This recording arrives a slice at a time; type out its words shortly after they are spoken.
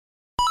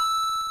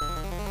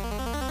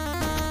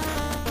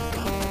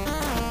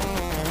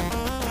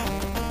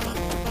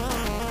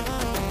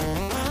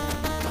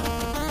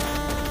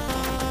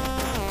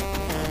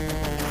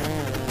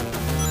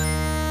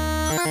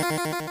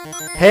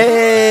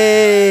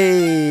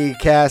Hey,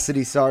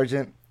 Cassidy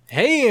Sargent.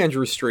 Hey,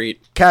 Andrew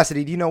Street.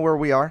 Cassidy, do you know where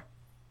we are?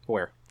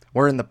 Where?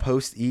 We're in the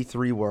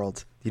post-E3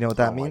 world. Do you know what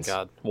that means? Oh, my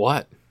God.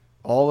 What?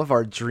 All of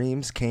our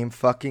dreams came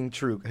fucking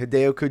true.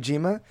 Hideo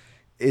Kojima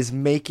is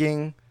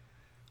making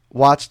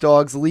Watch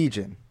Dogs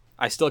Legion.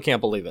 I still can't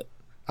believe it.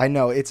 I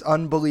know. It's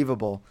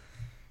unbelievable.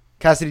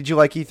 Cassidy, did you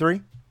like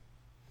E3?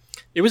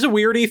 It was a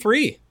weird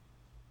E3.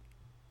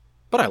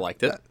 But I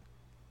liked it.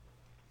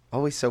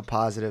 Always so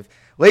positive.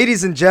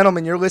 Ladies and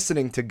gentlemen, you're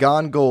listening to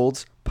Gone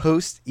Gold's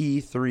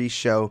post-E3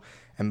 show.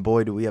 And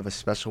boy, do we have a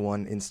special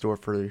one in store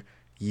for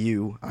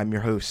you. I'm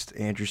your host,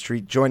 Andrew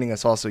Street. Joining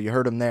us also, you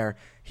heard him there.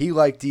 He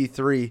liked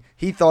E3.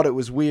 He thought it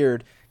was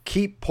weird.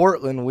 Keep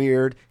Portland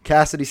weird.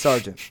 Cassidy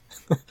Sargent.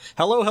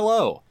 Hello,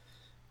 hello.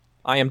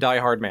 I am Die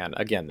Hard Man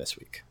again this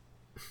week.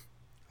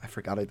 I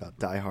forgot about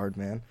Die Hard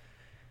Man.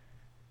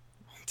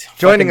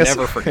 Joining us,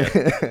 never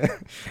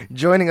forget.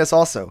 Joining us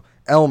also,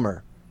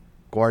 Elmer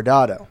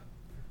Guardado.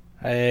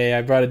 Hey,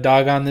 I brought a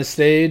dog on this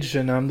stage,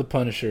 and I'm the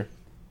Punisher.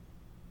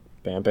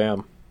 Bam,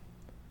 bam.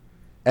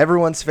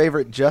 Everyone's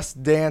favorite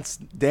Just Dance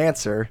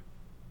dancer,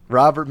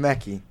 Robert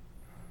Mecki.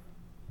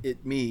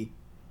 Me.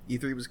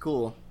 E3 was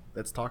cool.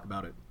 Let's talk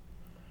about it.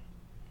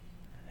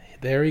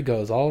 There he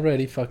goes,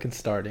 already fucking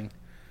starting.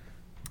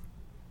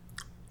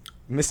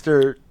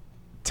 Mr.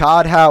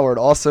 Todd Howard,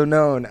 also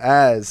known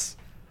as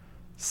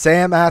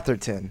Sam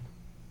Atherton.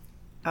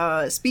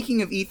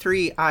 Speaking of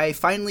E3, I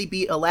finally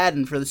beat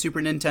Aladdin for the Super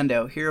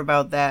Nintendo. Hear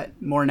about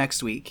that more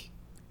next week.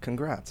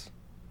 Congrats.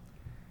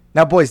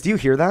 Now, boys, do you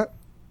hear that?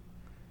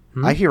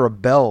 I hear a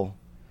bell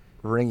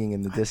ringing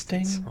in the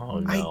distance. Oh,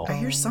 no. I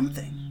hear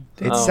something.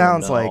 It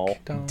sounds no.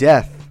 like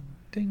death,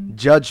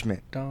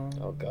 judgment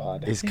Oh,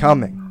 God. is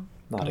coming.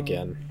 Not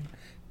again.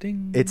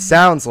 It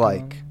sounds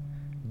like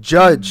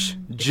judge,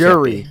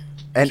 jury,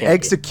 and Can't be.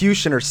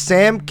 executioner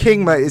Sam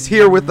Kingma is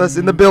here with us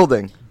in the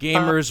building.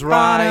 Gamers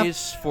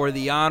rise for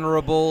the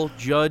honorable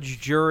judge,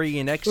 jury,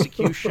 and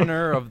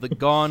executioner of the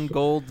Gone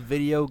Gold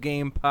video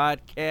game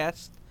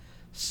podcast,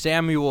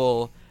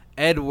 Samuel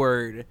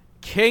Edward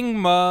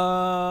Kingma.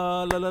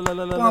 La, la, la,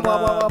 la, la, Blah, blah,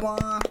 blah, la. blah,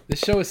 blah. This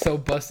show is so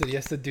busted, he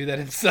has to do that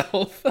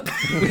himself.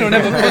 We don't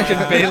have a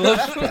fucking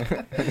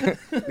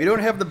bailiff. We don't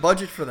have the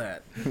budget for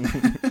that.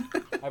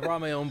 I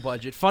brought my own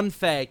budget. Fun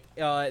fact,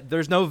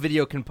 there's no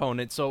video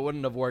component, so it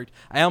wouldn't have worked.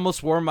 I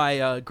almost wore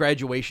my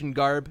graduation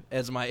garb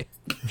as my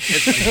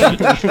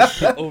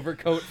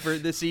overcoat for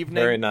this evening.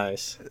 Very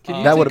nice. Can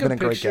you That take would have been a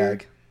great picture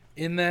gag.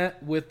 in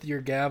that with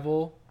your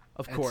gavel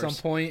Of at course. some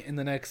point in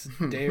the next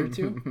day or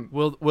two?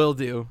 We'll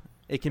do.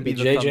 It can be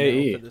the JJE.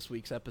 thumbnail for this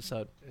week's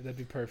episode. That'd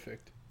be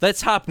perfect. Let's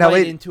hop Now, right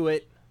wait. into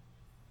it.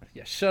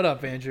 Yeah, shut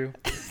up, Andrew.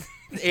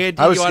 Andy,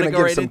 I was you just want going to to go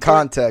give right some into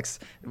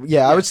context.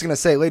 Yeah, I was just going to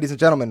say, ladies and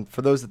gentlemen,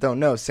 for those that don't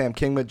know, Sam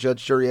Kingma,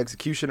 judge, jury,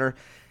 executioner,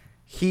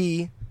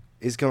 he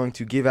is going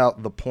to give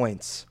out the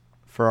points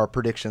for our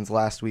predictions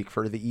last week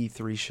for the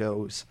E3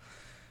 shows.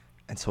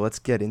 And so let's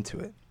get into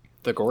it.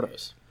 The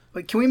Gordos.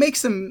 Wait, can we make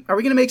some? Are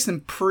we going to make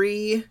some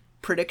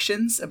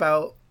predictions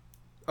about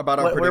About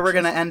our where we're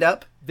going to predictions? end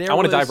up? There I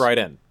want to was- dive right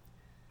in.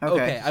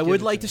 Okay, I give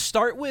would it like to to me.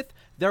 start with,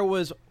 there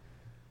was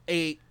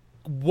a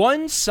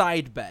one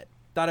side bet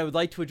that I would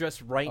like to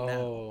address right now.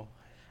 Oh.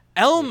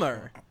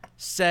 Elmer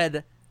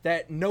said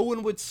that no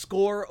one would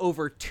score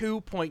over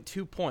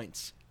 2.2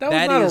 points. That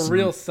was not a is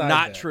real side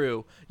not bet.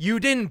 true. You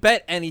didn't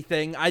bet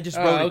anything. I just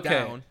Oh, wrote okay. it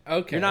down.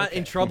 Okay, You're not okay.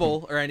 in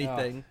trouble or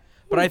anything.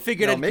 But I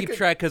figured No, I'd make keep it-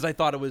 track because I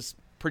thought it was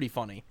pretty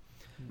funny.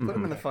 Put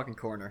him in the fucking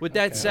corner. With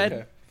that said,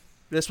 okay.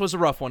 this was a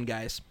rough one,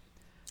 guys.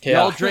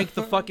 Yeah. Y'all drank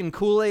the fucking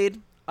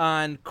Kool-Aid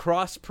on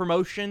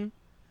cross-promotion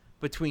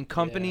between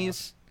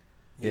companies.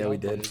 Yeah, we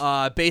did.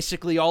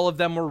 Basically, all of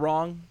them were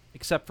wrong,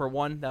 except for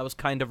one. That was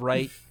kind of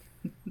right,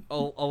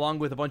 along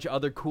with a bunch of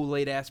other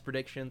Kool-Aid-ass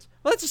predictions.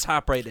 Let's just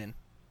hop right in.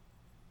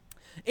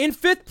 In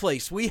fifth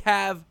place, we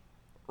have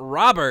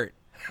Robert.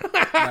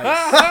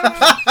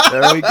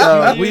 There we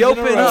go. We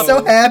open I'm up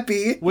so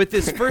happy. with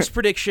his first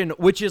prediction,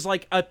 which is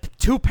like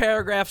 2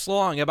 paragraphs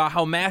long, about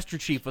how Master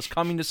Chief was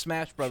coming to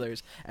Smash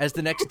Brothers as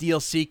the next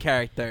DLC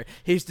character.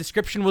 His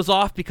description was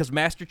off because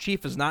Master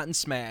Chief is not in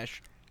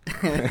Smash.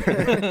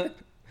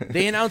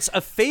 They announced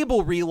a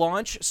Fable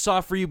relaunch,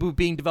 soft reboot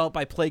being developed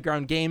by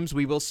Playground Games.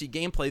 We will see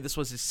gameplay. This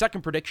was his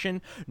second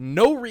prediction.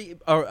 No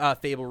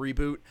Fable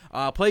reboot.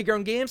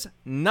 Playground Games,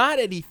 not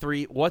at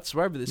E3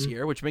 whatsoever this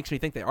year, which makes me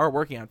think they are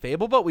working on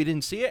Fable, but we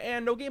didn't see it,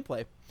 and no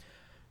gameplay.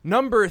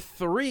 Number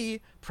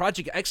 3,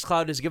 Project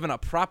xCloud is given a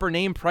proper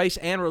name, price,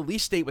 and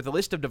release date with a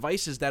list of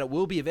devices that it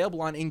will be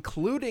available on,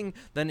 including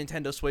the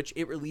Nintendo Switch.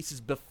 It releases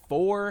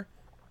before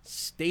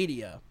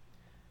Stadia.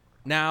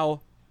 Now,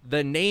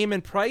 the name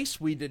and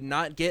price we did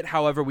not get.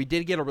 However, we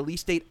did get a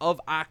release date of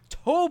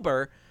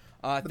October.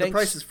 But the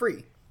price is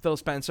free. Phil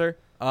Spencer.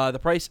 The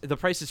price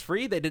is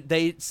free.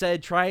 They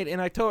said try it in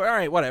October. All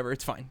right, whatever.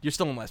 It's fine. You're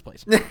still in last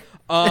place.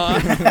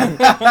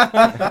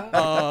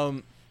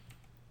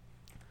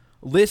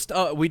 List.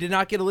 We did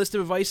not get a list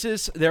of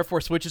devices.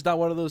 Therefore, Switch is not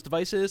one of those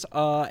devices.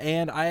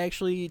 And I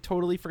actually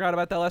totally forgot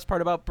about that last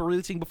part about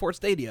releasing before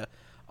Stadia.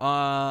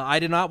 I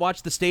did not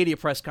watch the Stadia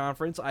press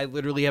conference. I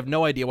literally have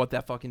no idea what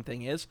that fucking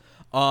thing is.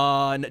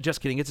 Just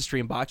kidding. It's a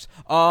stream box.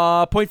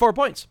 0.4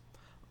 points.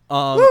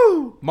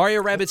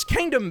 Mario Rabbids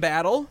Kingdom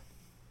Battle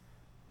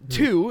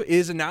 2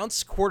 is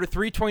announced. Quarter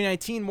 3,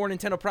 2019. More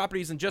Nintendo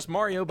properties than just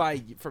Mario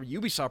from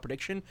Ubisoft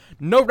prediction.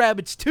 No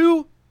Rabbids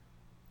 2.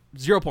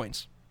 0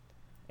 points.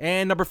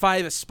 And number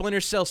 5, a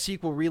Splinter Cell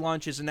sequel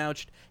relaunch is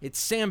announced. It's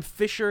Sam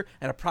Fisher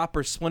and a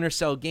proper Splinter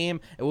Cell game.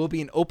 It will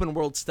be an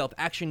open-world stealth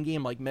action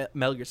game like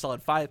Metal Gear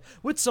Solid 5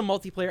 with some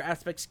multiplayer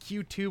aspects.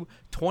 Q2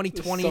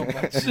 2020.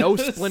 No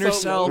Splinter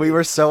Cell. We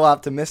were so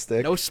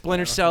optimistic. No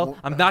Splinter Cell.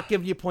 I'm not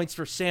giving you points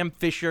for Sam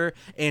Fisher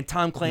and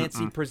Tom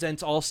Clancy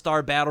presents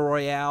All-Star Battle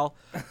Royale.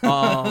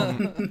 Why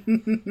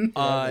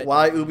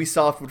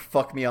Ubisoft would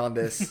fuck me on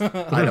this,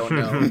 I don't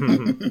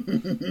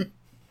know.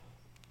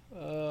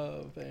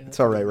 It's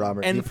all right,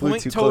 Robert. And you flew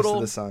point too close total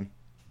to the sun.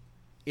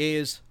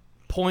 is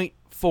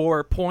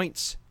 0.4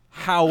 points.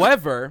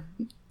 However,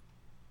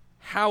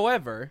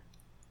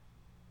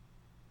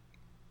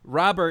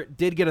 Robert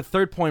did get a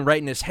third point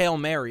right in his Hail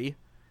Mary.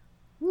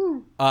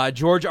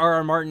 George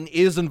R.R. Martin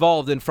is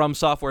involved in From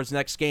Software's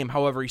next game.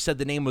 However, he said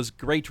the name was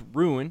Great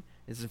Ruin.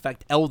 It's in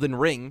fact Elden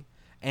Ring,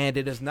 and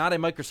it is not a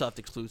Microsoft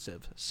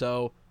exclusive.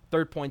 So,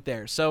 third point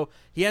there. So,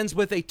 he ends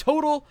with a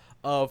total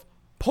of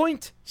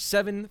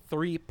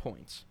 0.73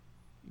 points.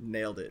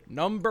 Nailed it.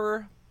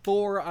 Number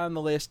 4 on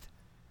the list,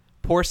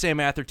 poor Sam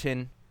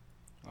Atherton.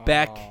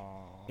 Back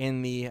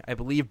in the,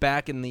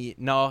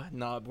 no,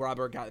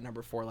 Robert got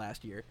number 4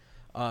 last year.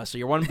 So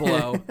you're one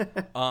below.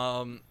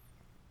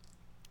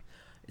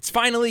 It's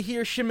finally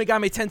here, Shin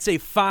Megami Tensei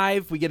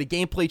 5. We get a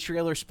gameplay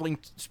trailer, spring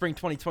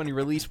 2020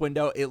 release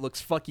window. It looks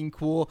fucking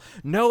cool.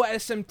 No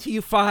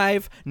SMT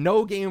 5,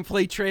 no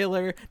gameplay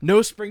trailer,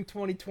 no spring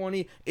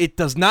 2020. It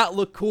does not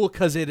look cool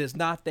because it is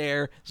not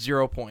there.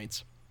 0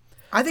 points.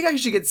 I think I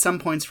should get some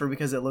points for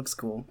because it looks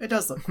cool. It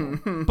does look cool.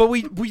 But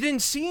we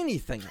didn't see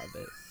anything of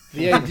it.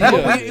 The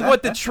idea.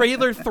 What, the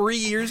trailer 3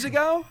 years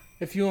ago?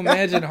 If you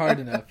imagine hard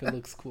enough, it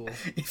looks cool.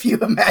 If you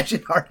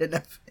imagine hard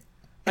enough.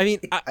 I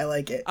mean, I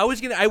like it. I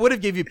would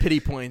have give you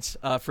pity points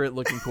for it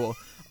looking cool.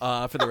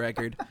 For the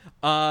record,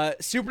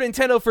 Super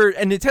Nintendo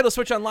and Nintendo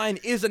Switch Online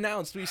is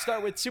announced. We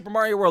start with Super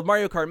Mario World,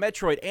 Mario Kart,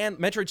 Metroid, and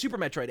Metroid Super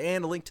Metroid,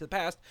 and A Link to the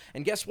Past.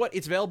 And guess what?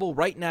 It's available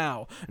right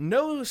now.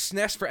 No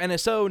SNES for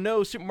NSO,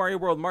 no Super Mario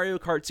World, Mario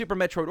Kart, Super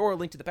Metroid, or A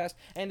Link to the Past.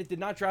 And it did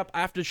not drop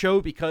after the show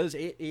because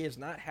it is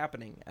not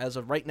happening as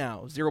of right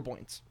now. 0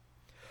 points.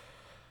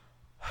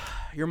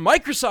 Your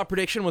Microsoft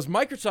prediction was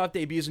Microsoft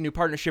debuts a new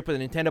partnership with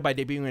Nintendo by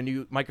debuting a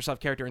new Microsoft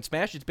character in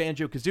Smash. It's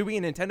Banjo-Kazooie,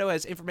 and Nintendo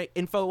has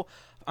info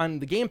on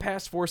the Game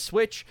Pass for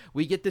Switch.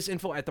 We get this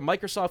info at the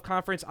Microsoft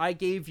conference. I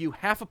gave you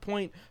half a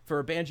point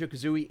for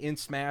Banjo-Kazooie in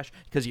Smash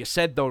because you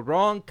said the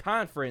wrong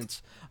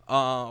conference.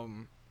 So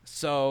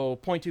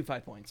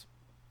 0.25 points.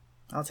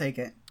 I'll take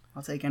it.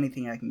 I'll take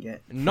anything I can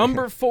get.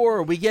 Number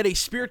 4, we get a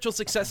spiritual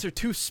successor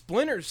to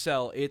Splinter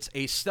Cell. It's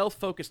a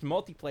stealth-focused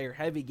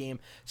multiplayer-heavy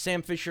game.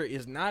 Sam Fisher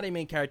is not a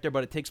main character,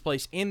 but it takes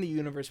place in the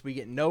universe. We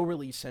get no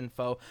release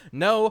info.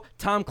 No,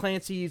 Tom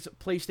Clancy's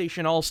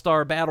PlayStation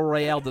All-Star Battle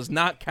Royale does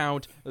not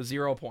count.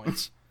 0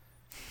 points.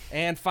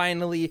 And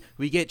finally,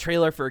 we get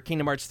trailer for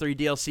Kingdom Hearts 3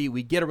 DLC.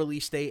 We get a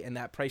release date, and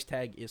that price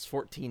tag is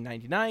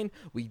 $14.99.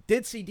 We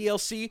did see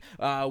DLC.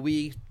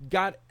 We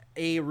got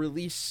a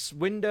release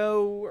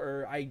window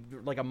or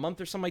like a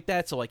month or something like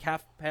that, so like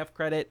half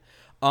credit,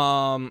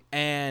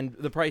 and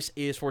the price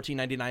is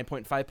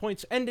 $14.99,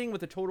 points, ending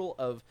with a total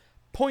of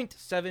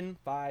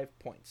 0.75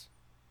 points.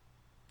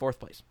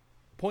 Fourth place,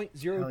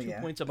 0.02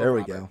 points above. There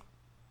we Robert.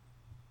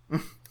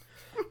 go.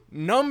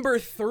 Number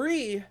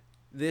 3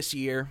 this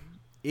year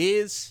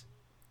is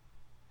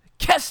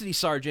Cassidy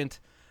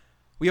Sargent.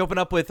 We open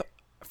up with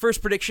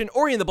first prediction,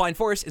 Ori and the Blind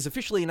Forest is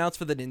officially announced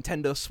for the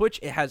Nintendo Switch.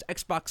 It has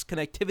Xbox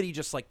connectivity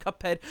just like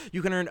Cuphead.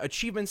 You can earn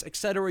achievements,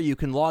 etc. You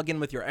can log in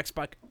with your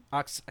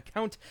Xbox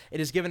account. It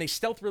is given a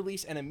stealth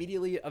release and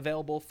immediately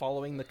available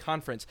following the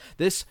conference.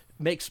 This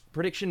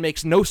prediction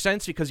makes no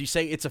sense because you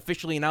say it's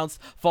officially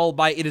announced, followed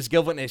by it is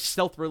given a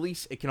stealth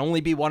release. It can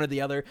only be one or the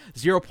other.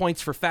 0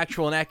 points for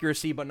factual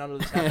inaccuracy, but none of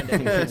this happened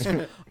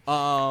anyways.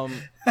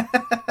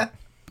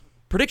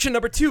 Prediction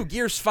number 2,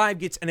 Gears 5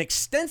 gets an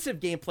extensive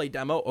gameplay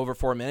demo over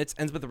 4 minutes,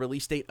 ends with a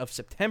release date of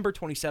September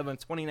 27,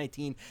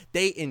 2019,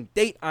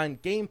 date on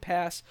Game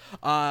Pass.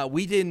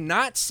 We did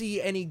not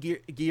see any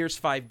Gears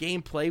 5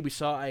 gameplay. We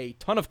saw a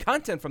ton of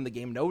content from the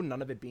game,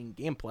 none of it being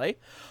gameplay.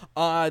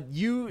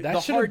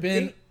 That should have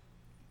been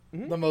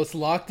the most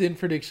locked-in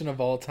prediction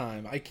of all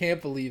time. I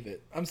can't believe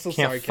it. I'm so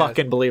sorry, Can't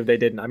fucking believe they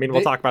didn't. I mean,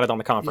 we'll talk about it on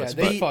the conference.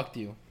 Yeah, they fucked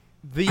you.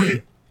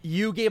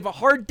 You gave a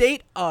hard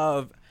date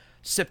of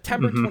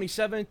September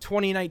 27,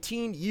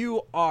 2019.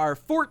 You are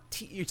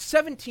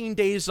 17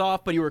 days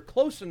off, but you were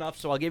close enough,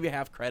 so I'll give you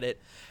half credit.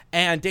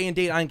 And day and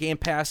date on Game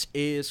Pass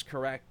is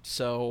correct,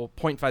 so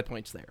 0.5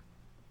 points there.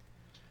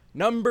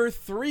 Number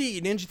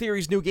 3, Ninja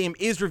Theory's new game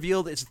is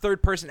revealed. It's a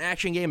third-person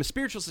action game. A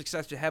spiritual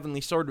successor to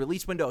Heavenly Sword.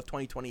 Release window of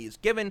 2020 is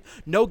given.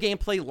 No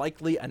gameplay,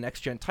 likely a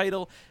next-gen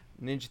title.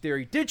 Ninja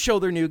Theory did show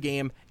their new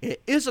game.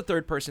 It is a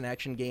third-person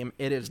action game.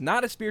 It is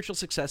not a spiritual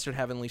successor to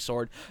Heavenly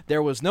Sword.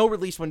 There was no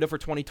release window for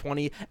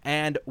 2020,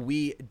 and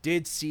we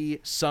did see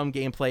some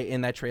gameplay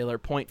in that trailer.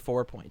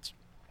 0.4 points.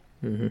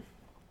 Mm-hmm.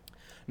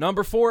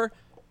 Number 4,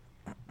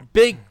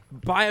 big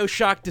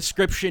BioShock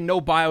description. No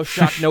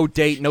BioShock, no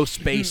date, no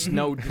space,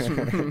 no...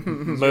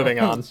 Moving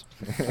on.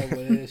 I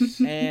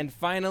wish. And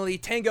finally,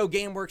 Tango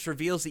Gameworks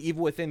reveals The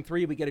Evil Within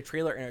 3. We get a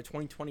trailer and a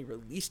 2020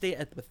 release date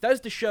at the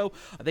Bethesda show.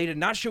 They did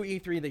not show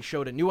E3. They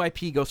showed a new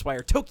IP,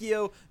 Ghostwire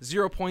Tokyo,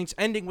 0 points,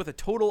 ending with a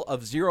total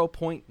of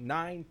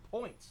 0.9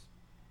 points.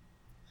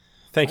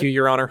 Thank you,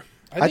 Your Honor.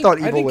 I thought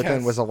Evil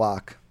Within was a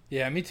lock.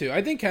 Yeah, me too.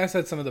 I think Cass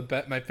had some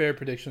of my favorite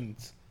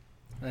predictions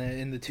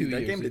in the 2 years.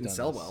 That game we've didn't done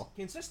sell this. well.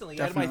 Consistently, I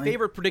Definitely. had my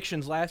favorite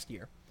predictions last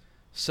year.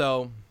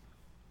 So,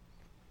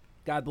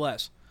 God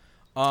bless.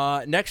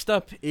 Next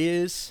up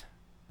is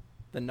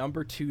the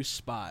number 2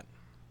 spot,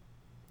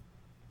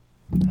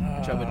 which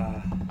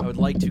I would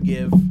like to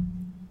give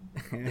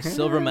the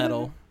silver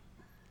medal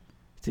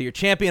to your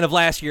champion of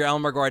last year,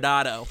 Elmer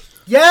Guardado.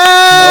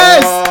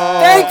 Yes!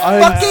 Thank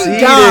fucking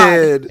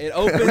God! It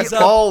opens We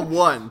up. all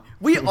won.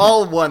 We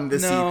all won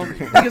this No, E3.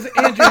 because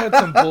Andrew had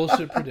some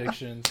bullshit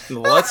predictions.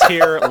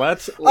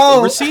 Let's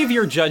receive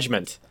your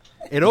judgment.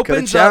 It opens up.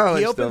 He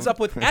challenged opens them. up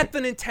with at the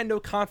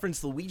Nintendo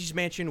conference, Luigi's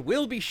Mansion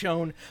will be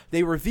shown.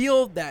 They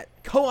revealed that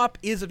co-op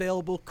is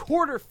available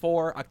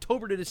Q4,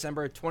 October to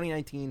December of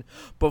 2019,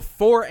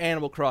 before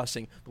Animal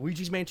Crossing.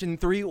 Luigi's Mansion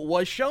 3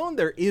 was shown.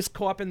 There is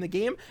co-op in the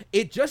game.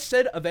 It just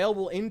said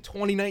available in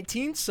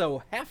 2019,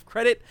 so half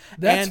credit,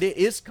 and it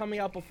is coming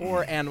out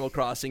before Animal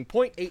Crossing.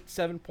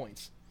 0.87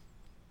 points.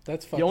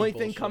 That's fucking The only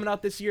bullshit. thing coming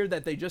out this year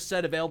that they just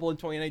said available in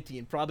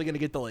 2019, probably going to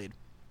get delayed.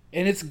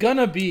 And it's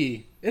gonna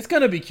be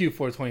Q4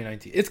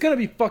 2019. It's gonna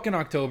be fucking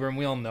October, and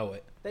we all know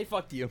it. They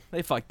fucked you.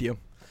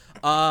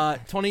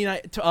 Number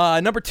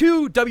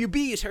 2,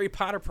 WB's Harry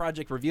Potter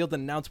project revealed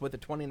and announced with a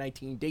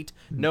 2019 date.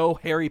 No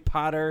Harry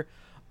Potter.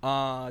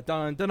 0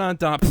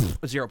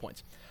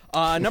 points.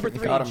 Number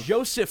 3,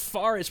 Joseph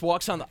Fares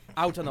walks out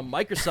on the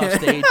Microsoft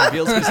stage,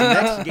 reveals his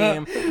next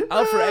game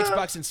out for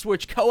Xbox and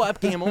Switch. Co-op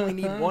game, only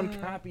need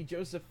 1 copy.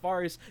 Joseph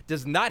Fares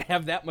does not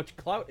have that much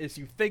clout as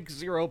you think.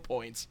 0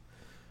 points.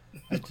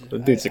 The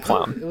dude's a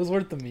clown. It was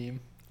worth the meme.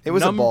 It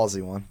was a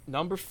ballsy one.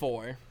 Number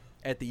 4,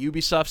 at the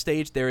Ubisoft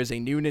stage, there is a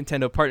new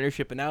Nintendo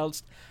partnership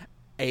announced.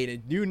 A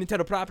new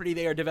Nintendo property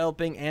they are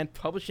developing and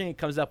publishing. It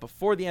comes out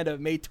before the end of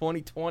May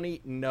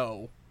 2020.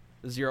 No.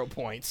 0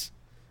 points.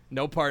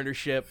 No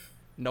partnership.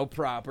 No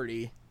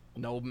property.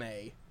 No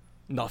May.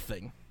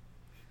 Nothing.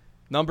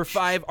 Number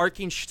 5,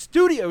 Arcane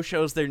Studio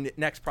shows their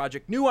next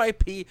project. New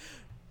IP.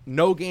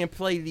 No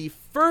gameplay. The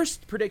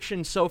first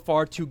prediction so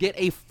far to get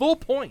a full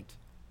point.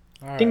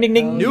 All Ding, ding,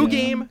 ding. New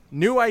game,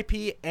 new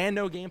IP, and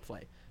no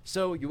gameplay.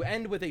 So you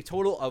end with a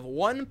total of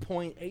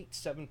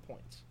 1.87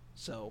 points.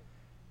 So,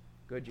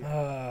 good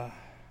job.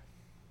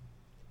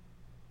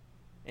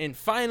 And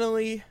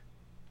finally,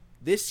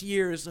 this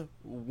year's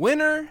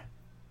winner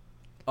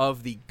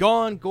of the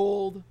Gone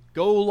Gold,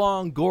 Go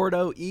Long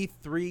Gordo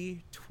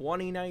E3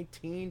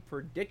 2019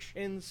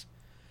 predictions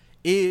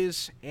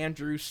is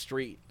Andrew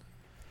Street.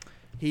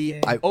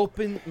 He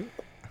opened...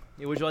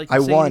 Would you like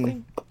to say won,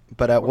 anything?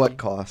 but at what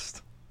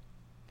cost?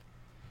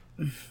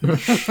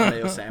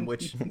 Mayo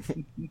sandwich.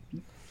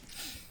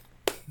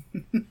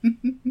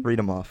 Read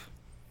them off.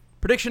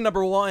 Prediction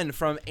number 1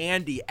 from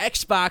Andy.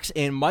 Xbox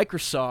and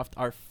Microsoft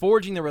are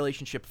forging the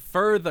relationship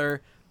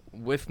further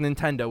with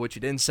Nintendo, which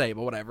you didn't say,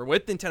 but whatever.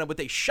 With Nintendo, with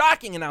a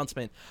shocking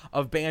announcement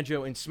of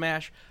Banjo and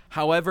Smash.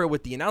 However,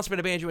 with the announcement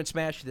of Banjo and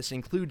Smash, this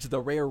includes the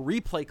Rare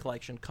Replay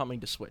Collection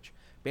coming to Switch.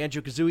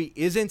 Banjo-Kazooie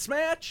is in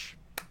Smash.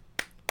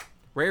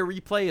 Rare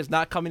Replay is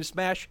not coming to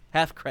Smash.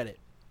 Half credit.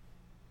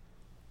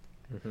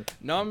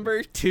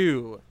 Number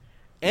 2.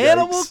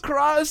 Animal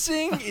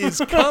Crossing is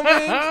coming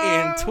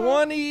in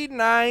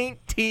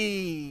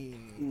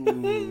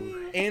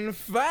 2019. In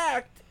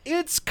fact,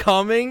 it's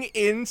coming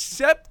in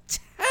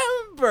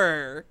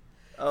September.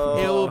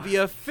 It will be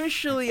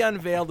officially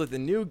unveiled with a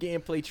new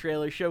gameplay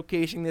trailer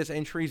showcasing this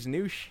entry's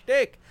new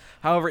shtick.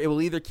 However, it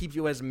will either keep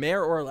you as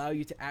Mare or allow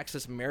you to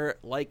access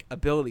Mare-like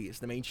abilities.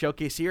 The main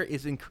showcase here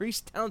is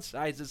increased town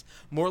sizes,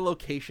 more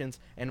locations,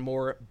 and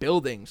more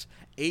buildings.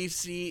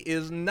 AC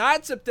is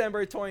not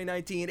September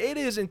 2019. It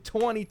is in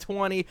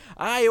 2020.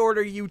 I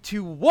order you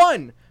to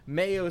 1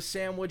 Mayo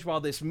sandwich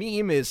while this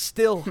meme is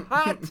still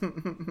hot.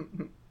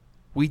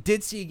 We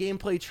did see a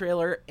gameplay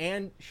trailer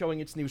and showing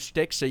its new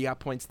shtick, so you got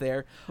points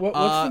there. What's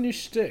the new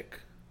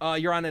shtick?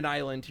 You're on an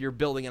island. You're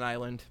building an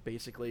island,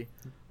 basically.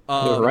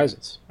 New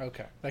Horizons.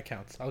 Okay, that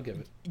counts. I'll give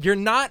it. You're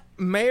not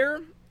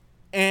Mare,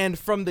 and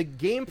from the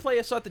gameplay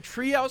I saw at the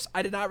treehouse,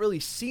 I did not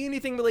really see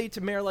anything related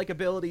to Mare-like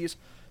abilities,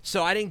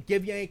 so I didn't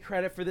give you any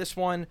credit for this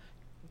one.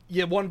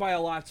 You won by a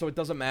lot, so it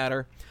doesn't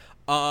matter.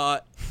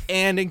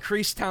 And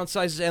increased town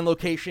sizes and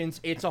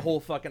locations. It's a whole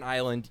fucking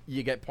island.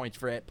 You get points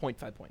for it.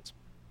 0.5 points.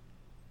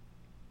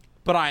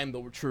 But I am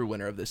the true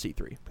winner of this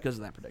E3 because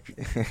of that prediction.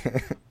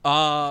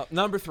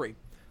 Number 3.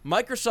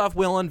 Microsoft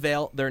will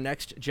unveil their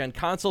next-gen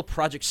console,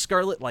 Project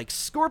Scarlet, like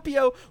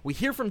Scorpio. We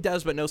hear from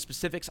devs but no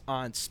specifics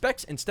on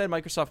specs. Instead,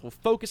 Microsoft will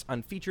focus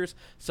on features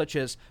such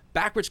as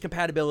backwards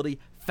compatibility,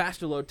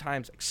 faster load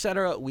times,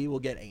 etc. We will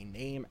get a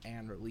name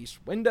and release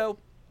window.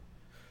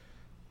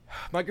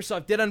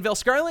 Microsoft did unveil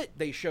Scarlet.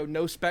 They showed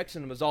no specs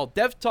and it was all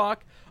dev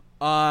talk.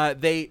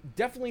 They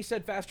definitely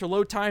said faster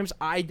load times.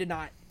 I did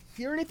not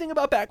hear anything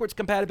about backwards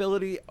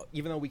compatibility,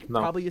 even though we can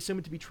probably assume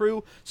it to be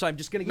true. So I'm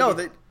just going to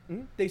give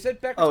they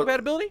said backwards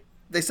compatibility?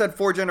 They said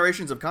 4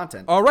 generations of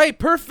content. All right,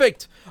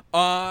 perfect.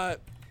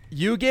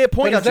 You get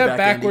points. Is that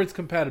backwards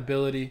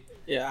compatibility?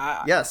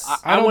 Yeah. Yes.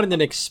 I wanted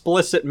an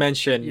explicit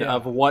mention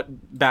of what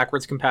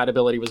backwards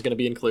compatibility was going to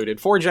be included.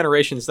 4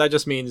 generations, that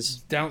just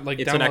means it's an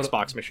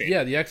Xbox machine.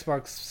 Yeah, the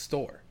Xbox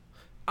store.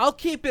 I'll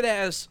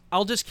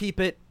just keep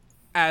it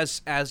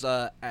as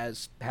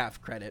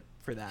half credit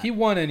for that. He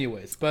won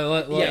anyways,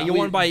 but you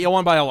won by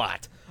a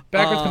lot.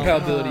 Backwards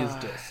compatibility is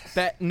discs.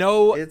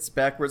 It's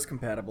backwards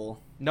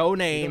compatible. No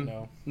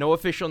name, no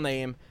official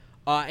name,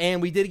 and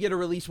we did get a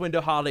release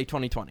window holiday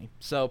 2020,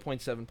 so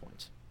 0.7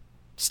 points.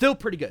 Still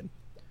pretty good.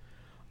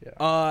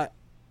 Yeah.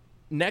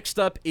 Next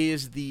up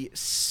is the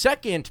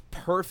second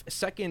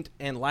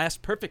and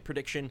last perfect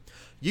prediction.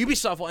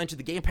 Ubisoft will enter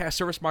the Game Pass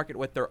service market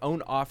with their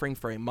own offering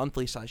for a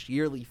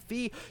monthly/yearly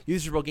fee.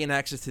 Users will gain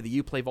access to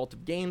the Uplay Vault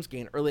of Games,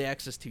 gain early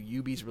access to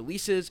Ubi's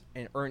releases,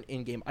 and earn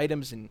in-game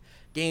items in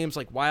games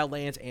like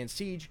Wildlands and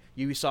Siege.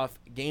 Ubisoft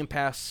Game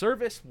Pass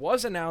service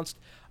was announced.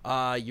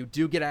 You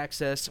do get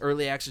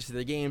early access to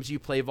the games,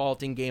 Uplay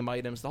Vault, in-game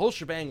items, the whole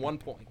shebang, 1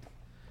 point.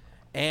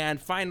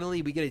 And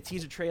finally, we get a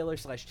teaser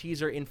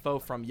trailer/teaser info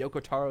from Yoko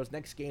Taro's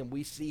next game.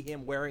 We see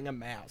him wearing a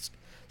mask.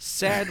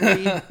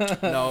 Sadly,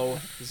 no,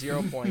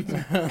 0 points.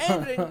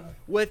 Ending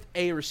with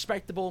a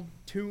respectable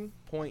 2.70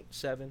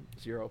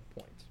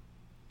 points.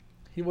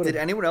 Did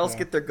anyone else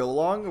get their Go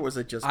Long, or was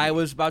it just me? I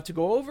was about to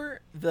go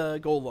over the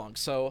Go Long.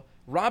 So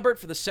Robert,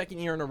 for the second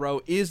year in a row,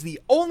 is the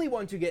only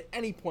one to get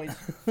any points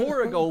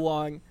for a Go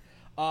Long.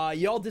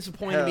 Y'all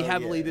disappointed me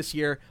heavily this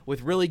year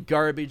with really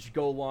garbage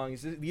Go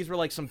Longs. These were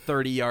like some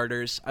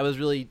 30-yarders. I was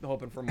really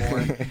hoping for more.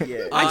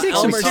 I take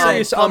some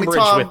serious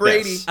umbrage with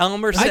this.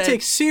 Elmer said, I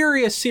take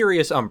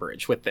serious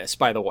umbrage with this,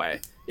 by the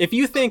way. If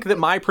you think that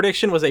my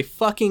prediction was a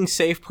fucking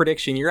safe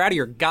prediction, you're out of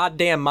your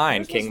goddamn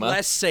mind,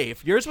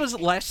 Kingma. Yours was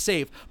less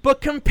safe.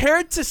 But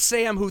compared to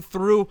Sam, who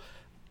threw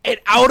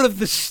it out of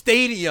the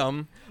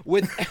stadium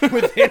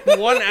within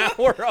 1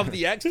 hour of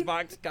the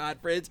Xbox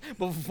conference,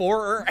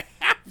 before or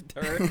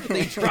after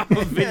they drop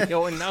a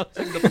video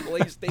announcing the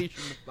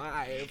PlayStation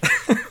 5.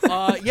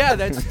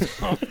 That's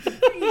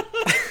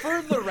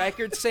for the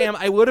record, Sam,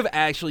 I would have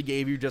actually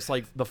gave you just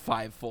like the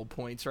 5 full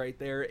points right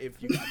there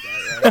if you got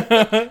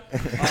that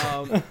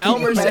right.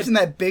 Elmer imagine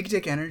that big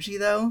dick energy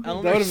though.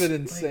 That would have been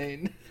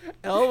insane.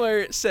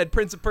 Elmer said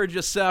Prince of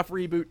Persia soft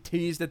reboot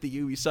teased at the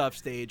Ubisoft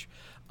stage.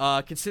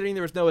 Considering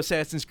there was no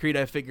Assassin's Creed,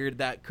 I figured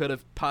that could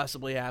have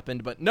possibly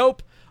happened, but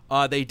nope.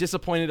 They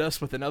disappointed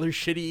us with another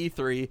shitty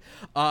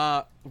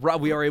E3.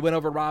 We already went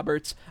over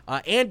Roberts.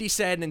 Andy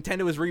said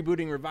Nintendo is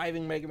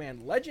reviving Mega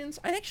Man Legends.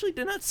 I actually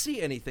did not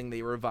see anything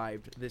they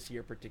revived this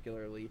year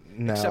particularly.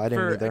 No, except I didn't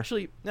for either.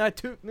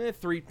 Actually,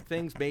 3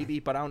 things maybe,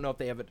 but I don't know if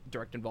they have a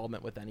direct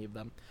involvement with any of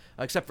them,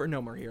 except for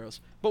No More Heroes.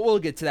 But we'll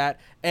get to that.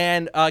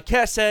 And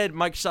Cass said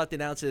Microsoft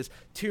announces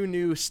 2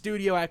 new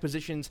studio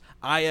acquisitions,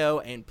 IO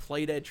and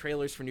Playdead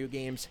trailers for new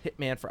games,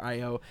 Hitman for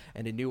IO,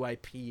 and a new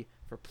IP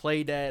for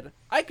Playdead.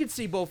 I could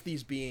see both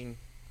these being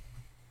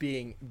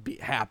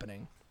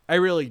happening. I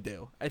really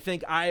do. I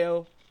think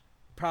IO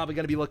probably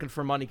going to be looking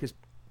for money because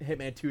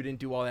Hitman 2 didn't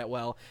do all that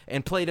well,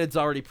 and Playdead's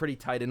already pretty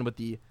tied in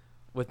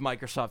with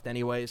Microsoft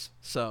anyways.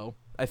 So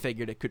I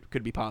figured it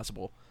could be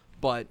possible.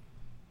 But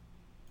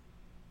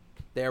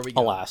there we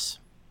go. Alas.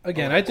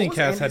 Again, I think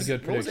Cass had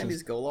good What was predictions.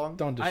 Andy's Go Long?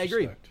 Don't disrespect. I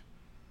agree.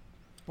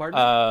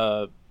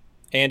 Pardon?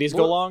 Andy's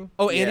Go Long?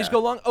 Oh, Andy's Go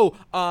Long? Oh,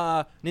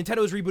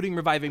 Nintendo is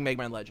reviving Mega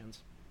Man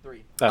Legends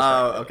 3. That's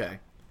right. Okay.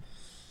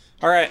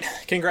 All right.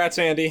 Congrats,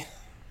 Andy.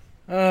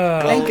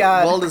 Thank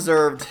God. Well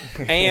deserved.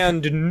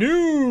 And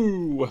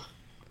new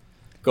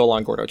Go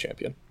Long Gordo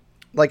champion.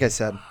 Like I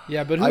said,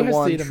 Yeah, but who I has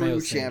won to eat a mayo True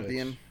sandwich?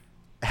 champion.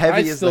 heavy I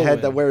is the still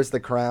head that win. wears the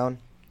crown.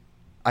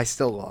 I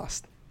still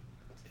lost.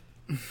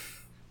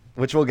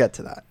 Which we'll get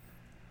to that.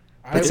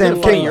 But Isn't Sam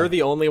it funny Kingma. you're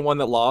the only one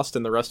that lost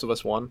and the rest of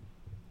us won?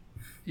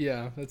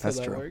 Yeah, that's That's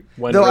how that true. works.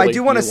 When Though I really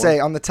do want to you say,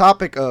 won? on the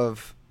topic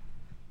of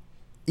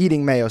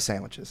eating mayo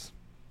sandwiches,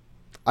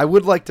 I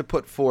would like to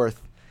put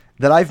forth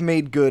that I've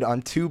made good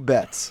on 2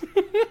 bets.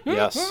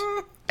 Yes.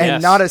 And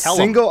Yes, not a tell 'em.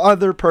 single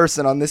other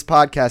person on this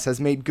podcast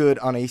has made good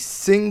on a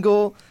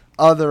single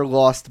other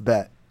lost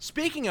bet.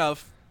 Speaking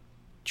of,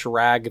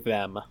 Drag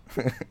them.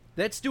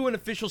 let's do an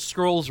official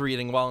Scrolls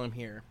reading while I'm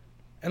here.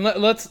 And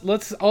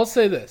let's. I'll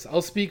say this.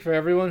 I'll speak for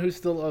everyone who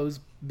still owes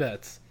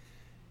bets.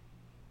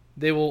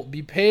 They will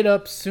be paid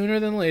up sooner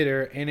than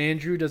later, and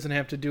Andrew doesn't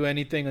have to do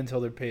anything until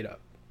they're paid up.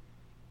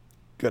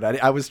 Good.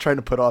 I was trying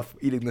to put off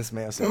eating this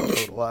mayo sandwich for a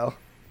little while.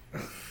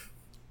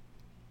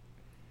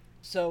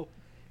 So,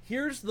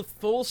 here's the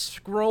full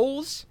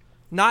Scrolls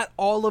not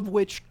all of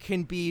which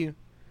can be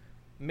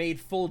made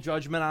full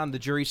judgment on. The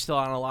jury's still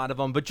on a lot of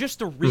them, but just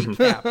to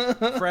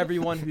recap for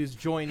everyone who's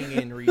joining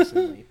in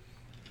recently.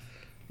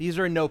 These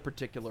are in no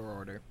particular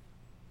order.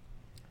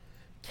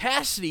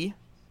 Cassidy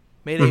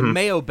made a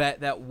Mayo bet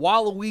that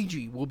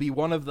Waluigi will be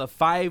one of the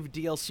 5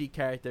 DLC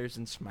characters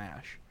in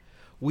Smash.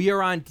 We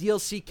are on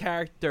DLC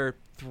character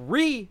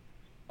 3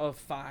 of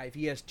 5.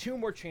 He has 2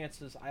 more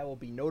chances. I will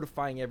be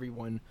notifying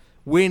everyone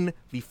when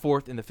the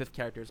 4th and the 5th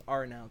characters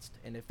are announced,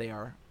 and if they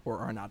are or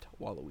are not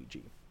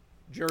Waluigi.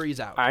 Jury's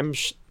out.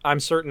 I'm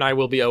certain I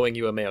will be owing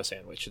you a mayo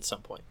sandwich at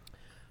some point.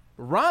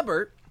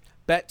 Robert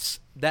bets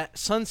that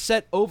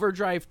Sunset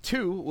Overdrive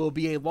 2 will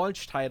be a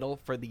launch title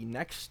for the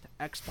next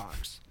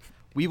Xbox.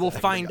 We will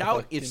find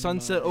out if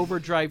Sunset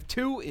Overdrive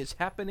 2 is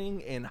happening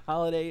in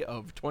holiday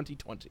of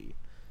 2020.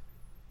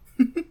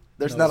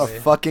 There's not a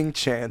fucking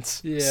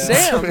chance. Yeah.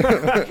 Sam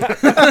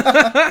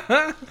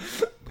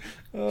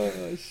Oh,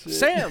 shit.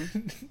 Sam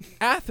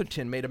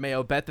Atherton made a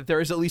Mayo bet that there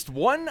is at least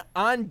one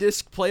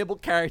on-disc playable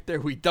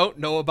character we don't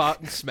know about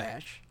in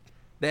Smash.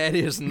 That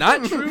is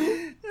not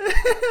true.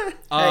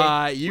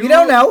 We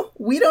don't know.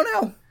 We don't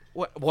know.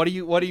 What do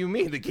you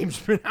mean? The game's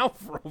been out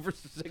for over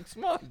 6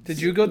 months.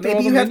 Did you go through Maybe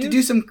all the you have to menus?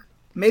 do some.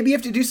 Maybe you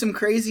have to do some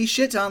crazy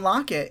shit to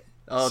unlock it.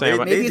 Oh, Sam,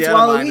 maybe it's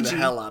Waluigi. The Waluigi.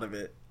 hell out of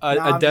it. A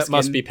I'm debt just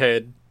must kidding. be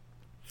paid.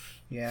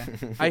 Yeah.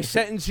 I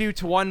sentence you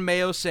to 1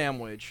 Mayo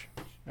sandwich.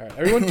 All right,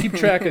 everyone keep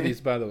track of these,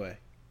 by the way.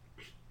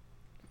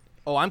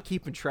 Oh, I'm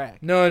keeping track.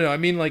 No, I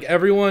mean like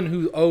everyone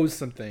who owes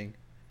something,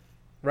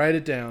 write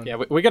it down Yeah,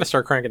 we got to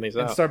start cranking these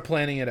and out. start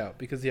planning it out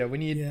because we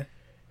need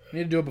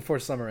to do it before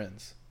summer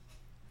ends.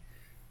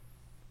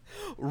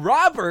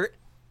 Robert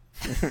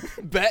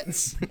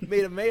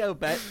made a Mayo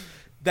bet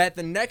that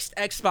the next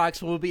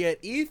Xbox will be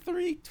at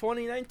E3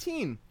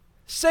 2019.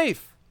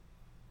 Safe.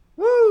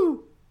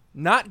 Woo!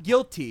 Not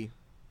guilty.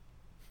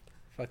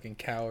 Fucking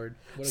coward.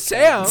 What a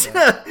Sam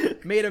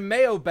coward. made a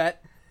Mayo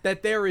bet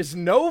that there is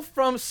no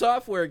From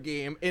Software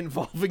game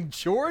involving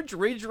George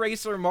Ridge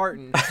Racer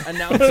Martin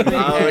announcement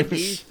at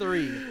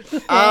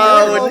E3.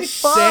 Oh,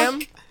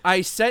 Sam,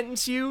 I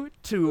sentence you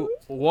to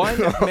 1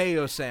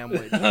 Mayo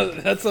sandwich.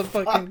 That's a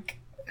fucking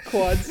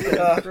quad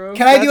step, bro.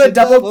 Can I do a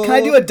double? Can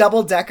I do a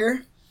double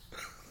decker?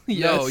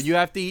 No, you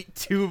have to eat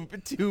two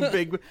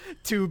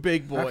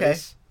big boys. Okay.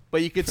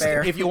 But you could,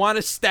 Fair. if you want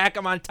to stack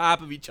them on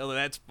top of each other,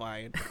 that's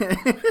fine.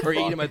 Or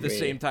eat them at the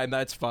same time,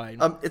 that's fine.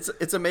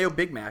 It's a Mayo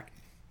Big Mac.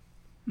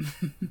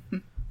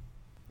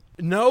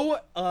 No,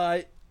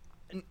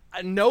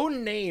 no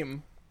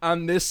name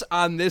on this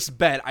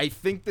bet. I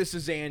think this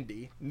is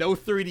Andy. No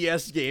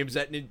 3DS games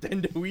at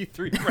Nintendo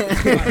E3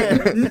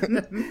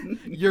 press.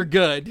 You're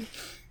good.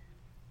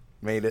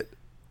 Made it.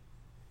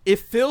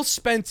 If Phil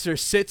Spencer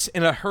sits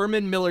in a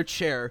Herman Miller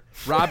chair,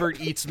 Robert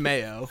eats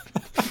mayo.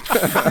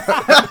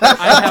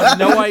 I have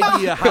no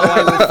idea how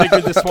I will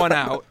figure this one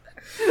out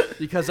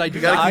because I do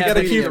not I have gotta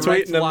any keep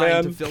direct tweeting him, line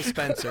man. to Phil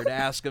Spencer to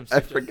ask him. I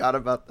forgot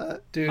about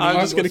that. Dude,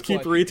 I'm just our- going to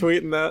keep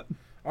retweeting that.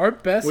 Our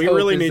best We hope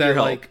really is need that your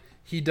help. like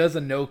he does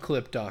a no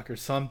clip doc or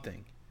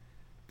something.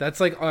 That's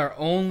like our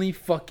only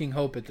fucking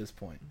hope at this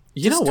point.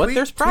 You know Just what? tweet-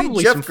 There's tweet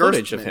probably Jeff some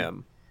footage of Gerstmann.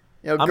 him.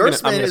 You know, I'm gonna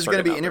Gerstmann is start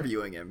going to it be out.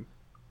 interviewing him.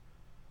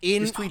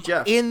 In Just tweet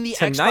Jeff. in the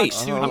Tonight, Xbox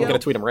studio. I'm going to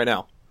tweet him right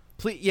now.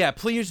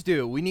 Please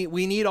do. We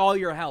need all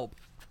your help.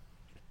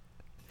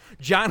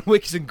 John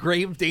Wick's in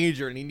grave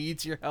danger, and he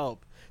needs your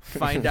help.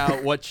 Find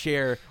out what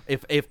chair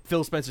if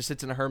Phil Spencer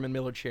sits in a Herman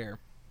Miller chair.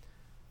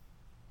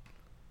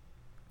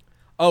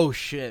 Oh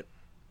shit.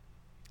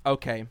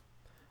 Okay.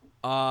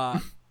 I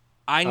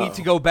need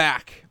to go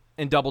back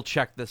and double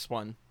check this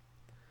one.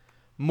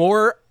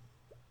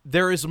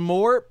 There is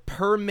more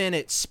per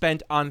minute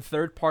spent on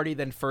third party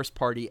than first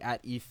party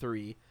at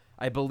E3.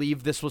 I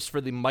believe this was for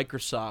the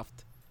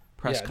Microsoft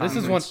press Yeah, conference.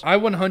 this is one I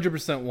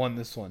 100% won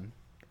this one.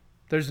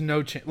 There's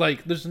no chance.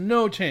 Like, there's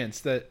no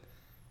chance that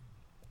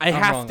I I'm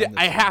have wrong to. on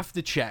this I one. have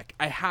to check.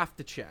 I have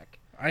to check.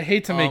 I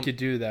hate to make you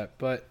do that,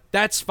 but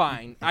That's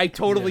fine. I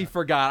totally Yeah.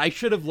 forgot. I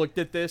should have looked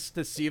at this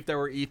to see if there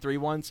were E3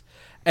 ones.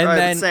 And All right,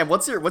 then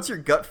but Sam, what's your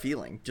gut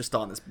feeling just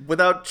on this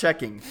without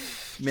checking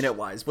minute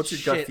wise? What's your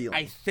gut shit, feeling?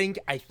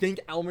 I think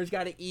Elmer's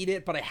got to eat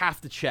it, but I have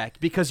to check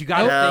because you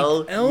got to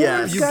Hell think.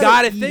 yes. You gotta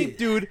gotta eat think, it.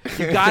 dude.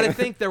 You gotta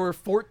think there were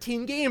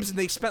 14 games and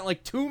they spent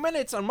like 2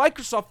 minutes on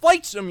Microsoft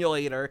Flight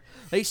Simulator.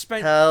 They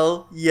spent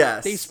Hell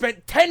yes.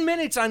 10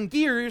 minutes on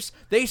Gears.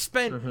 They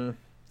spent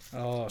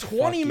oh,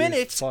 20 fuck,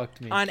 minutes Gears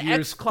fucked me. on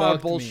Gears xCloud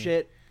fucked me.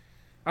 bullshit.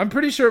 I'm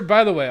pretty sure.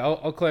 By the way,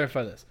 I'll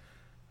clarify this.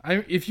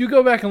 If you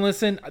go back and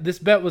listen, this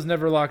bet was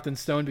never locked in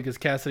stone because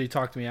Cassidy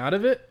talked me out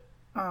of it.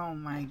 Oh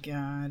my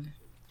god.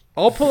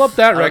 I'll pull up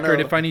that don't record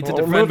know. if I need to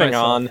Well, defend moving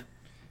myself. on.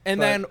 And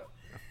But- then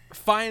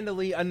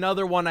finally,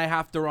 another one I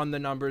have to run the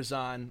numbers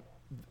on.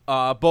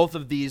 Both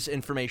of these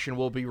information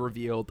will be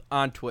revealed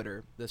on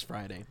Twitter this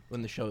Friday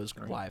when the show is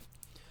live.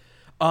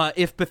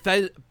 If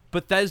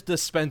Bethesda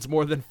spends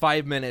more than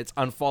 5 minutes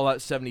on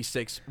Fallout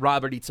 76,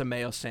 Robert eats a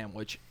mayo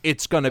sandwich.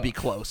 It's going to be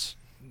close.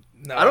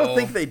 No. I don't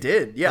think they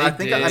did. Yeah, They I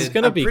think did. I'm, It's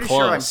gonna I'm be pretty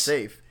sure I'm close.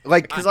 safe.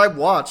 Like, Because I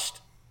watched.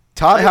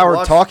 Todd I Howard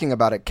watched- talking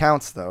about it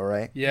counts, though,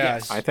 right? Yeah,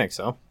 I think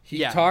so.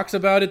 he talks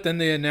about it. Then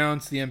they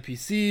announce the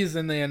NPCs.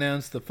 Then they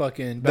announce the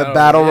fucking The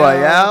Battle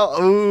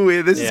Royale.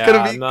 Ooh, this is Yeah,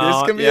 gonna be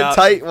no, a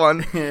tight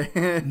one.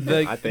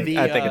 I think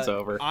it's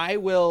over. I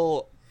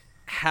will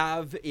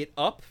have it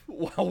up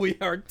while we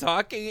are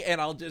talking, and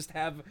I'll just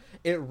have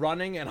it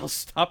running, and I'll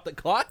stop the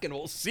clock, and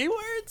we'll see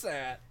where it's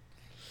at.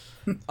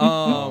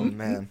 Oh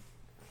man.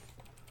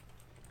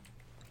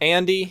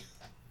 Andy,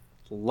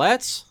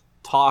 let's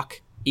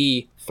talk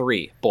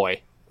E3,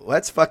 boy.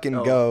 Let's fucking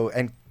go.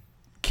 And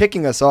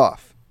kicking us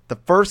off, the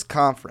first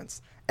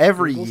conference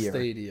every Google year.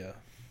 Stadia.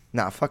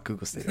 Nah, fuck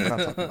Google Stadia. We're not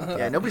talking about that.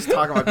 Yeah, nobody's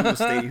talking about Google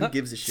Stadia. Who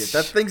gives a shit?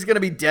 That thing's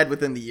gonna be dead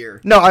within the year.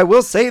 No, I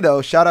will say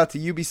though, shout out to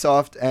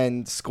Ubisoft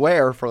and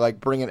Square for like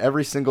bringing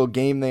every single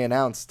game they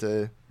announced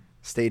to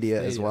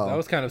Stadia as well. That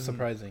was kind of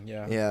surprising.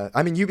 Yeah. Yeah,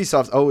 I mean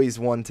Ubisoft's always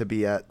one to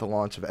be at the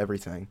launch of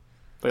everything.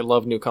 They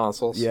love new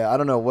consoles. Yeah, I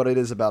don't know what it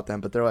is about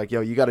them, but they're like,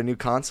 yo, you got a new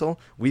console?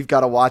 We've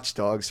got a Watch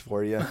Dogs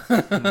for you.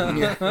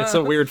 It's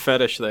a weird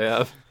fetish they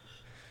have.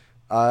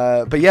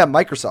 But yeah,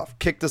 Microsoft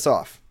kicked us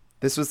off.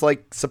 This was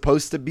like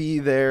supposed to be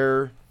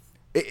their...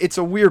 It's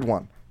a weird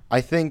one. I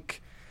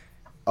think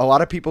a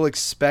lot of people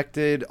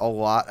expected a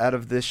lot out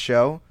of this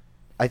show.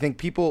 I think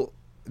people...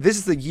 This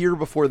is the year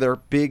before their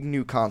big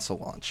new console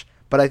launch.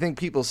 But I think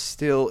people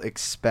still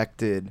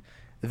expected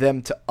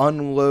them to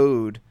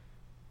unload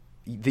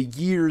the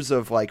years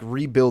of like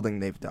rebuilding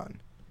they've done.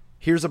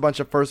 Here's a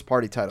bunch of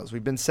first-party titles.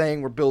 We've been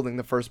saying we're building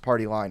the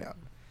first-party lineup.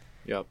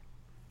 Yep.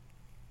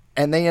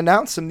 And they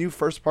announced some new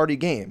first-party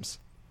games.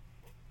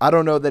 I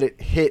don't know that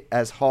it hit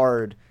as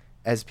hard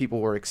as people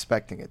were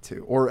expecting it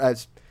to, or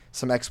as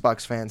some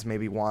Xbox fans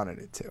maybe wanted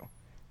it to.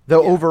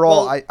 Though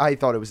overall, I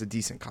thought it was a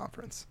decent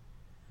conference.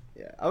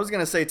 Yeah, I was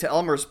gonna say, to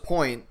Elmer's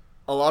point,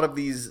 a lot of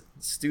these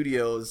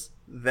studios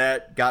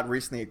that got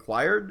recently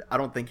acquired, I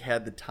don't think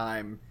had the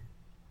time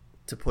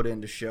to put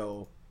in to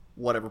show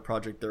whatever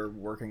project they're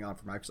working on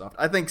for Microsoft.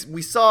 I think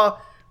we saw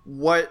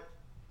what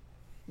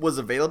was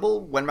available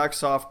when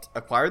Microsoft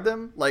acquired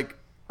them, like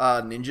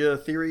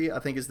Ninja Theory, I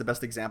think is the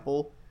best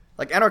example.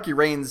 Like Anarchy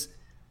Reigns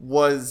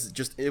was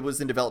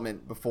in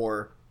development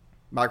before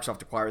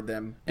Microsoft acquired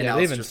them, and now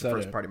it's just a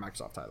first party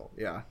Microsoft title.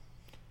 Yeah.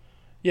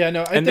 Yeah,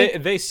 no,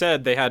 they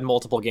said they had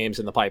multiple games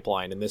in the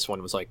pipeline, and this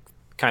one was like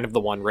kind of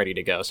the one ready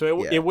to go.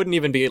 So it wouldn't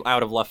even be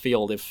out of left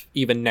field if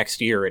even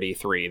next year at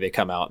E3 they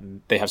come out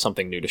and they have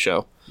something new to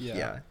show.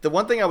 Yeah. The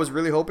one thing I was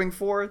really hoping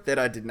for that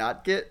I did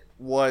not get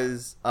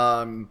was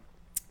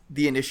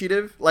the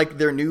Initiative, like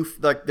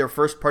their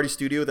first party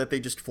studio that they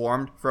just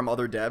formed from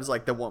other devs,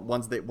 like the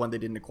one they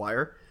didn't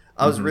acquire.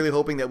 I was really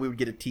hoping that we would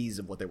get a tease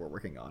of what they were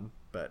working on,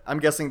 but I'm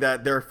guessing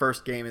that their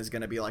first game is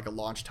going to be like a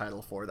launch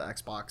title for the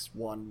Xbox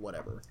One,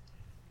 whatever.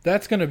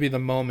 That's going to be the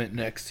moment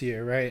next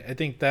year, right? I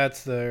think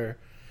that's their...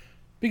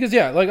 Because,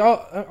 yeah, like,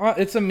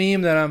 it's a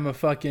meme that I'm I'm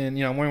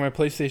wearing my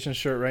PlayStation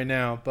shirt right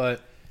now,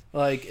 but,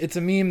 like, it's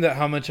a meme that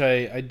how much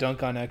I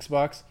dunk on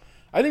Xbox.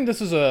 I think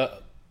this is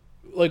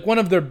one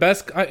of their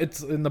best...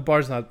 And the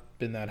bar's not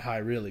been that high,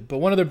 really, but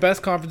one of their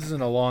best conferences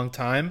in a long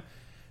time,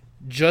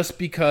 just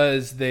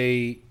because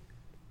they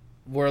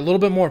were a little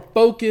bit more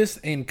focused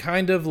and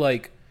kind of,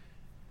 like,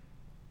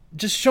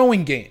 just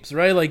showing games,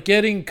 right? Like,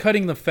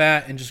 cutting the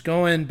fat and just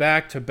going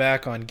back to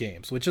back on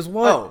games, which is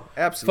what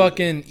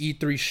fucking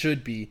E3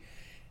 should be.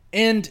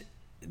 And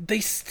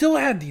they still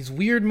had these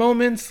weird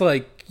moments,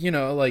 like,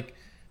 like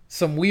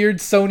some weird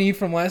Sony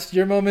from last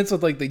year moments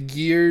with like the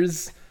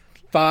Gears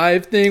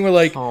 5 thing where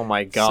like, oh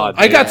my God.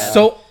 I got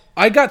so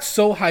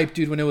hyped,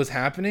 dude, when it was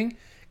happening.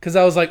 Cause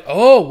I was like,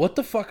 oh, what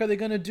the fuck are they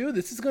going to do?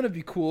 This is going to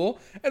be cool.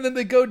 And then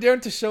they go down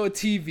to show a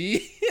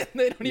TV and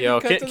they don't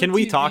even cut to the can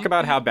we TV. talk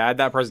about how bad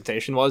that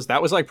presentation was?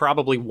 That was like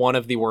probably one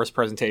of the worst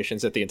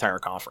presentations at the entire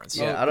conference.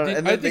 Yeah,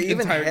 I think the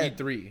entire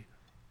E3.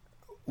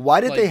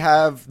 Why did they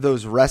have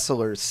those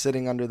wrestlers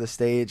sitting under the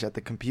stage at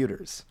the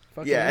computers?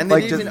 Yeah, and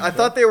like I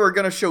thought they were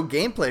going to show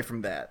gameplay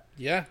from that.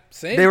 Yeah,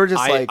 same. They were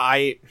just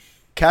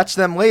catch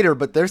them later,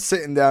 but they're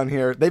sitting down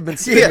here. They've been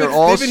sitting here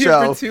all They've been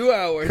show. here for 2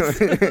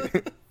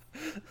 hours.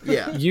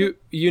 Yeah.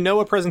 You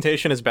know a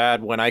presentation is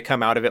bad when I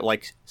come out of it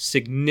like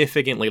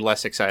significantly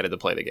less excited to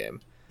play the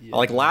game. Yeah.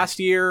 Like last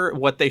year,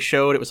 what they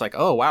showed, it was like,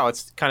 oh wow,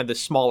 it's kind of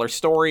this smaller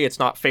story. It's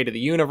not Fate of the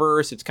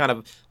Universe. It's kind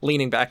of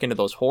leaning back into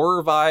those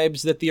horror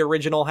vibes that the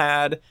original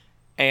had.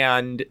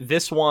 And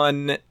this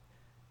one,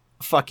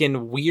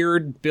 fucking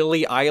weird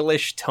Billie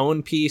Eilish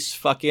tone piece,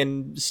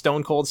 fucking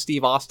Stone Cold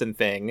Steve Austin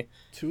thing.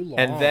 Too long.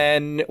 And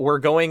then we're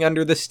going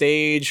under the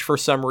stage for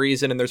some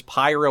reason, and there's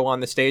pyro on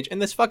the stage,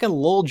 and this fucking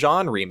Lil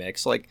Jon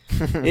remix. Like,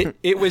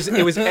 it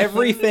was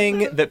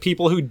everything that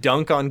people who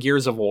dunk on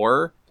Gears of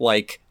War,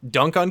 like,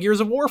 dunk on Gears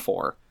of War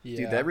for.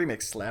 Yeah. Dude, that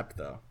remix slapped,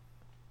 though.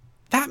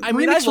 I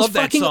love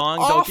that song,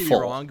 awful. don't get me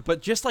wrong,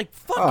 but just like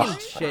fucking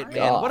shit, man.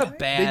 God. What a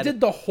bad... They did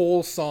the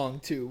whole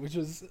song, too, which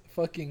was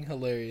fucking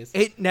hilarious.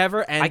 It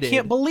never ended. I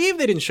can't believe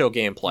they didn't show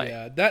gameplay.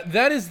 Yeah,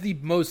 that is the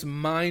most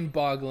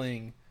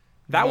mind-boggling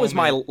That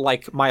moment.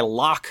 was my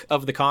lock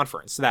of the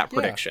conference, that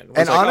prediction.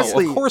 And like,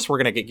 honestly, of course we're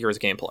going to get Gears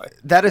gameplay.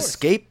 That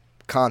escape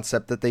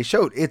concept that they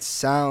showed. It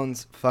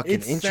sounds fucking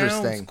It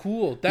interesting. sounds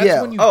cool. That's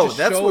Yeah. when you Oh, just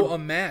that's show what- a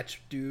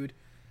match, dude.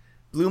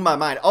 Blew my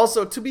mind.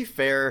 Also, to be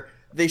fair,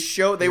 they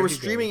were he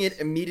streaming goes. it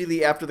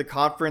immediately after the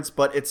conference,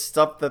 but it's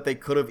stuff that they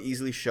could have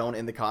easily shown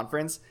in the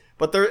conference.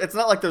 But it's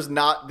not like there's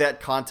not that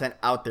content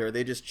out there.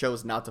 They just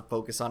chose not to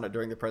focus on it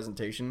during the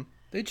presentation.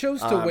 They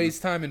chose to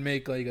waste time and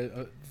make like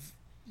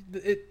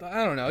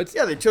I don't know. It's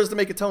Yeah, they chose to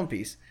make a tone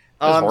piece.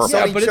 horrible.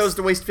 Yeah, Sony but chose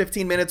to waste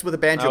 15 minutes with a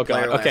banjo Oh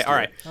player. god. Okay. last All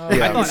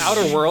year. right. Oh, I thought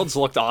Outer Worlds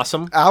looked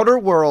awesome. Outer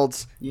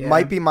Worlds Yeah.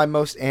 might be my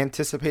most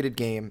anticipated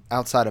game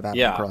outside of Animal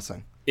Yeah.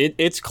 Crossing.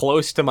 It's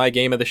close to my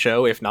game of the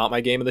show, if not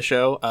my game of the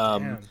show.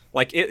 Damn.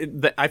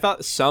 I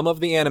thought some of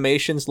the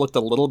animations looked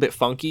a little bit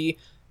funky,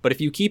 but if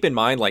you keep in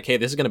mind, like, hey,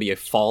 this is going to be a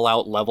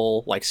Fallout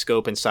level, like,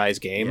 scope and size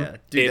game. Yeah,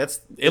 dude,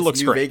 it looks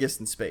New great. Vegas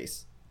in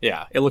space,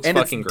 Yeah, it looks and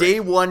it's fucking great. day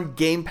one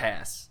Game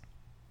Pass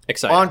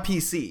Exciting. on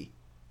PC.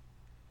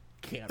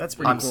 That's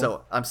pretty I'm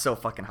cool. so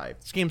fucking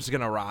hyped. This game's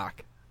gonna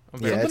rock. Yeah,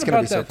 Something it's gonna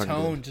about be so that fun to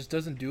tone do. just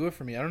doesn't do it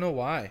for me. I don't know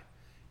why.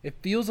 It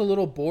feels a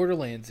little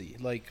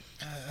Borderlandsy. Like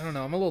I don't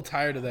know. I'm a little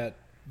tired of that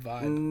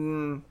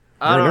vibe.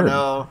 I don't Weird.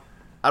 know.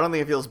 I don't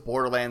think it feels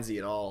Borderlandsy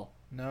at all.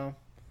 No,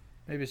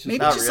 maybe it's just Maybe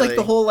Not just like really.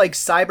 the whole like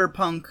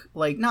cyberpunk,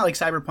 like not like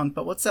cyberpunk,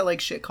 but what's that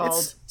like shit called?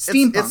 It's-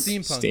 Steampunk.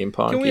 it's-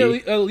 steampunk. Can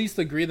we at least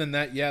agree then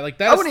that like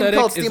that I wouldn't even aesthetic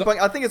call it is?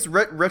 steampunk. I think it's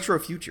retro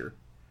future.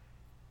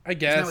 I Isn't that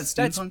guess what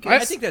That's, steampunk I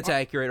is? think that's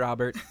accurate,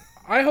 Robert.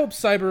 I hope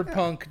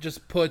Cyberpunk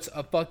just puts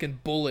a fucking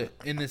bullet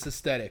in this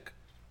aesthetic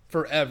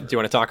forever. Do you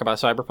want to talk about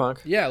Cyberpunk?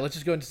 Yeah, let's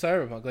just go into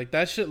Cyberpunk. Like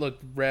that shit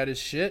looked rad as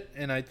shit,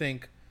 and I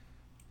think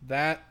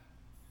that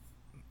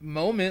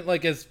moment,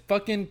 like as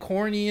fucking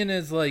corny and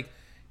as like,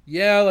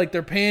 yeah, like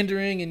they're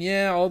pandering and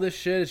yeah, all this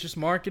shit is just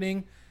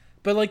marketing,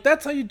 but like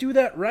that's how you do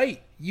that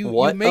right. You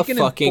What make a an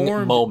fucking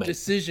informed moment.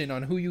 decision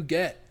on who you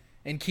get,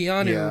 and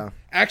Keanu Yeah.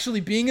 actually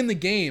being in the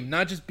game,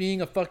 not just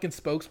being a fucking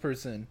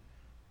spokesperson.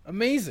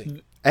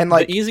 Amazing. And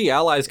like, the Easy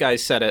Allies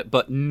guys said it,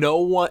 but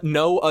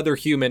no other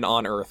human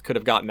on Earth could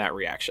have gotten that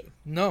reaction.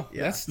 No,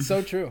 that's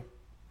so true.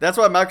 That's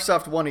why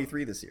Microsoft won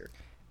E3 this year.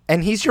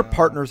 and he's your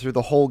partner through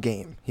the whole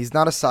game. He's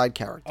not a side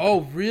character.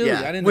 Oh, really? Yeah,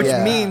 I didn't which know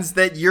that. means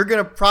that you're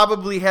gonna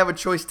probably have a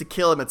choice to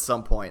kill him at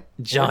some point.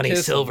 Johnny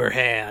kiss him.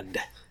 Silverhand.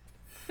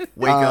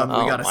 Wake up, we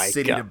Oh got a my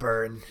city God. to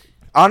burn.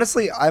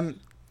 Honestly,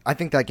 I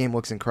think that game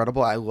looks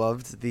incredible. I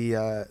loved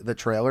the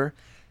trailer.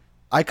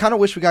 I kind of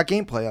wish we got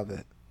gameplay of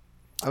it.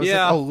 I was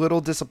Yeah. like, a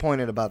little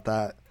disappointed about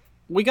that.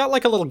 We got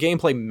like a little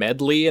gameplay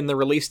medley in the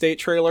release date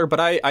trailer, but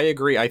I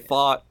agree. I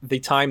thought the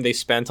time they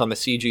spent on the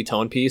CG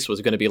tone piece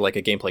was going to be like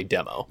a gameplay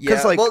demo.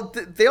 Yeah, like- well,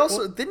 they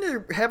also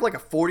didn't they have like a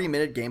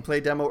 40-minute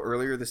gameplay demo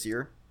earlier this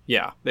year.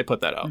 Yeah, they put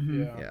that out.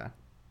 Yeah. Yeah,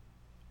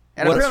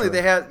 and What- apparently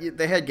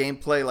they had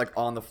gameplay like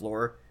on the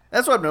floor.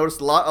 That's what I've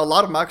noticed. A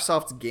lot of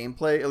Microsoft's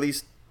gameplay, at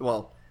least,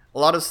 well,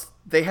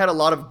 they had a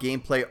lot of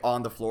gameplay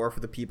on the floor for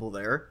the people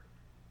there.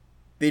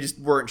 They just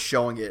weren't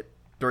showing it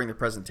during the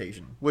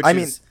presentation, which I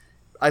mean- is,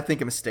 I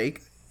think, a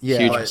mistake. Yeah,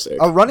 Huge But mistake.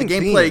 a running the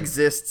theme. gameplay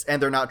exists,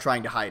 and they're not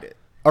trying to hide it.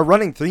 A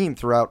running theme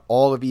throughout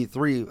all of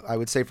E3, I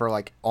would say, for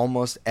like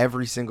almost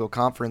every single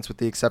conference, with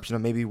the exception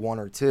of maybe one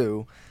or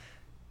two.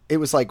 It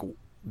was like,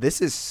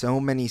 this is so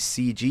many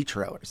CG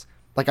trailers.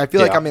 Like, I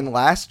feel like Yeah. I'm in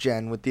last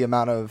gen with the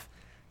amount of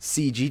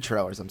CG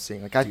trailers I'm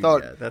seeing. Like, I Dude,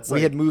 thought yeah, that's we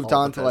like had moved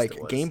all on the to best like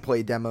it was.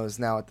 gameplay demos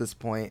now at this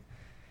point,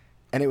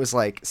 and it was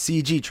like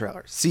CG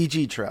trailer,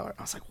 CG trailer.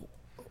 I was like,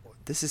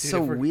 this is Dude,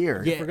 so if we're-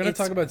 weird. Yeah. If we're gonna it's-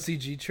 talk about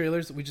CG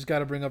trailers, we just got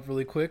to bring up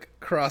really quick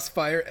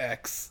Crossfire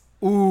X.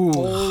 Ooh.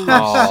 Holy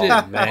Oh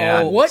shit!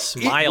 man, Oh, what?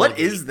 Smile. What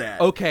is that?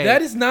 Okay.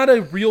 That is not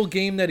a real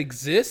game that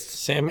exists.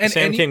 Sam And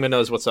Kingman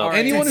knows what's up. All right.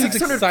 Anyone who's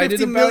 650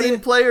 excited about million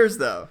it. players,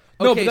 though.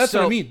 No, Okay, but that's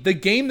what I so- mean. The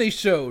game they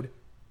showed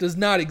does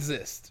not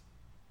exist.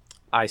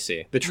 I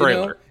see the You know?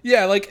 trailer.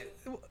 Yeah, like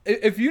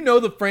if you know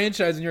the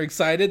franchise and you're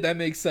excited, that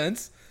makes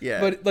sense. Yeah.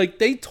 But like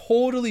they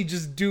totally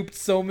just duped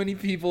so many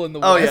people in the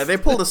Oh West. yeah, they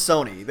pulled a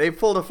Sony. They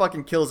pulled a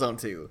fucking Killzone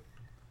 2.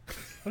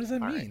 What does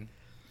that mean?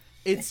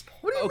 It's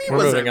What do you okay. mean? We're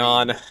What does moving that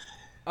on.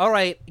 All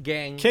right,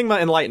 gang.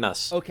 Kingma, enlighten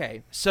us.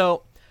 Okay,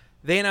 so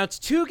they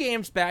announced two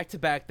games back to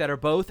back that are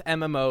both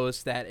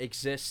MMOs that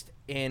exist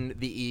in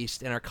the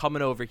East and are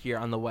coming over here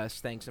on the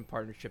West, thanks in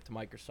partnership to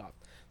Microsoft.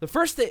 The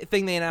first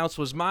thing they announced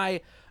was my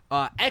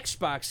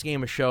Xbox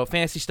game of show,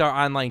 Phantasy Star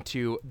Online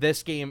 2.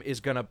 This game is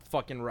gonna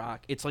fucking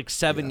rock. It's like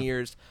 7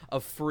 years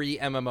of free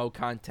MMO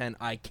content.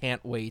 I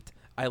can't wait.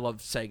 I love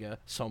Sega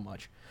so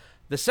much.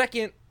 The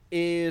second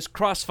is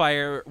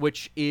Crossfire,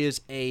 which is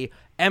a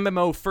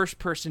MMO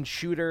first-person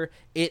shooter.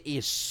 It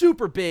is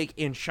super big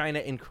in China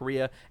and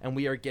Korea, and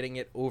we are getting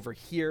it over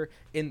here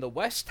in the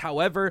West.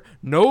 However,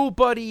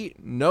 nobody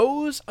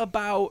knows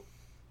about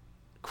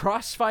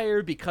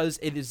Crossfire because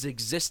it has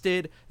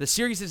existed. The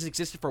series has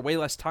existed for way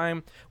less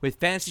time. With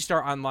Phantasy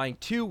Star Online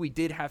 2, we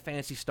did have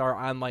Phantasy Star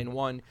Online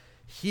 1.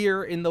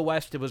 Here in the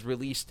West, it was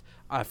released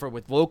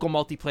with local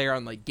multiplayer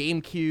on like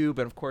GameCube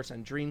and of course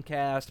on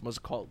Dreamcast. It was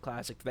a cult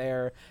classic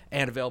there,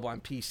 and available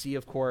on PC,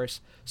 of course.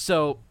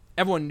 So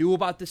everyone knew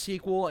about the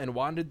sequel and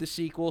wanted the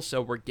sequel,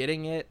 so we're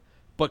getting it.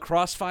 But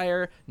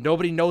Crossfire,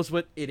 nobody knows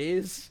what it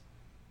is.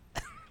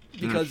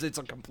 because it's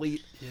a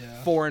complete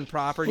Yeah. foreign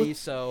property.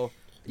 So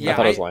yeah,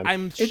 thought it was lame.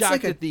 I'm It's shocked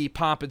like a- at the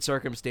pomp and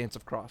circumstance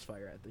of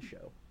Crossfire at the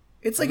show.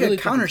 It's I like really a think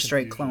it's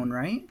Counter-Strike confusion. clone,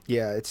 right?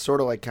 Yeah, it's sort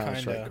of like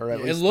Counter-Strike, Kinda. or at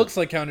Yeah, least it looks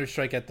like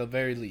Counter-Strike at the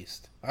very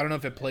least. I don't know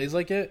if it plays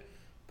like it,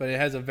 but it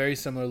has a very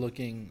similar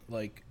looking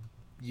like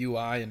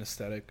UI and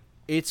aesthetic.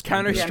 It's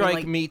Counter Strike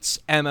like- meets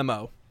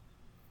MMO.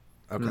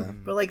 Okay.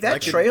 But like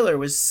that trailer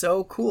was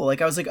so cool.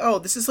 Like I was like, oh,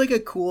 this is like a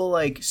cool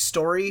like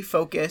story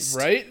focused,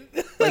 Right?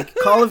 like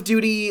Call of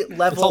Duty all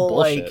level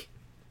bullshit.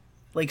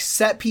 like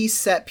set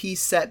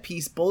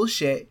piece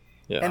bullshit.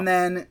 Yeah. And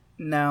then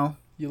no,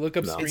 You look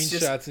up No. It's screenshots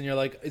just- and you're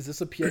like, is this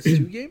a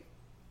PS2 game?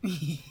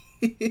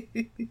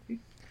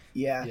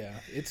 yeah. Yeah,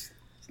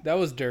 that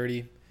was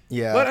dirty.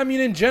 Yeah. But I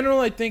mean, in general,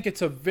 I think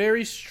it's a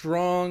very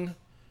strong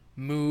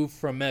move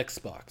from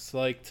Xbox,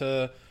 like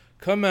to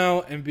come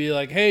out and be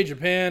like, "Hey,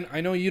 Japan,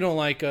 I know you don't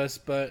like us,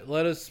 but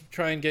let us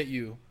try and get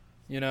you."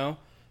 You know.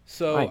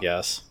 So I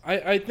guess.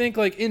 I think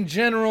like in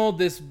general,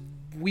 this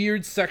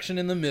weird section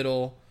in the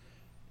middle,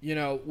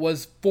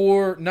 was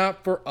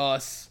not for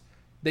us.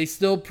 They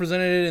still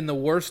presented it in the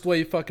worst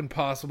way fucking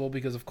possible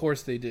because of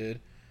course they did.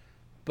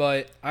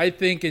 But I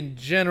think in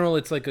general,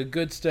 it's like a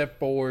good step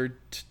forward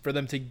for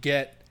them to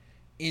get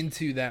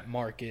into that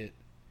market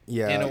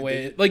yeah. in a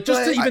way, like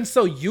just to But- even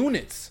sell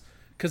units,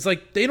 because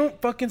like they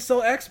don't fucking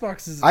sell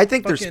Xboxes. I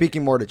think they're fucking-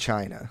 speaking more to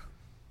China.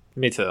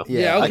 Me too.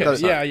 Yeah, I okay, thought-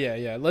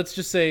 yeah. Let's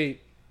just say,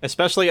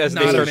 Especially as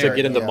they Not start to America,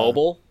 get into yeah.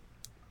 mobile.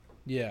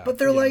 yeah. But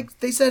they're yeah. like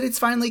they said it's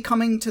finally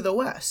coming to the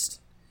West.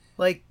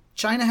 Like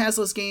China has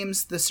those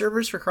games. The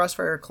servers for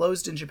Crossfire are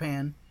closed in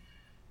Japan,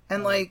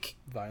 and like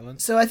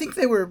violence. so I think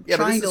they were Yeah,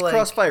 but trying this to is like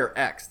Crossfire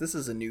X. This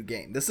is a new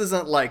game. This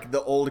isn't like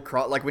the old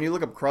like when you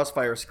look up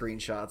Crossfire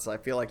screenshots, I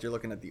feel like you're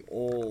looking at the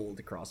old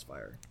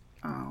Crossfire.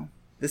 oh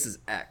This is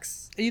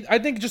X. I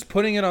think just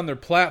putting it on their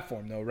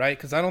platform though, right?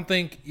 Because I don't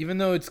think, even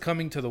though it's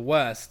coming to the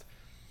West,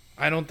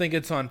 I don't think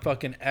it's on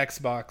fucking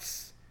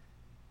Xbox.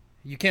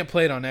 You can't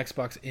play it on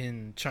Xbox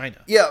in China.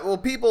 Yeah, well,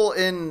 people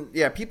in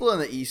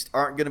the East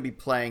aren't going to be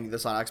playing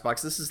this on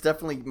Xbox. This is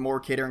definitely more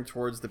catering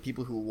towards the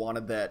people who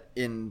wanted that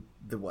in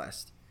the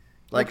West.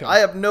 Like, Okay. I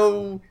have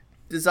no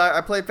desire. I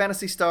played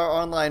Phantasy Star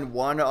Online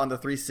 1 on the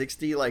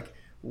 360, like,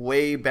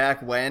 way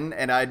back when,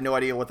 and I had no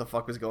idea what the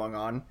fuck was going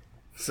on.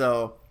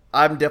 So,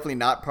 I'm definitely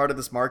not part of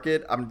this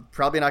market. I'm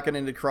probably not getting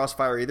into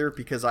Crossfire either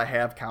because I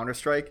have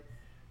Counter-Strike.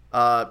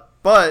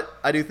 But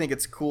I do think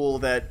it's cool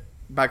that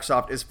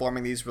Microsoft is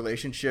forming these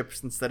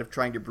relationships instead of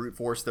trying to brute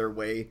force their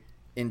way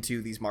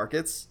into these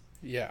markets.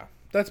 Yeah,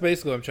 that's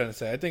basically what I'm trying to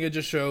say. I think it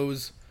just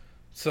shows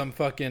some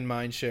fucking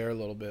mind share a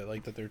little bit,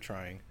 like that they're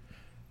trying.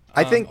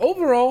 I think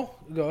Overall,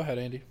 go ahead,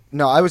 Andy.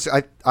 no, I was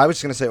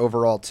just gonna say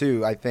overall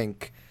too. I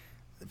think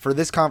for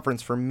this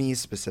conference, for me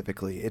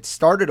specifically, it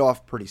started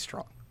off pretty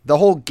strong. The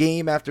whole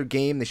game after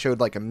game, they showed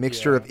like a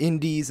mixture Yeah. of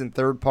indies and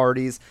third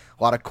parties.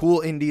 A lot of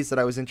cool indies that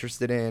I was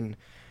interested in.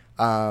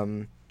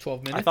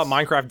 12 minutes. I thought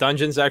Minecraft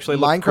Dungeons actually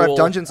looked Minecraft cool.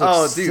 Dungeons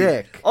looks Oh, dude.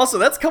 sick. Also,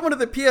 that's coming to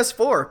the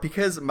PS4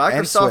 because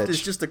Microsoft is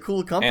Switch. just a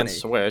cool company. And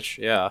Switch,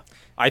 yeah.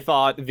 I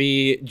thought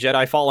the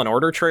Jedi Fallen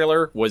Order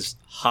trailer was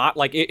hot.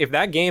 Like, if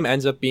that game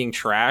ends up being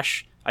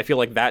trash, I feel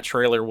like that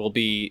trailer will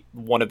be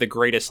one of the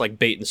greatest like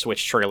bait and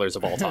switch trailers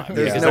of all time.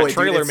 There's Because no that way, dude.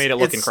 trailer It's- made it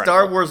look it's incredible.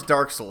 Star Wars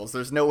Dark Souls.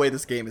 There's no way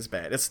this game is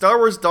bad. It's Star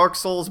Wars Dark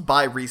Souls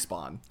by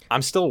Respawn.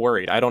 I'm still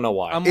worried. I don't know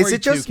why. I'm Is worried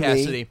it just too, me?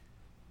 Cassidy.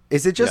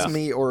 Is it just Yeah.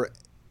 me, or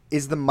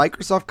is the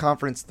Microsoft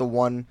conference the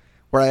one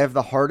where I have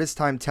the hardest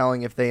time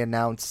telling if they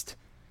announced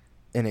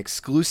an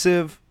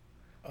exclusive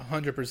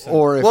 100%.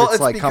 or if it's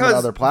like coming to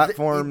other th-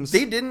 platforms?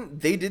 They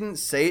didn't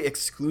say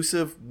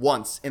exclusive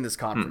once in this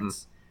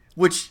conference,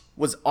 which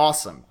was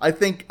awesome. I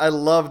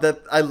love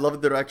the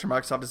direction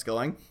Microsoft is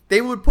going. They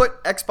would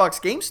put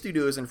Xbox Game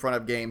Studios in front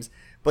of games,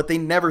 but they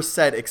never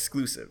said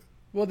exclusive.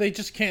 Well, they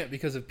just can't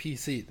because of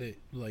PC.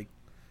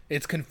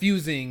 It's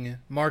confusing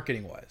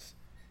marketing wise.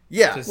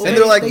 Yeah, Just and say-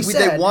 they're like, They they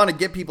said- want to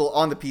get people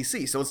on the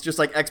PC, so it's just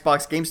like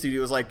Xbox Game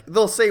Studios. Like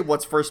they'll say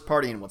what's first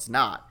party and what's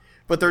not,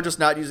 but they're just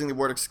not using the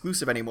word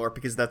exclusive anymore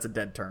because that's a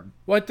dead term.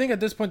 Well, I think at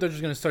this point they're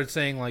just gonna start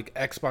saying like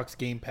Xbox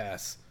Game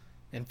Pass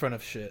in front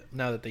of shit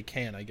now that they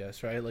can. I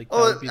guess right. Like, that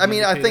Oh, would be I the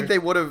mean, I think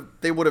indicator.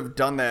 they would have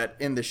done that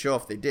in the show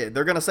if they did.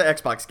 They're gonna say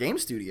Xbox Game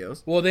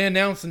Studios. Well, they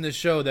announced in this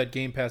show that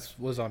Game Pass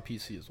was on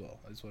PC as well.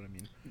 Is what I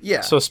mean.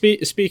 Yeah. So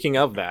speaking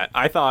of that,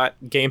 I thought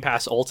Game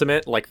Pass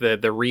Ultimate, like the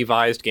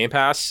revised Game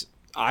Pass,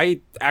 I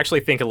actually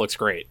think it looks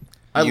great.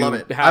 I You love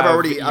it. I've have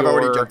already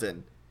your- jumped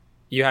in.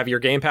 You have your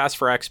Game Pass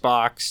for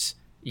Xbox,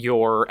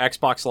 your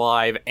Xbox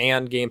Live,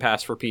 and Game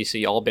Pass for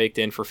PC all baked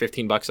in for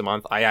 $15 a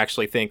month. I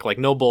actually think, like,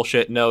 no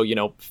bullshit, no,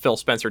 Phil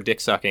Spencer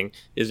dick sucking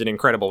is an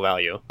incredible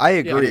value. I Yeah,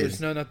 agree.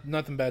 there's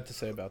nothing bad to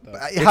say about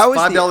that. It's How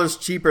is the $5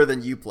 cheaper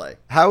than Uplay.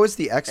 how is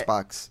the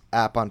Xbox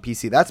app on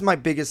PC? That's my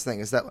biggest thing.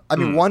 Is that I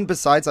mean, one,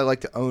 besides I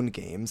like to own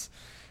games,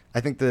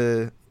 I think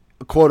the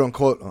quote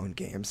unquote own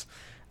games.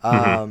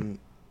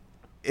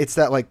 It's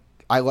that like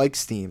I like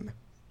Steam.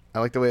 I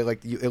like the way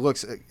it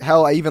looks.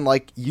 Hell, I even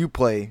like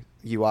Uplay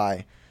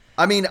UI.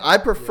 I mean, I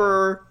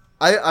prefer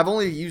I've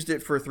only used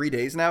it for 3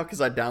 days now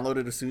because I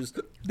downloaded as soon as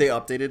they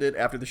updated it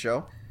after the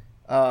show.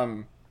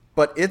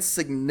 But it's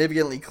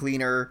significantly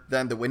cleaner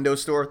than the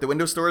Windows Store. The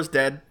Windows Store is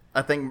dead.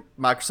 I think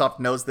Microsoft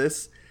knows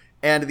this.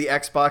 And the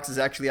Xbox is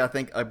actually, I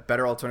think, a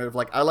better alternative.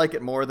 Like, I like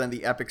it more than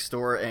the Epic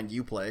Store and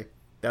Uplay.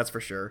 That's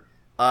for sure.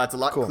 It's a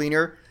lot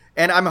cleaner.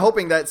 And I'm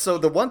hoping that... So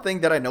the one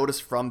thing that I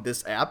noticed from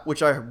this app,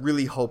 which I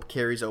really hope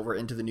carries over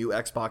into the new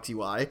Xbox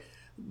UI,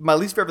 my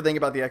least favorite thing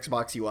about the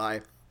Xbox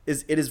UI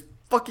is it is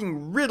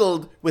fucking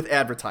riddled with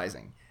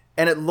advertising.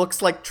 And it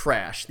looks like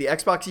trash. The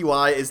Xbox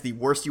UI is the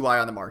worst UI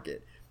on the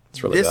market.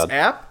 It's really this bad.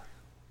 app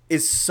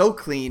is so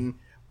clean.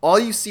 All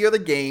you see are the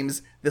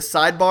games. The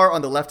sidebar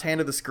on the left hand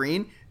of the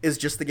screen is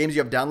just the games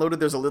you have downloaded.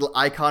 There's a little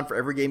icon for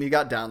every game you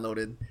got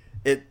downloaded.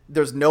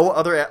 There's no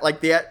other...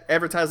 Like, the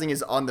advertising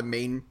is on the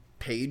main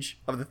page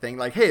of the thing.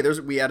 Like, hey,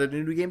 we added a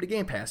new game to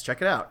Game Pass.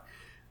 Check it out.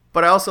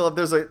 But I also love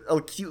there's a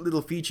cute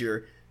little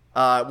feature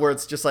where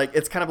it's just like...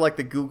 It's kind of like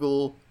the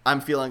Google I'm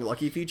Feeling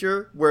Lucky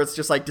feature, where it's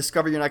just like,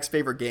 discover your next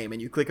favorite game,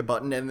 and you click a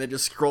button, and it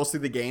just scrolls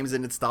through the games,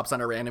 and it stops on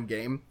a random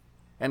game.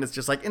 And it's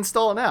just like,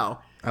 install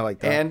now. I like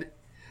that. And...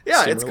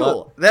 yeah, Steam it's Roulette.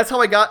 cool. That's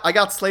how I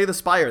got Slay the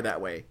Spire that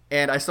way.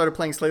 And I started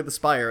playing Slay the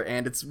Spire,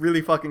 and it's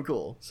really fucking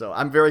cool. So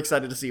I'm very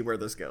excited to see where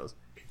this goes.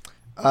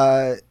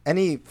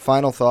 Any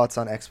final thoughts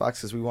on Xbox,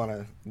 because we want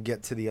to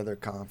get to the other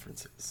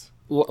conferences?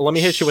 Let me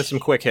hit you with some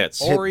quick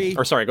hits. Ori.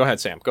 Or sorry, go ahead,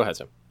 Sam. Go ahead,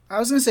 Sam. I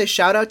was going to say,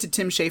 shout out to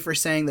Tim Schafer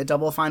saying that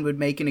Double Fine would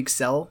make an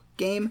Excel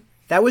game.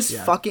 That was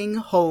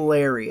fucking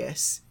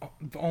hilarious.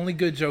 The only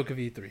good joke of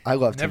E3. I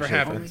love Tim Never Schafer.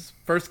 happens.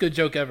 First good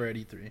joke ever at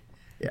E3.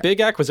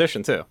 Big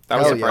acquisition, too. That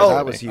was Oh, yeah, surprising. that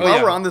to was me. huge. While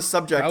yeah. we're on this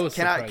subject, That was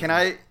can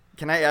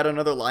I add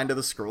another line to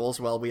the scrolls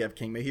while we have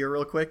Kingma here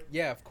real quick?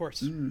 Yeah, of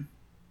course.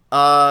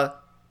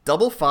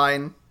 Double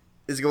Fine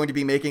is going to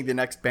be making the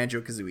next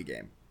Banjo-Kazooie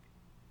game.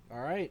 All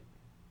right.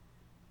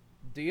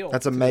 Deal.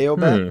 That's a Mayo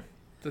bet?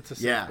 That's a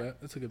safe Yeah.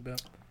 bet. That's a good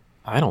bet.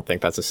 I don't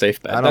think that's a safe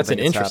bet. I don't That's an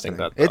think it's interesting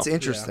happening. bet, though. It's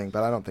interesting,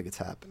 but I don't think it's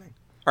happening.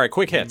 All right,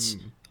 quick hits.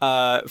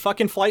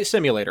 Fucking Flight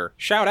Simulator.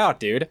 Shout out,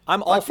 dude.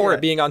 I'm all Fuck for yeah.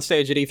 it being on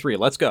stage at E3.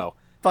 Let's go.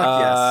 Fuck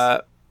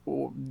yes.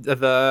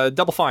 The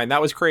Double Fine,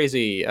 that was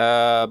crazy.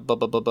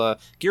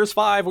 Gears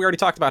 5, we already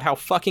talked about how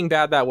fucking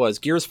bad that was.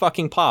 Gears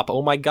fucking Pop.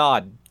 Oh my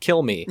god.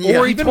 Kill me. Yeah.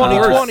 Or even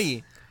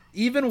 2020.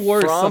 Even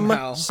worse From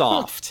somehow.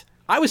 Soft.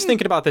 I was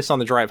thinking about this on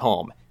the drive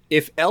home.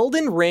 If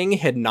Elden Ring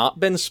had not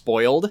been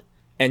spoiled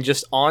and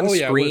just on Oh,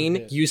 yeah, it screen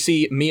would've been. you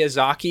see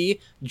Miyazaki,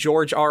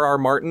 George R.R.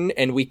 Martin,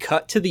 and we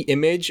cut to the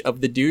image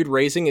of the dude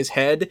raising his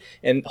head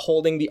and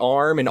holding the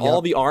arm and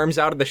all the arms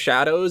out of the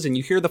shadows, and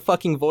you hear the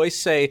fucking voice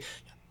say,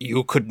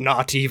 "You could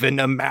not even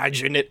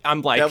imagine it."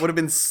 I'm like, That would have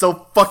been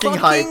so fucking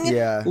hype.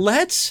 Yeah.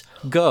 let's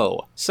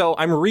go. So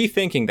I'm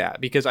rethinking that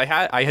because I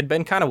had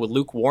been kind of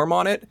lukewarm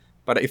on it,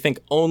 but I think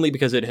only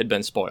because it had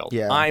been spoiled.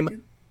 Yeah.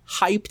 I'm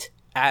hyped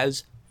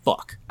as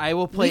fuck. I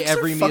will play Leaks are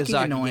every fucking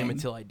Miyazaki annoying. game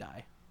until I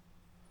die.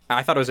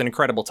 I thought it was an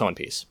incredible tone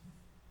piece.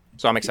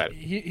 So I'm excited.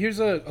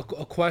 Here's a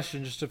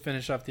question just to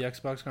finish off the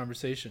Xbox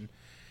conversation.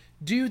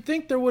 Do you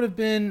think there would have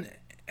been,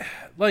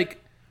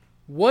 like,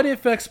 what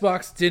if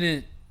Xbox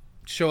didn't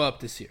show up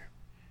this year?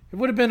 It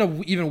would have been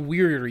an even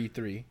weirder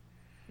E3.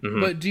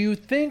 But do you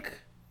think,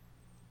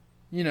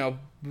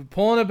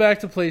 pulling it back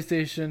to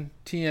PlayStation,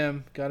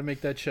 TM, got to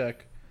make that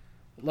check.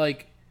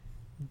 Like,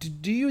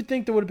 do you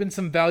think there would have been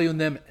some value in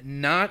them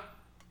not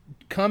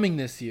coming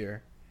this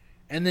year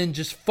and then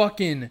just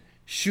fucking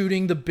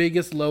shooting the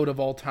biggest load of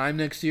all time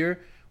next year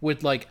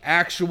with like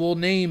actual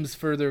names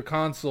for their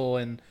console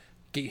and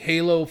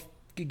Halo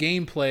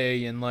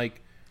gameplay and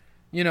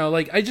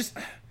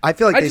I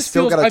feel like I they just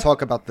still feel- got I- to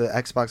talk about the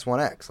Xbox One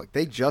X. Like,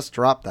 they just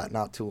dropped that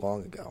not too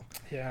long ago.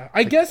 yeah,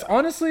 I guess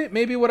honestly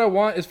maybe what I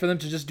want is for them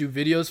to just do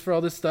videos for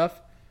all this stuff,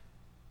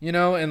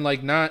 and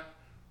like not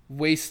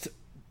waste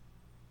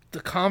the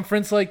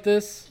conference like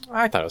this.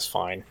 I thought it was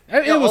fine.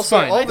 It Yeah, was also,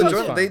 fine. all It the was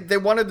journal- fine. they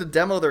wanted to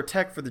demo their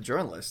tech for the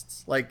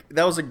journalists. Like,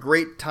 that was a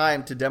great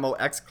time to demo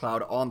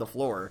xCloud on the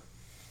floor.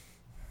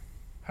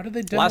 How did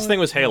they demo Last thing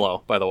it? was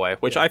Halo, by the way,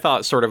 which I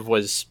thought sort of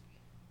was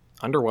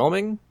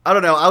underwhelming. I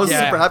don't know. I was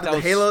Yeah, super happy. that The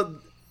was- Halo...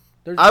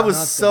 There's I was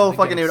nothing so to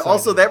fucking get into it.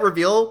 Also, excited. that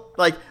reveal,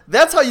 like,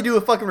 that's how you do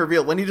a fucking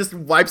reveal. When he just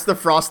wipes the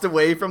frost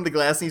away from the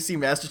glass and you see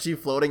Master Chief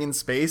floating in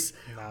space.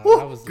 Nah, Woo,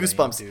 that was lame,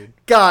 goosebumps. dude.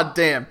 God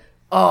damn.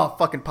 Oh,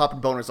 fucking popping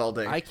boners all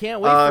day. I can't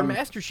wait for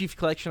Master Chief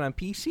Collection on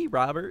PC,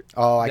 Robert.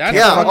 Oh, I That's can't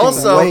Yeah, fucking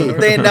also, wait.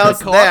 they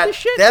announced Co-op that. this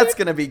shit, That's dude?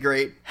 going to be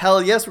great.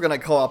 Hell yes, we're going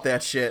to co-op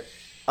that shit.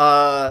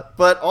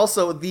 But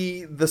also,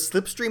 the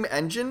Slipstream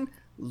engine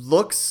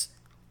looks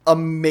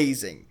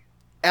amazing.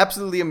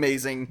 Absolutely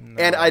amazing.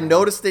 And I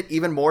noticed it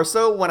even more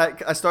so when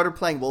I started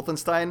playing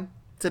Wolfenstein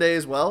today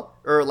as well,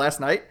 or last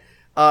night.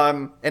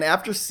 And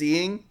after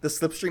seeing the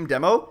Slipstream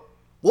demo,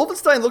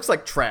 Wolfenstein looks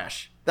like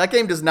trash. That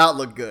game does not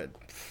look good.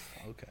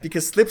 Okay.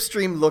 Because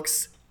Slipstream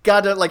looks,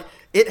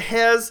 it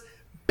has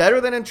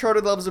better than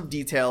Uncharted levels of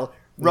detail,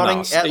 running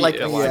No, at like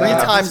yeah, three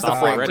yeah. times the Stop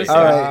frame already. rate.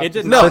 All right. It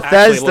did No. not actually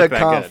Bethesda look that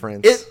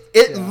conference.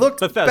 It looked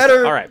Bethesda.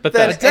 better All right, than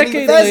Bethesda. A any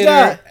decade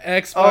Bethesda.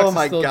 later, Xbox Oh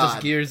my is still god!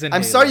 just Gears and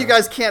I'm Halo. sorry you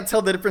guys can't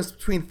tell the difference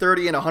between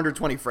 30 and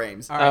 120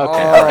 frames. All right,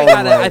 Okay.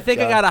 I my think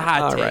I got a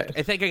hot All take. right.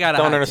 I think I got a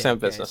Don't hot understand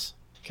take, guys. business.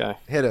 Okay.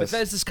 Hit us.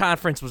 Bethesda's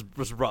conference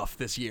was rough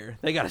this year.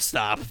 They gotta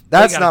stop.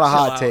 That's They not gotta a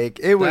hot chill out. take.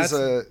 It was Yeah,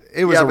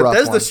 a rough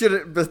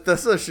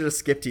Bethesda one. should have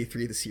skipped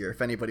E3 this year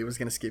if anybody was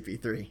going to skip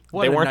E3.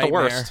 What They a weren't the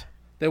nightmare. worst.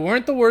 They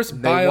weren't the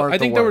worst. They weren't I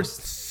think the they were.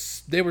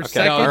 worst. They were Okay,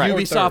 second. all right. or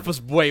Ubisoft third.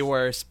 was way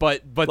worse,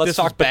 but Let's this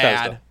talk was bad.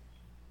 Bethesda.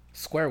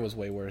 Square was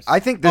way worse. I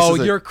think this Oh,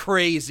 is. you're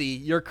crazy.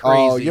 You're crazy.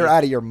 Oh, you're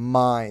out of your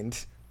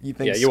mind. You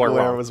think Yeah, you are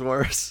Square wrong. was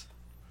worse?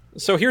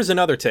 So here's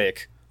another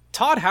take.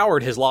 Todd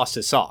Howard has lost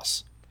his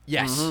sauce.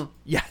 Yes.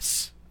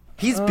 Yes.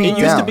 He's beat It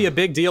used to down. be a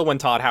big deal when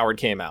Todd Howard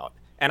came out,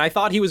 and I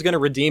thought he was going to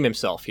redeem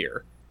himself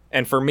here.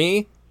 And for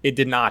me, it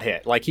did not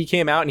hit. Like, he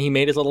came out and he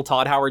made his little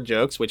Todd Howard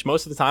jokes, which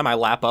most of the time I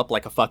lap up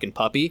like a fucking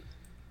puppy,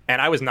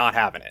 and I was not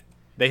having it.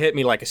 They hit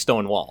me like a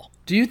stone wall.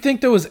 Do you think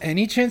there was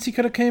any chance he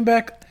could have came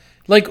back?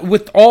 Like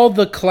with all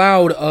the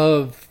cloud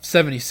of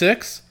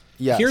 76?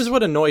 Yes. Here's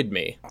what annoyed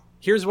me.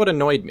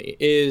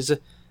 Is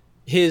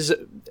his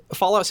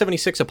Fallout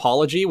 76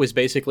 apology was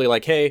basically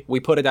like, hey, we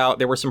put it out,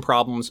 there were some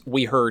problems,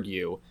 we heard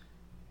you.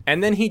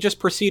 And then he just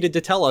proceeded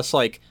to tell us,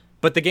 like,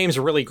 but the game's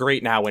really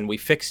great now and we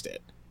fixed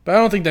it. But I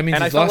don't think that means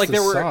And I he's felt lost like his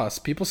there were- sauce.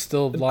 People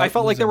still I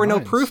felt like there were no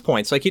minds. proof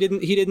points. Like, he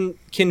didn't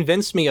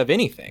convince me of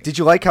anything. Did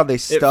you like how they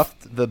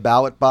stuffed the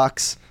ballot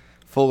box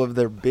full of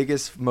their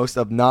biggest, most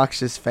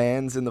obnoxious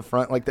fans in the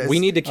front like this? We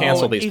need to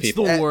cancel these it's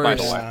people, the by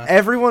worst. the way. Yeah.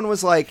 Everyone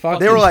was like, Fucking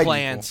they were like,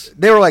 plants.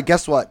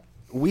 guess what?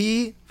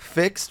 We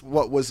fixed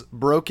what was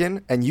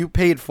broken, and you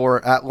paid for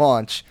it at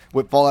launch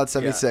with Fallout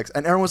 76.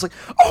 And everyone was like,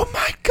 "Oh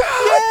my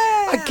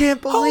god, I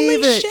can't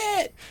believe Holy it!"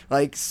 shit.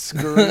 Like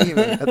screaming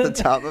at the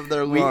top of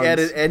their lungs. We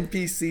added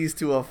NPCs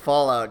to a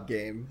Fallout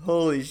game.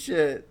 Holy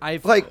shit.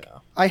 Like,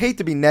 I hate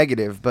to be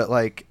negative, but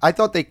like, I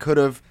thought they could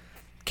have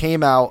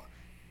came out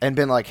and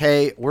been like,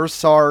 "Hey, we're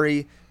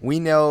sorry, we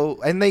know,"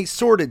 and they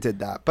sort of did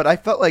that. But I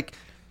felt like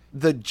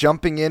the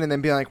jumping in and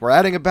then being like, "We're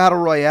adding a battle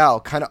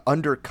royale," kind of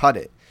undercut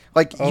it.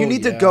 Like, you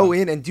need to go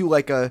in and do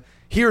like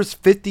here's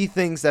 50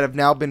 things that have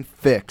now been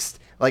fixed.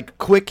 Like,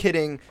 quick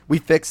hitting, we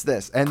fixed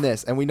this,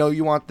 and we know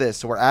you want this,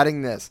 so we're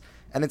adding this.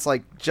 And it's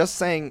like, just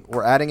saying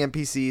we're adding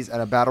NPCs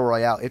and a battle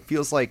royale, it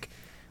feels like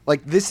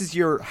this is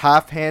your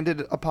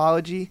half-handed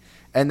apology,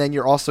 and then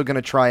you're also going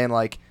to try and,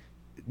 like,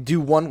 do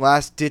one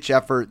last-ditch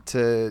effort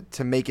to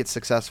make it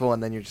successful,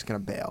 and then you're just going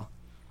to bail.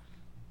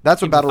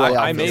 That's what battle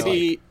royale feels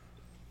like.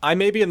 I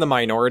may be in the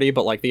minority,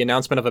 but like the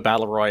announcement of a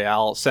battle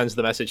royale sends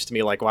the message to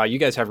me like, wow, you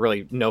guys have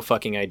really no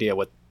fucking idea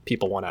what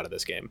people want out of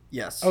this game.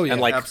 Yes. Oh, yeah,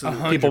 And like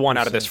absolutely. people want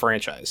out of 100%. this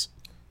franchise.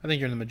 I think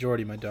you're in the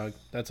majority, my dog.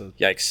 That's a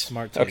Yikes.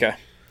 smart take. Okay.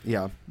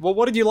 Yeah. Well,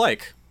 what did you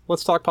like?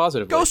 Let's talk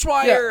positively.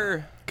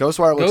 Ghostwire.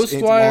 Ghostwire looks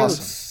Ghostwire looks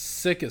awesome.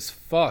 sick as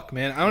fuck,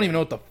 man. I don't even know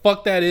what the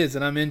fuck that is,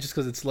 and I'm in just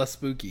because it's less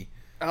spooky.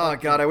 Oh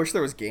god, I wish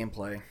there was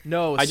gameplay.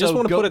 No, I just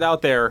want to put it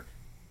out there.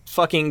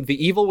 Fucking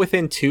the Evil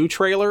Within 2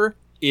 trailer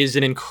is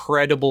an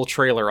incredible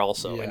trailer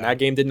also, Yeah. and that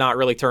game did not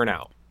really turn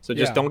out. So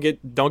just Yeah.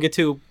 don't get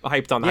too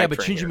hyped on that. Yeah, but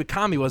train Shinji here.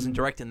 Mikami wasn't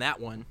directing that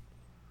one.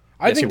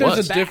 I Yes, think he there's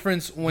was. a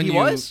difference when he you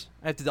was.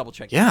 I have to double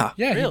check. Yeah.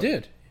 Yeah, Really? he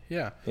did.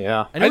 Yeah.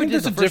 Yeah. I know I he think did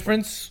there's the a first one.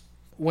 difference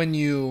when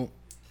you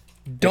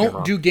wrong.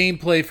 don't do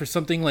gameplay for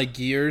something like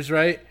Gears,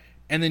 right?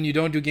 And then you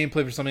don't do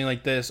gameplay for something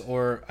like this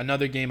or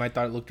another game I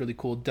thought it looked really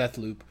cool,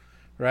 Deathloop,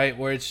 right?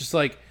 Where it's just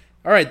like,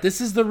 all right, this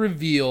is the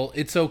reveal.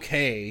 It's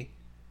okay.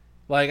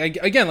 Like,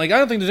 I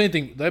don't think there's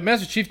anything, the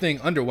Master Chief thing,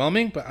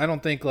 underwhelming, but I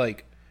don't think,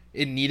 like,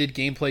 it needed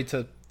gameplay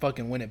to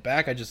fucking win it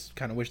back. I just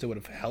kind of wish they would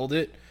have held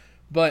it.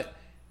 But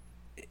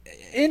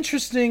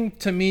interesting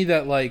to me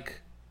that,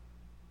 like,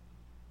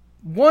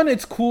 one,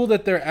 it's cool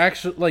that they're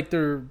actually, like,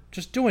 they're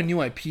just doing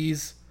new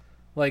IPs.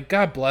 Like,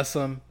 God bless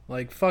them.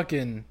 Like,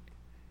 fucking,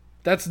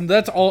 that's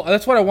all,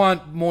 that's what I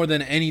want more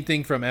than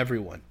anything from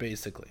everyone,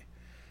 basically.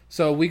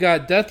 So we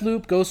got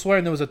Deathloop, Ghostwire,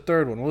 and there was a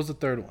third one. What was the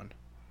third one?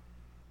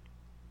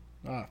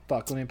 Ah,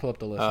 fuck. Let me pull up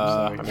the list. I'm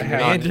sorry. I mean, I you're, have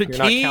not, it. you're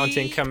not Keen.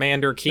 counting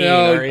Commander Keen,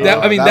 No, are you? that,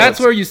 I mean, that that's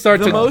was where you start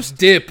the to most-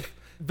 dip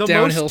The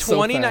downhill most so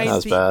fast.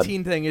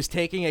 2019 thing is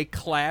taking a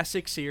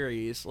classic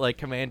series like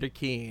Commander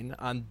Keen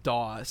on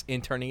DOS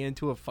and turning it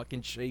into a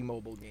fucking shitty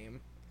mobile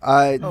game.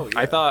 I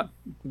thought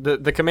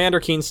the Commander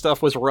Keen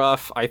stuff was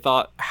rough. I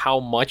thought how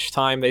much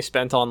time they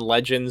spent on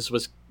Legends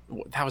was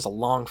a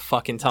long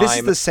fucking time. This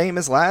is the same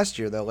as last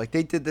year, though. Like,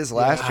 they did this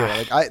last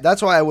year. Like,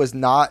 that's why I was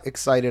not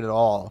excited at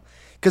all.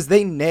 Because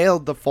they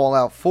nailed the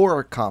Fallout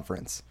 4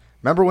 conference.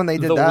 Remember when they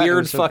did the that? It weird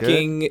was so good.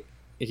 fucking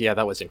yeah,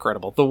 that was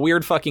incredible. The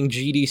weird fucking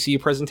GDC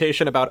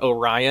presentation about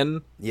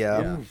Orion.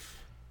 Yeah.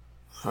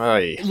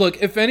 Ay.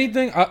 Look, if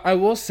anything, I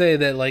will say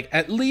that, like,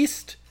 at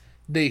least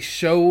they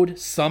showed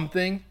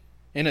something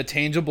in a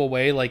tangible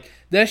way. Like,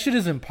 that shit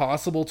is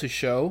impossible to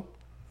show.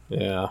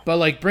 Yeah. But,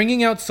 like,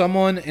 bringing out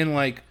someone and,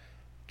 like,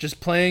 just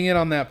playing it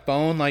on that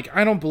phone, like,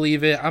 I don't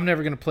believe it. I'm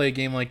never going to play a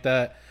game like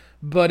that.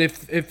 But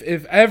if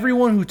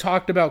everyone who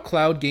talked about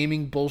cloud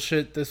gaming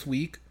bullshit this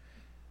week,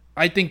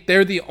 I think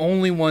they're the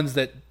only ones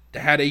that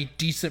had a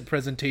decent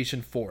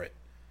presentation for it.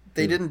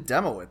 They didn't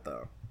demo it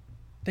though.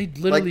 They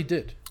literally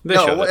did. They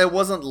No, showed it. it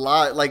wasn't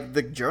live. Like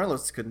the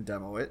journalists couldn't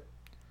demo it.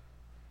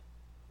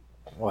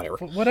 Whatever.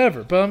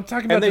 Whatever, but I'm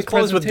talking about they this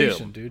closed with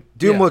presentation, Doom. dude.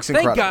 Doom Yeah. looks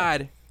incredible. Thank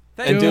God.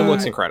 And Doom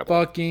looks incredible.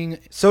 Fucking.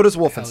 So does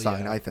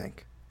Wolfenstein, yeah. I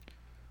think.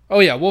 Oh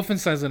yeah,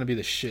 Wolfenstein's gonna be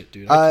the shit,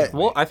 dude.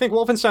 Well, I think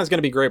Wolfenstein's going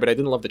to be great, but I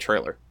didn't love the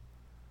trailer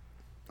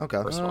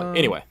Okay. personally.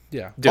 Anyway,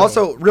 Yeah. Doom.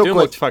 Also, real Doom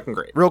quick, looked fucking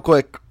great.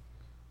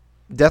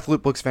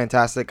 Deathloop looks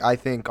fantastic. I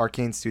think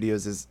Arcane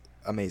Studios is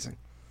amazing.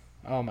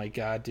 Oh my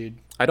god, dude.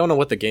 I don't know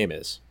what the game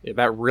is.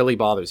 That really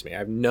bothers me. I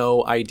have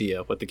no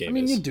idea what the game I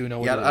mean, is. you do know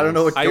what Yeah, it I don't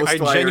know is. what I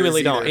Ghostwire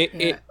genuinely is don't.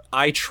 either.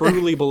 I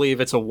truly believe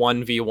it's a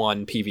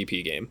 1v1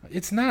 PvP game.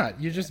 It's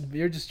not. You're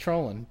just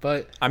trolling.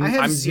 But I'm I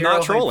have zero not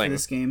hype for trolling.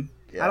 this game.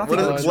 Yeah, I don't what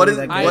think it is looks what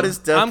really is that what good. is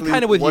Deathloop? I'm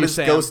kinda with what you, is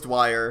Sam.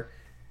 Ghostwire?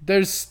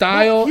 there's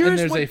style Well, and here's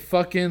there's what- a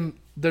fucking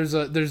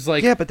there's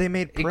like Yeah, but they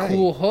made a Prey.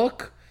 cool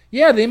hook.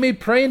 Yeah, they made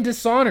Prey and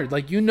Dishonored.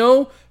 Like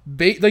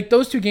like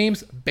those two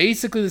games,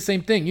 basically the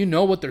same thing. You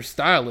know what their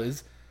style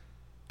is.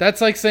 That's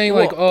like saying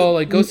Well,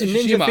 Ghost of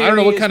Ninja Tsushima. I don't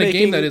know what Theory kind is of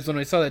game that making- is when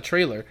I saw that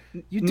trailer.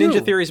 You do.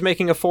 Ninja Theory is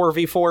making a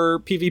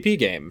 4v4 PvP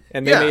game,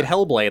 and they Yeah. made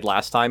Hellblade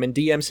last time and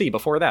DMC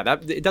before that.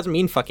 That it doesn't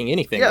mean fucking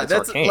anything. Yeah,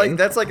 that's Arcane.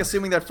 that's like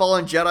assuming that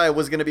Fallen Jedi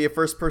was going to be a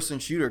first-person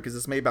shooter because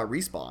it's made by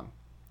Respawn.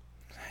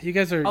 You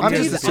guys are. I'll I'm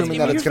tell you just the- assuming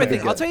that here's it's gonna my be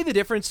thing. I'll good. tell you the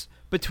difference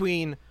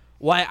between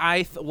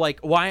why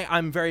why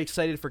I'm very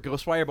excited for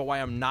Ghostwire, but why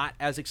I'm not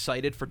as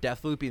excited for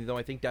Deathloop, even though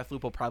I think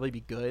Deathloop will probably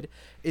be good,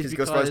 is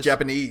Because because Ghostwire's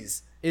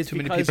Japanese. is Too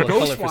many because people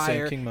of color for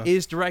saying Ghostwire Kingma.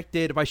 is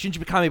directed by Shinji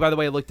Mikami. By the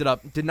way, I looked it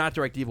up. Did not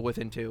direct Evil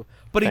Within 2,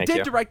 but he Thank did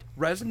you. direct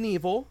Resident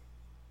Evil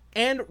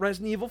and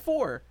Resident Evil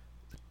 4.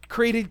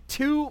 Created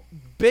two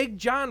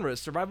big genres,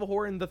 survival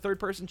horror and the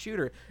third-person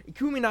shooter.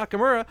 Ikumi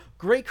Nakamura,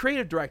 great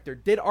creative director,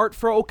 did art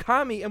for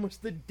Okami and was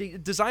the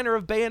designer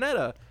of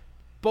Bayonetta.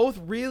 Both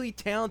really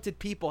talented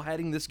people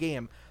heading this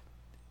game.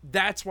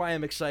 That's why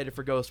I'm excited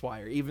for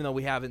Ghostwire, even though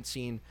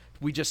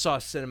we just saw a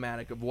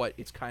cinematic of what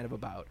it's kind of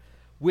about.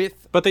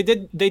 But they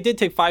did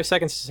take 5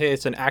 seconds to say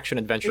it's an action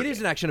adventure. It is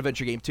an action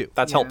adventure game too.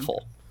 That's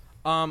helpful.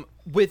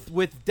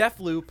 With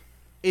Deathloop,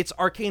 it's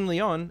Arcane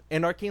Leon,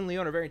 and Arcane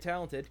Leon are very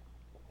talented.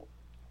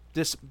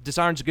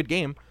 Dishonored's a good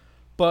game,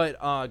 but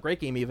great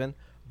game even.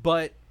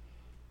 But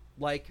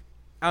like,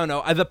 I don't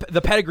know,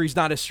 the pedigree's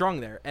not as strong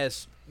there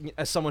as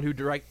someone who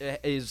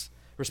is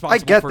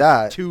responsible get for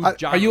that. two I-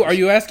 genres. Are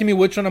you asking me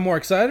which one I'm more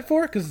excited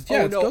for? Because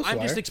yeah, Oh it's no, Ghostwire. I'm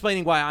just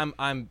explaining why I'm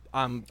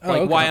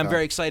okay. why I'm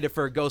very excited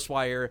for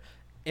Ghostwire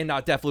and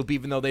not Deathloop,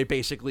 even though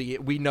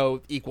we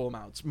know equal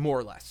amounts, more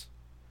or less.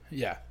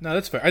 Yeah, no,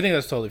 that's fair. I think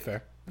that's totally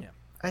fair.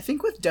 I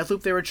think with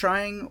Deathloop they were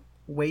trying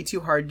way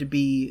too hard to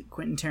be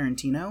Quentin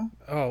Tarantino.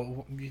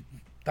 Oh,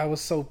 that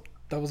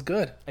was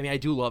good. I mean, I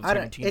do love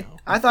Tarantino.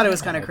 I thought it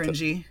was kind of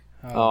cringy.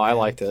 Oh, I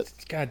liked it.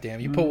 God damn,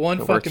 you put one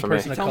It worked fucking for me.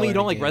 person. of Tell color me you in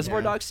don't a like game, Reservoir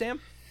yeah. Dogs, Sam?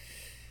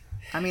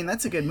 I mean,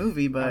 that's a good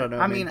movie, but I don't know.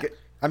 I mean,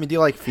 Do you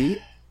like feet?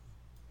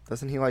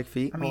 Doesn't he like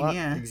feet? I a mean, lot?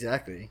 yeah.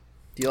 Exactly.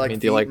 Do you like mean,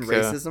 feet do you like, and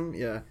racism?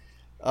 Yeah.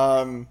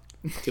 Um,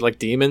 Do you like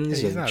demons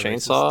Yeah, he's and not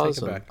racist. chainsaws? Take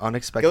it and- back.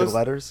 Unexpected Ghost-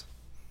 letters.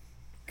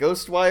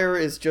 Ghostwire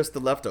is just the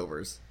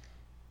leftovers.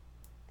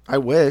 I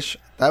wish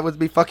that would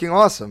be fucking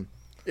awesome.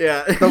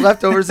 Yeah. The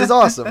leftovers is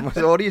awesome.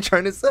 So what are you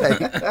trying to say?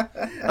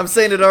 I'm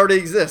saying it already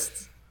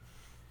exists.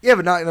 Yeah,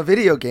 but not in a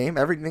video game.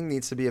 Everything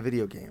needs to be a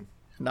video game.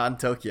 Not in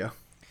Tokyo.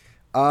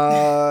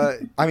 I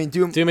mean,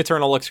 Doom. Doom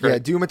Eternal looks great. Yeah,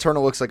 Doom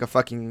Eternal looks like a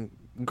fucking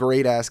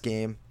great ass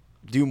game.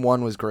 Doom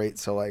 1 was great,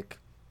 so like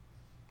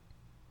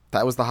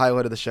that was the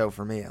highlight of the show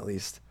for me, at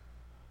least.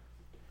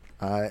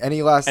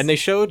 Any last? And they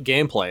showed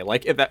gameplay.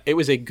 Like it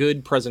was a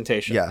good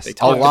presentation. Yes, They a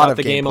talked lot about of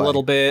the game a gameplay.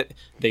 little bit.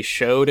 They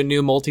showed a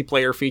new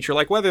multiplayer feature.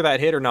 Like whether that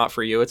hit or not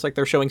for you, it's like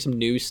they're showing some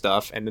new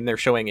stuff, and then they're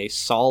showing a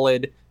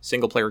solid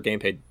single player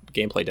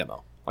gameplay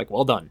demo. Like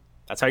well done.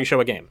 That's how you show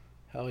a game.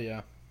 Hell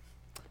yeah.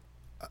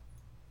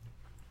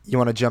 You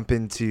want to jump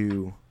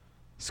into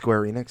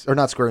Square Enix or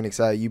not Square Enix?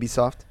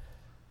 Ubisoft.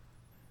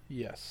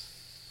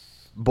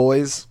 Yes.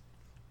 Boys,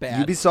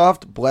 Bad.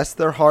 Ubisoft, bless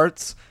their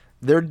hearts.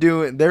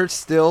 They're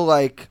still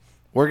like,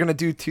 we're going to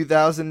do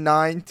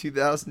 2009,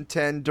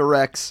 2010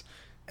 directs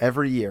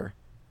every year,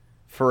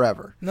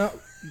 forever. No,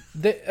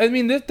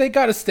 they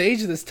got a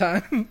stage this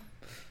time.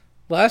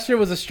 Last year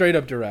was a straight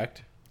up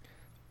direct.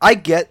 I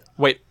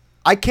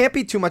can't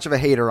be too much of a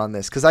hater on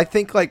this because I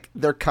think like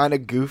they're kind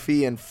of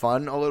goofy and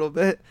fun a little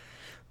bit,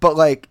 but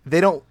like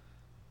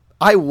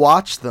I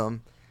watch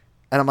them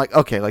and I'm like,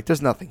 okay, like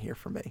there's nothing here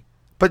for me.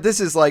 But this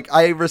is like,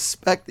 I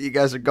respect that you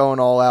guys are going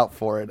all out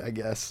for it, I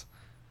guess.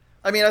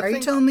 I mean, Are you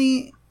telling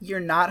me you're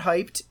not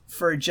hyped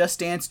for Just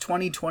Dance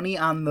 2020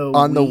 on the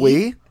The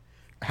Wii?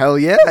 Hell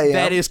yeah, I am.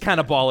 That is kind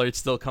of baller. It's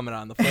still coming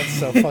on the phone. That's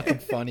so fucking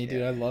funny,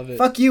 dude. I love it.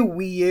 Fuck you,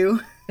 Wii U.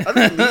 I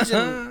think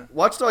Legion,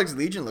 Watch Dogs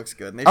Legion looks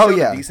good. And they Oh, showed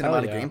yeah. a decent Hell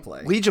amount yeah. of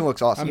gameplay. Legion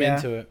looks awesome. I'm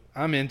into it.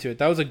 I'm into it.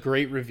 That was a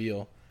great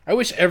reveal. I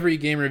wish every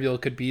game reveal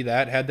could be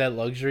that, had that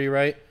luxury,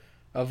 right?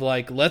 of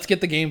like, let's get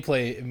the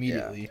gameplay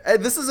immediately. Yeah.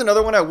 And this is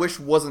another one I wish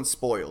wasn't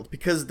spoiled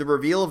because the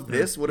reveal of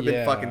this would have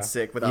been fucking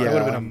sick without Yeah. it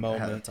Would have been a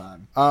ahead of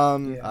moment.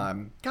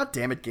 time. God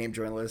damn it, game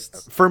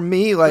journalists. For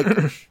me, like,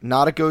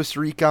 not a Ghost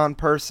Recon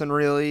person,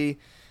 really.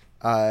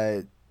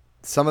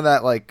 Some of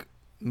that, like,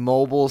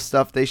 mobile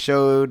stuff they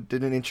showed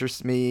didn't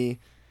interest me.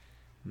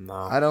 No.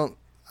 I don't...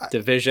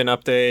 Division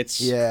updates.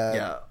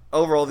 Yeah.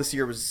 Overall, this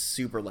year was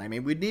super lame. I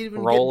mean, we didn't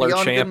even Roller get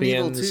Beyond Good and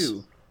Evil Champions.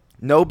 2.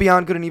 No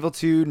Beyond Good and Evil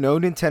 2, no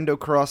Nintendo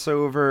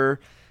crossover.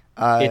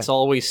 It's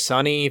Always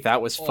Sunny.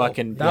 That was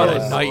fucking That Yeah.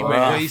 was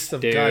nightmare. a waste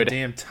of dude.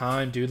 goddamn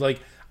time, dude. Like,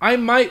 I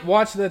might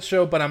watch that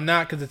show, but I'm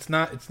not because it's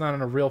not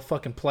on a real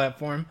fucking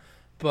platform.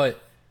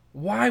 But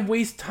why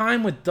waste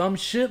time with dumb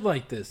shit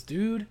like this,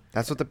 dude?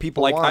 That's what the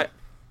people Like want.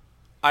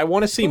 I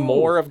want to see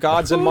more of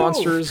Gods and Ooh.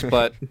 Monsters,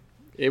 but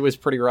it was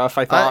pretty rough.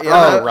 I thought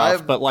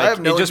rough, but I like have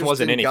no it just interest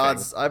wasn't in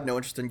anything. I have no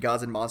interest in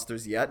Gods and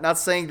Monsters yet. Not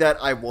saying that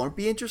I won't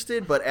be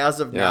interested, but as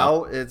of Yeah.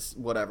 now, it's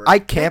whatever. I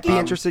can't be game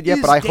interested yet,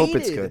 is but I hope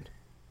it's dated.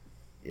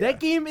 good. That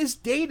game is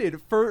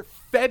dated for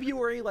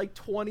February like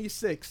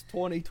 26,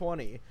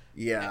 2020.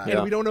 yeah.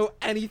 And we don't know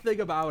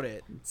anything about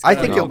it. I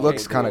think No, it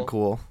looks okay, kind of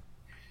cool. cool.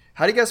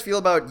 How do you guys feel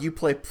about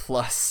Uplay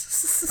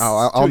Plus?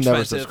 Oh, I'll Too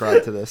never expensive.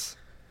 subscribe to this.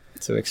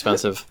 Too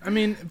expensive. I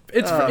mean,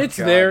 it's Oh, it's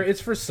God. there. It's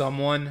for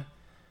someone.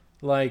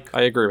 Like,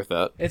 I agree with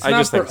that. It's I not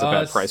just think for it's a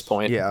bad us, price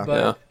point. Yeah. but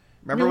Yeah.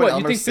 Remember I mean, when what, you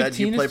Elmer think said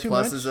 15 Uplay is too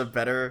Plus much? is a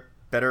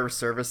better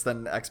service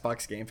than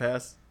Xbox Game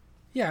Pass?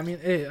 yeah, I mean,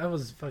 hey, that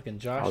was fucking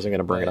Josh. I wasn't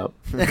gonna bring it up.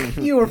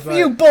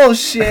 You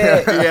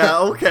bullshit. Yeah,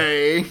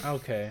 okay.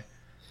 Okay.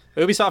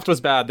 Ubisoft was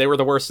bad. They were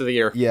the worst of the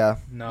year. Yeah.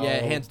 No.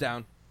 Yeah, hands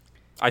down.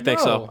 I think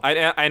so. No.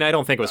 And I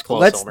don't think it was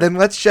close. Elmer.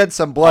 Let's shed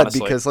some blood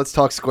Honestly. because let's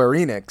talk Square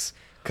Enix.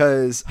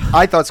 Because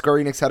I thought Square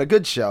Enix had a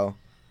good show.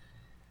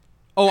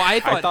 Oh, I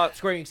thought thought-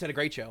 Square Enix had a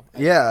great show.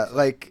 Yeah,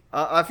 like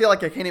I feel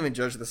like I can't even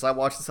judge this. I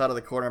watched this out of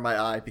the corner of my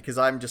eye because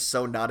I'm just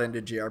so not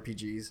into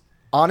JRPGs.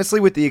 honestly,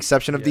 with the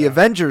exception of the Yeah.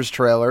 Avengers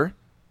trailer,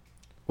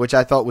 which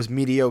I thought was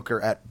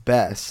mediocre at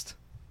best.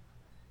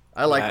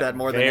 I like At that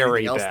more than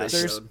very anything else best. they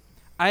There's- showed.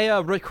 I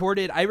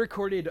recorded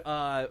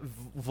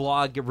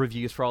vlog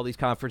reviews for all these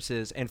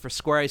conferences, and for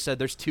Square I said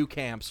there's two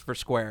camps for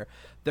Square.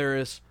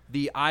 There's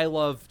the I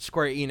love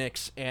Square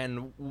Enix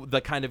and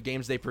the kind of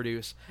games they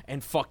produce,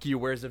 and fuck you,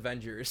 where's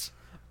Avengers?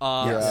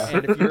 Yeah.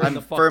 And if you're in I'm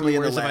the fuck firmly you,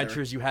 in the where's latter.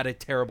 Avengers, you had a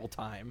terrible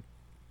time.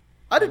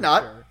 I did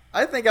not. sure.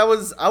 I think I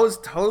was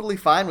totally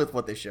fine with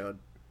what they showed.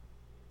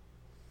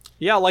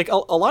 Yeah, like a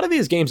lot of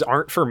these games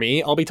aren't for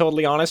me, I'll be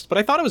totally honest, but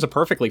I thought it was a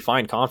perfectly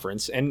fine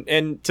conference.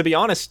 And to be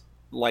honest,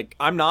 like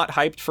I'm not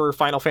hyped for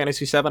Final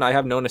Fantasy VII. I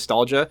have no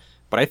nostalgia,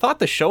 but I thought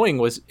the showing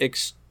was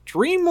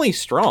extremely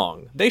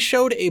strong. They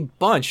showed a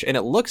bunch and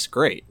it looks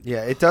great.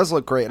 Yeah, it does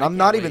look great. And I'm can't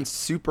not wait. even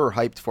super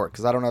hyped for it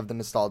because I don't have the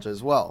nostalgia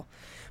as well.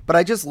 But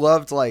I just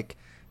loved, like,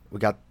 we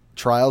got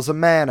Trials of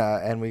Mana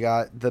and we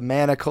got the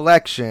Mana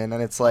Collection.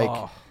 And it's like,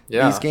 Oh,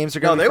 yeah. these games are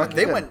No, going to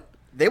be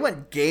they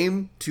went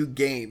game to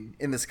game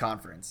in this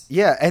conference.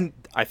 Yeah, and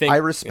I think- I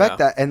respect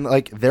yeah. that. And,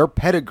 like, their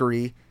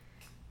pedigree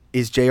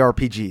is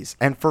JRPGs.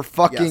 And for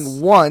fucking Yes.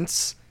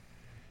 once,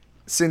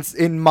 since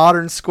in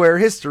modern Square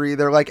history,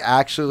 they're, like,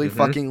 actually Mm-hmm.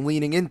 fucking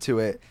leaning into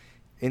it.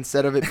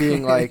 Instead of it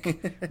being like,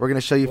 we're going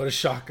to show What you a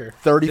shocker.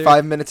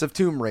 35 minutes of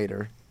Tomb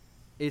Raider.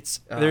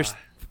 there's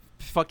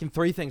fucking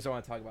three things I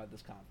want to talk about at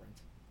this conference.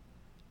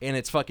 And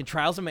it's fucking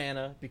Trials of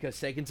Mana, because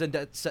Seiken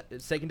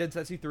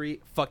Densetsu 3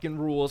 fucking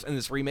rules, and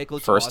this remake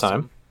looks First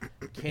awesome.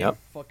 Can't Yep.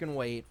 fucking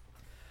wait.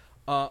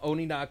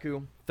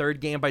 Oninaku, third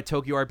game by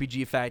Tokyo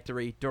RPG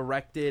Factory,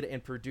 directed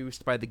and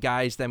produced by the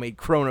guys that made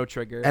Chrono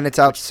Trigger. And it's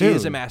out which soon.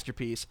 is a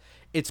masterpiece.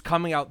 It's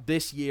coming out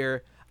this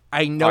year.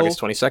 I know, August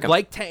 22nd.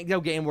 like Tango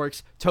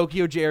Gameworks,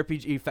 Tokyo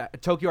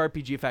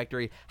RPG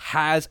Factory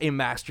has a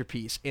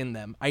masterpiece in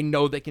them. I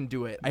know they can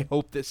do it. I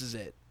hope this is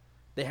it.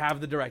 They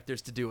have the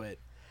directors to do it.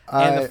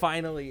 And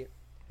finally,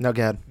 No,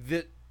 go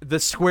ahead. the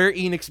Square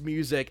Enix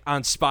music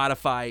on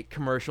Spotify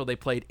commercial they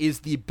played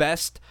is the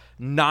best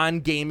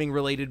non-gaming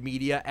related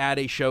media at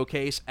a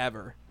showcase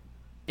ever.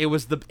 It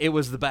was the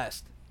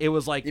best. It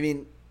was like You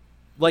mean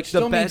like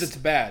Still the means best.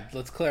 it's bad.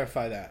 Let's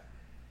clarify that.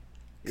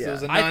 'Cause it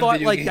was a I thought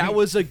non-video like game. that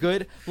was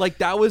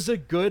a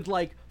good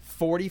like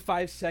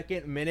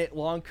 45-second minute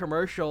long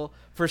commercial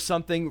for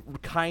something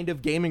kind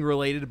of gaming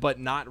related but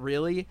not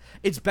really.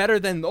 It's better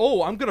than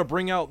I'm going to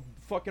bring out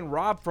fucking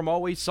Rob from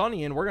Always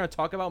Sunny and we're going to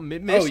talk about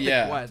Mystic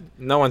yeah. West.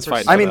 No one's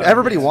fighting. I for mean, that.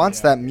 everybody Yeah, wants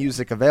yeah. that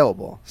music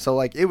available. So,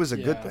 like, it was a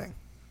good Yeah. thing.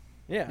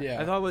 Yeah.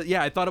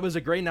 Yeah. I thought it was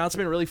a great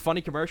announcement, really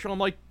funny commercial. I'm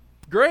like,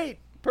 great.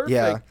 Perfect.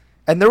 Yeah.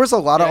 And there was a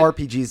lot of Yeah.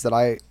 RPGs that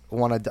I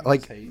wanted to,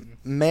 like, hating.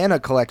 Mana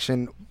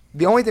Collection.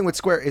 The only thing with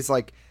Square is,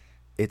 like,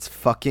 it's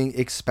fucking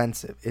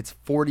expensive. It's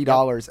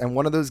 $40, and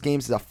one of those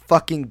games is a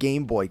fucking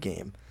Game Boy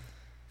game.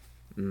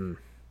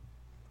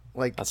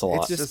 Like, That's a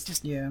lot. It's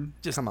just Yeah.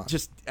 come on.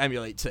 Just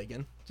emulate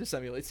Seiken. Just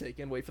emulate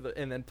Seiken, wait for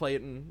and then play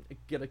it and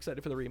get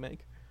excited for the remake.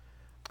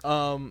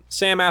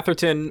 Sam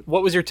Atherton,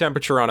 what was your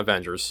temperature on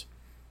Avengers?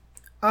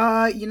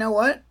 You know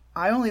what?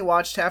 I only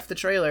watched half the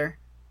trailer.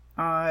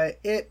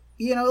 It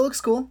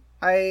looks cool.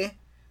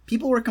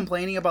 people were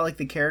complaining about like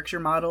the character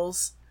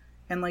models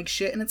and like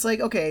shit, and it's like,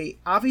 okay,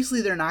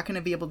 obviously they're not going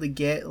to be able to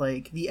get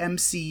like the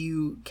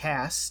MCU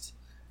cast,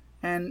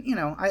 and you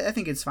know, I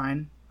think it's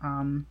fine.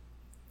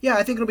 Yeah,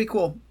 I think it'll be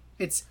cool.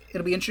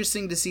 It'll be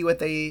interesting to see what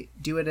they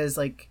do it as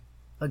like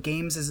a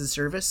games as a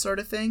service sort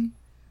of thing.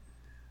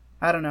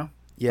 I don't know.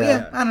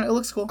 Yeah, I don't know. It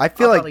looks cool. I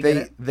feel I'll like probably get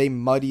it. they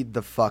muddied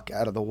the fuck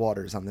out of the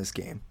waters on this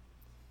game.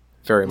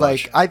 Very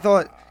much. Like I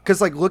thought,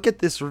 because like look at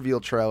this reveal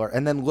trailer,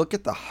 and then look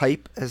at the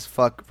hype as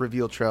fuck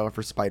reveal trailer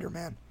for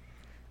Spider-Man.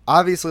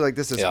 Obviously, like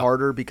this is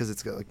harder because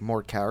it's got like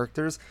more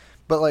characters,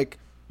 but like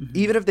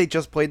even if they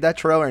just played that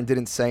trailer and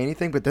didn't say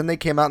anything, but then they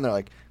came out and they're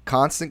like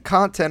constant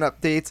content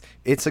updates.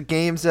 It's a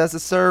games as a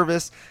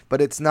service,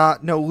 but it's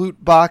not no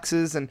loot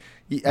boxes and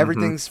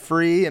everything's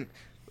free and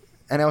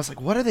I was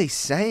like, what are they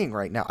saying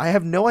right now? I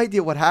have no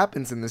idea what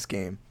happens in this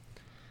game.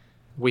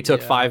 We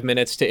took 5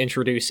 minutes to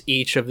introduce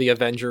each of the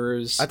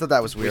Avengers. I thought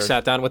that was We weird.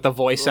 sat down with the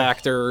voice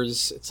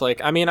actors. It's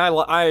like, I mean,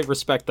 I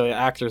respect the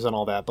actors and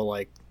all that, but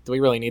like, do we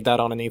really need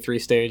that on an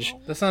E3 stage?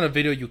 That's not a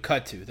video you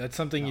cut to. That's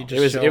something you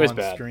just show on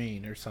bad.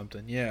 screen or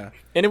something. Yeah.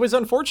 And it was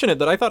unfortunate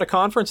that I thought a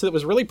conference that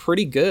was really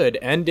pretty good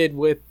ended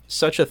with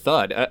such a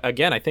thud.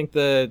 Again, I think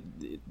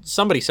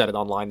somebody said it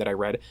online that I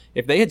read.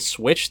 If they had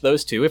switched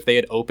those two, if they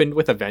had opened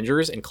with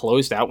Avengers and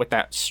closed out with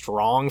that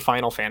strong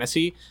Final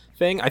Fantasy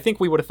thing, I think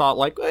we would have thought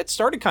like it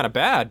started kind of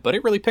bad, but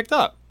it really picked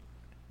up.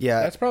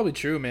 Yeah, That's probably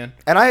true, man.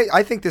 and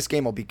I think this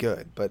game will be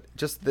good, but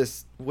just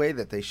this way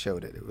that they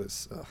showed it, it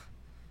was.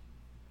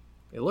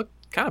 It looked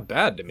kind of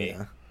bad to me.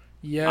 Yeah.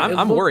 Yeah.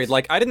 I'm worried.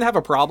 Like, I didn't have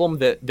a problem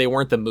that they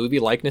weren't the movie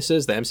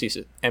likenesses, the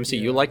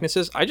MCU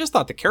likenesses. I just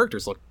thought the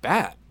characters looked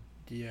bad.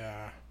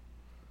 Yeah.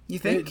 You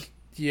think?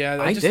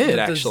 I just did,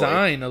 the actually.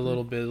 design a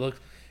little bit.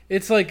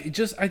 It's like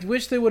just I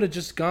wish they would have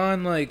just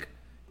gone like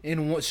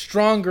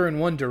stronger in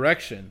one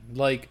direction.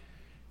 Like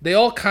they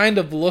all kind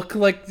of look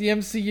like the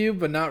MCU,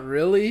 but not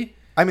really.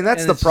 I mean,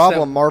 that's And the it's just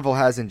problem that- Marvel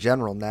has in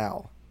general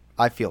now.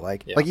 I feel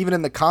like, like even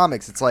in the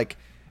comics, it's like,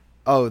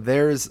 oh,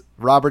 there's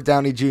Robert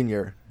Downey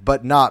Jr.,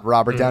 but not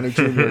Robert Downey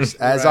Jr. as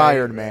Right,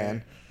 Iron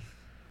Man.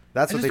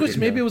 That's I what just they wish did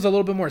maybe here. it was a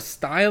little bit more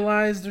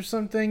stylized or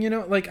something. You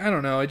know, like I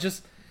don't know. I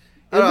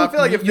don't know, I feel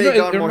like if they had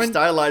gone more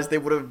stylized,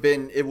 it would have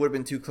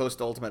been too close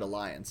to Ultimate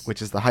Alliance.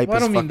 Which is the hype. Well, I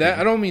don't mean that.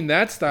 fucking- I don't mean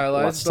that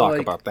stylized. Let's but talk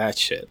like, about that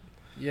shit.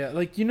 Yeah,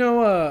 like you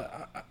know,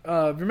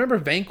 remember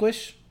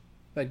Vanquish,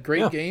 that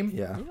great game?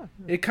 Yeah.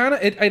 It kind of.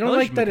 I don't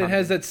like that it Mikami.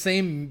 has that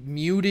same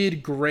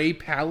muted gray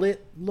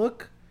palette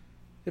look.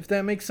 If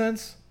that makes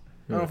sense.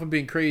 I don't know if I'm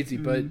being crazy,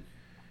 but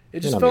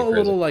it just not felt a being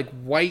little crazy. like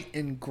white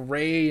and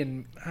gray,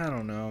 and I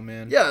don't know,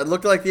 man. Yeah, it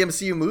looked like the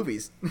MCU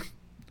movies.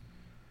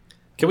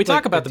 Can we Looked like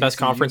talk about the the best DCU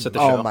conference at the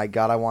Oh show? my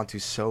god, I want to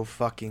so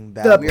fucking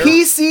bad. The Boys,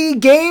 PC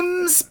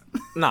games.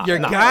 Nah, You're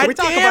nah. Can we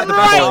talk goddamn about the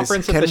right. best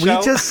conference at can the we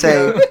show? just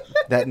say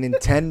that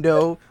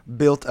Nintendo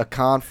built a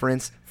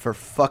conference for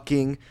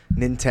fucking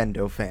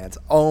Nintendo fans?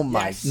 Oh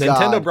my Yes. god.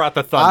 Nintendo brought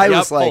the thunder. I Yep,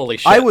 was like, holy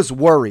shit. I was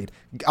worried.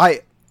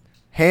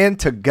 Hand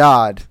to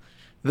God,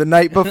 the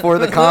night before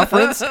the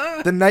conference,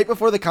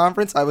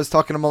 I was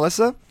talking to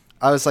Melissa.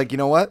 I was like, you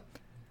know what?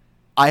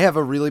 I have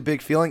a really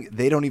big feeling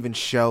they don't even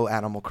show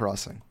Animal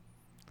Crossing.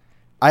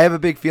 I have a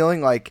big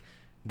feeling like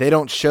they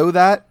don't show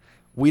that.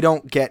 We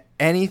don't get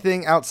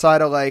anything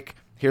outside of like,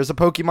 here's a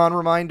Pokemon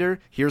reminder,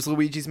 here's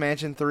Luigi's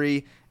Mansion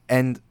 3,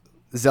 and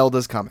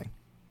Zelda's coming.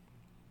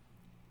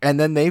 And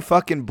then they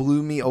fucking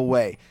blew me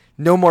away.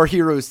 No More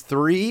Heroes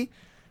 3,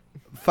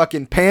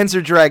 fucking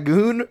Panzer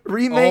Dragoon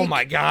remake. Oh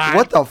my God.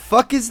 What the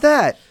fuck is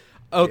that?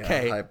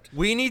 Okay, Yeah, hyped.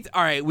 we need.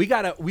 All right, we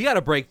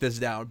gotta break this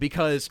down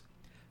because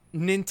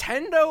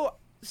Nintendo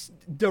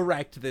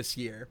Direct this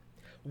year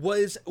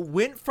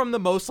went from the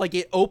most like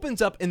it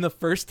opens up in the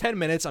first 10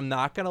 minutes. I'm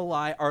not gonna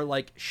lie, are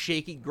like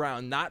shaky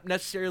ground, not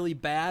necessarily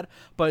bad,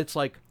 but it's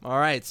like all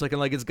right, it's looking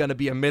like it's gonna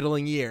be a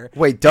middling year.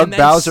 Wait, Doug And then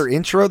Bowser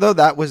intro though?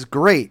 That was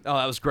great. Oh,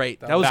 that was great.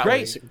 That was That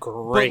great. was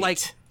great. But like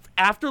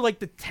after like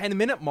the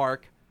 10-minute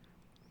mark,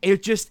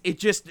 it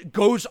just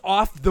goes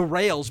off the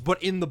rails,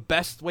 but in the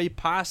best way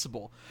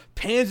possible.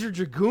 Panzer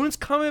Dragoon's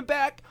coming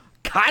back.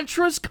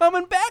 Contra's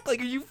coming back. Like,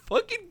 are you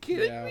fucking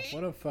kidding Yeah, me?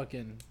 what a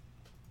fucking.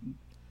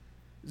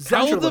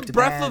 Zelda looked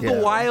Breath bad. of the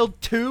Yeah. Wild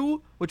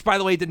 2, which by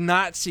the way did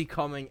not see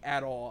coming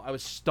at all. I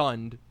was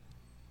stunned.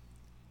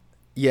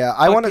 Yeah,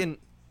 I want to.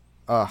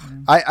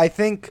 Fucking- I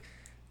think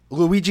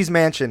Luigi's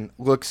Mansion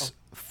looks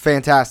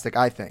fantastic.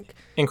 I think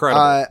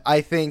Incredible.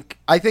 I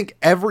think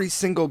every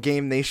single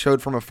game they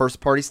showed from a first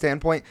party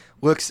standpoint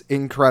looks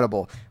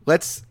incredible.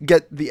 Let's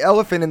get the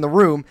elephant in the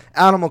room.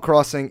 Animal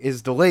Crossing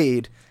is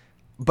delayed,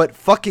 but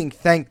fucking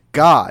thank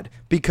God,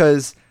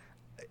 because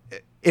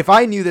if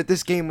I knew that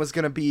this game was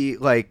gonna be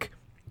like,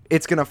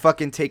 it's gonna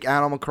fucking take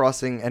Animal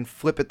Crossing and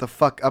flip it the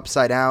fuck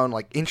upside down,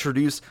 like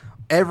introduce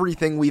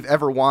everything we've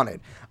ever wanted.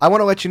 I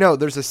want to let you know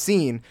there's a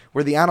scene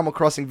where the Animal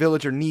Crossing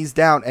villager knees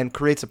down and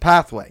creates a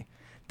pathway.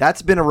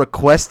 That's been a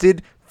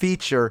requested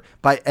feature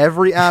by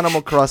every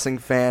Animal Crossing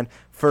fan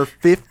for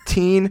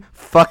 15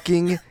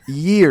 fucking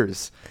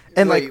years.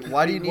 And Wait, like,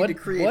 why do you need what- to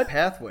create what?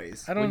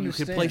 pathways? I don't When you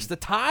understand. could place the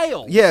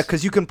tiles. yeah,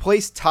 because you can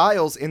place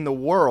tiles in the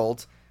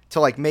world to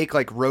like make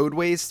like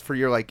roadways for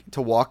your like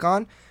to walk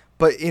on.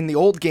 But in the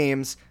old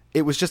games,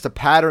 it was just a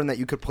pattern that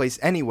you could place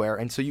anywhere,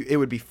 and so it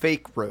would be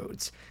fake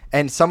roads,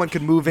 and someone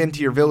could move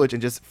into your village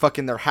and just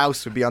fucking their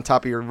house would be on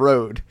top of your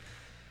road.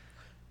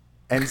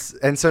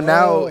 And so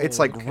now it's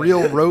like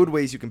real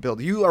roadways you can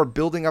build. You are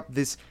building up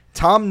this.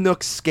 Tom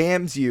Nook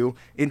scams you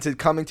into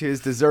coming to his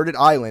deserted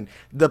island.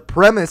 The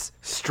premise,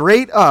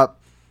 straight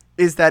up,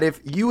 is that if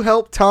you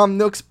help Tom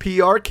Nook's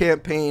PR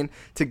campaign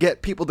to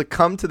get people to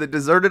come to the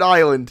deserted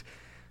island,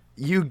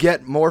 you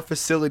get more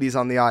facilities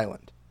on the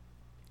island.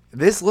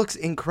 This looks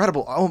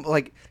incredible. Oh,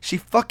 like she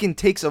fucking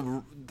takes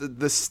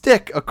the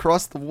stick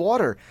across the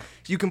water.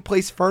 You can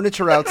place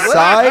furniture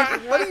outside.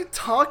 What are you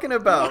talking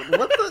about?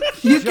 What the?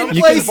 You can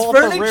place vault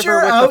the furniture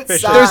river with the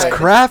fishes. outside. There's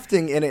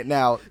crafting in it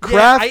now.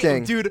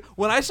 Crafting. Dude,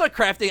 when I saw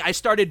crafting, I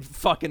started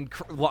fucking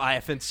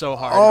laughing so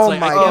hard. Oh it's like,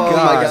 my I can't believe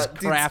God. it's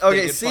Dude, crafting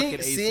okay, in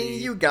fucking seeing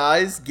AC. you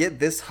guys get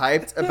this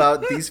hyped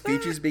about these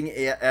features being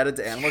added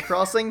to Animal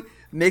Crossing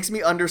makes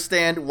me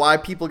understand why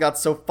people got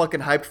so fucking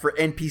hyped for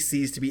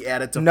NPCs to be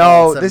added to No,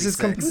 Fallout this is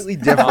 76. completely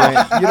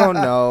different. You don't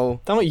know.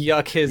 Don't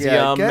yuck his Yeah,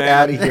 yum, get man.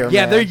 out of here,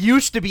 Yeah, man. there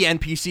used to be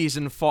NPCs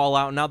in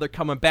Fallout. Now they're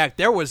coming back.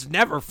 There was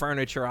never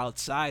furniture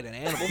outside in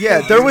Animal.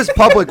 Yeah, there was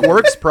public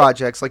works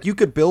projects. Like, you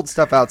could build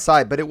stuff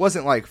outside, but it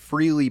wasn't, like,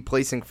 freely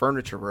placing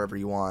furniture wherever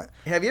you want.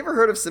 Have you ever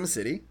heard of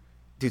SimCity?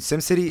 Dude,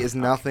 SimCity is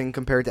nothing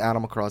compared to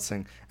Animal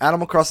Crossing.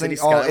 Animal Crossing, City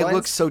oh, it Skylines?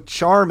 looks so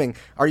charming.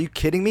 Are you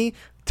kidding me?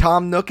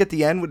 Tom Nook at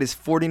the end with his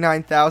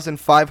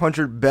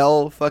 49,500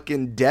 bell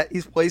fucking debt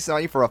he's placing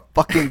on you for a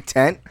fucking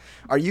tent?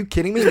 Are you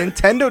kidding me?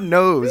 Nintendo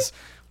knows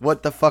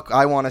what the fuck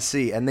I want to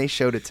see, and they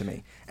showed it to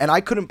me. And I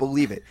couldn't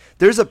believe it.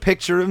 There's a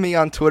picture of me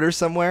on Twitter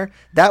somewhere.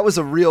 That was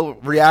a real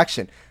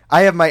reaction.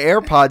 I have my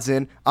AirPods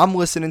in. I'm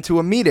listening to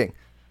a meeting.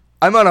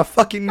 I'm on a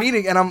fucking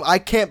meeting, and I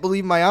can't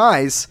believe my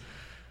eyes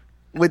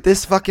with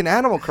this fucking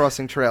Animal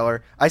Crossing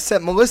trailer. I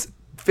sent Melissa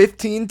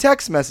 15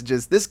 text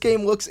messages. This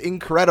game looks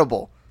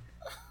incredible.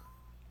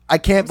 I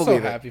can't I'm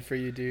believe so it. happy for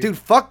you, dude. Dude,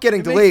 fuck getting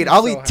It makes delayed. me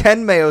I'll so eat happy.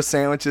 10 mayo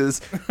sandwiches.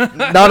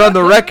 Not on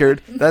the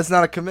record. That's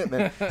not a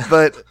commitment.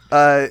 But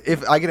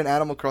if I get an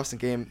Animal Crossing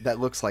game that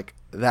looks like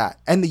that.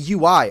 And the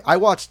UI. I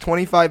watched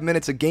 25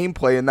 minutes of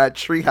gameplay in that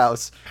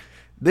treehouse.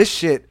 This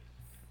shit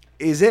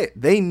is it.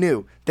 They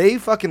knew. They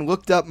fucking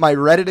looked up my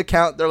Reddit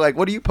account. They're like,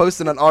 what are you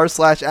posting on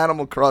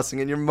r/Animal Crossing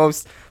in your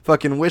most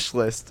fucking wish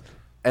list?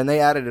 And they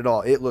added it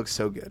all. It looks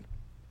so good.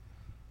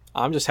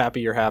 I'm just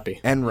happy you're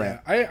happy. And Yeah,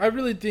 rent. I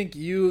really think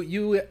you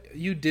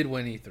did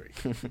win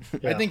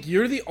E3. I think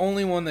you're the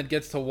only one that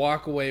gets to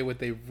walk away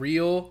with a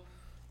real,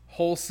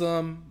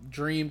 wholesome,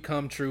 dream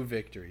come true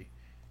victory.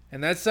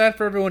 And that's sad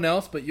for everyone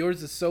else, but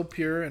yours is so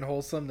pure and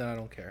wholesome that I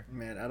don't care.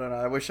 Man, I don't know.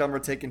 I wish I were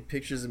taking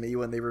pictures of me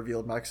when they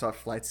revealed Microsoft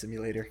Flight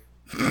Simulator.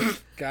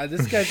 God,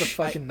 this guy's a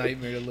fucking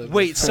nightmare to live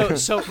Wait, with.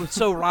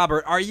 so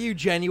Robert, are you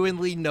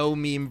genuinely no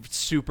meme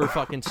super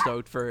fucking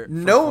stoked for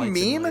No Flight meme?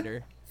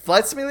 Simulator?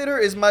 Flight Simulator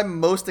is my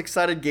most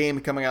excited game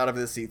coming out of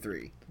this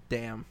E3.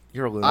 Damn.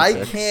 You're a I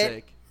lunatic. can't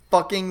Sick.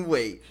 fucking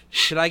wait.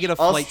 Should I get a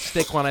I'll- flight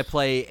stick when I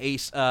play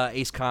Ace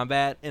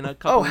Combat in a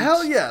couple Oh,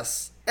 hell weeks?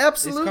 yes. This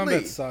Absolutely.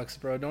 combat sucks,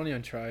 bro. Don't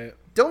even try it.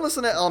 Don't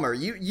listen to Elmer.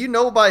 You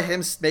know by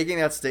him making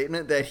that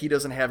statement that he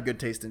doesn't have good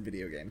taste in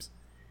video games.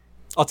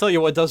 I'll tell you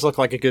what does look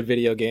like a good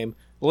video game.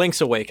 Link's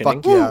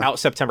Awakening, Fuck yeah. out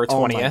September 20th.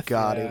 Oh my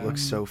god, Yeah. it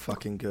looks so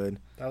fucking good.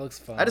 That looks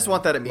fun. I just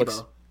want that amiibo.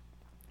 Looks-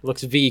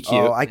 Looks V cute.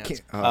 Oh, I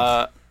can't.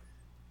 Oh.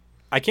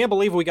 I can't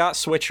believe we got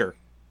Switcher.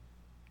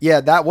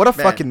 Yeah, that what a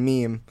Man. fucking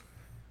meme.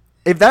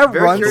 If that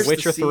Very runs, curious The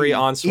to Witcher 3 see-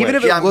 on Switch. Even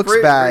if it I'm looks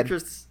very bad,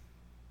 curious-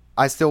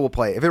 I still will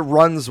play. If it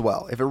runs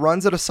well, if it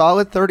runs at a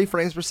solid 30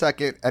 frames per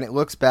second and it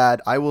looks bad,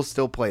 I will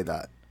still play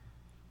that.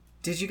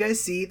 Did you guys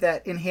see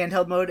that in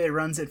handheld mode it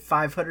runs at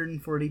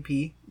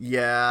 540p?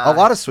 Yeah. A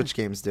lot of Switch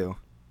games do.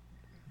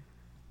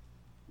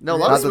 No, a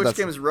lot Not of that Switch that's-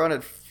 games run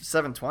at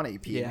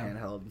 720p Yeah.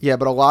 handheld. Yeah,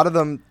 but a lot of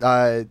them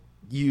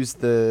use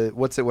the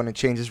what's it when it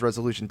changes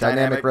resolution?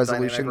 Dynamic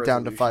resolution dynamic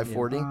down to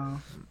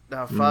resolution,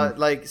 540. No,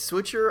 like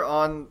Switcher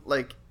on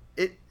like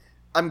it.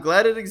 I'm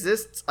glad it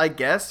exists. I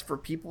guess for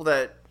people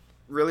that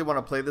really want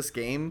to play this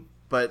game,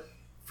 but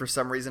for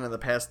some reason in the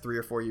past 3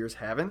 or 4 years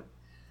haven't.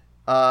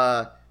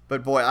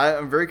 But boy,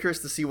 I'm very curious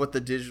to see what the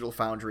Digital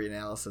Foundry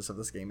analysis of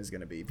this game is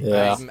going to be.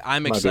 Yeah.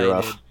 I'm Might be excited.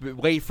 rough.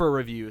 Wait for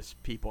reviews,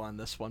 people, on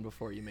this one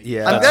before you make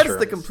Yeah. I'm That's glad true. it's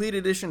the complete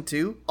edition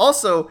too.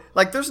 Also,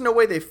 like, there's no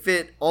way they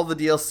fit all the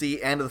DLC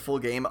and the full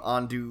game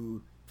onto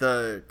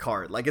the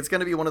card. Like, it's going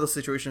to be one of those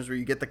situations where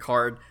you get the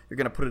card, you're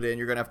going to put it in,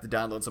 you're going to have to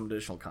download some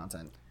additional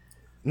content.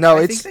 No,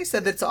 I it's think they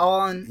said that's all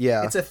on.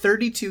 Yeah. It's a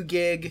 32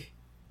 gig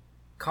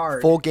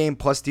card. full game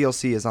plus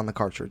DLC is on the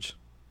cartridge.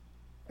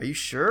 Are you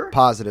sure?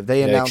 Positive.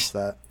 They Yikes. announced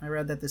that. I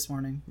read that this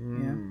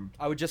morning.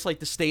 I would just like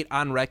to state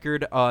on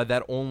record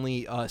that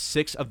only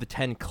 6 of the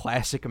 10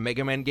 classic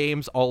Mega Man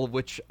games, all of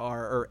which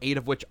are, or 8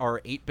 of which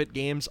are 8-bit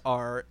games,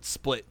 are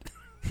split.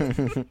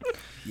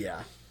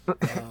 Yeah.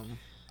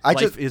 I Life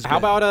just is How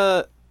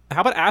good.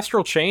 about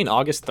Astral Chain,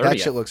 August 30th? that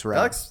shit looks rad.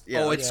 Alex?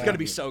 Yeah. Oh, it's Yeah. gonna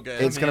be so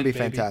good. It's gonna be baby.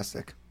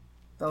 fantastic.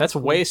 That's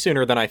way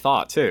sooner than I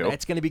thought too.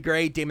 That's gonna be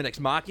great. Demon X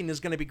Machina is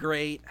gonna be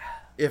great.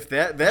 If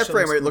that Show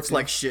frame looks rate looks cool,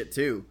 like shit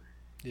too.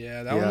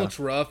 Yeah, that Yeah. one looks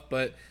rough,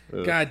 but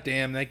god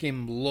damn, that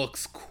game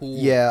looks cool.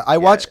 Yeah, I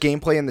watched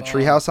gameplay in the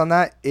treehouse on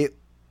that. It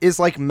is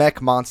like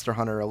Mech Monster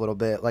Hunter a little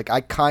bit. Like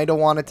I kind of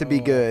want it to be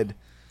good.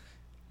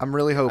 I'm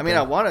really hoping.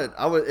 I mean,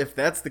 I would. If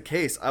that's the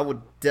case, I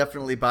would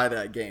definitely buy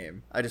that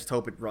game. I just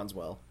hope it runs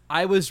well.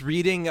 I was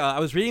reading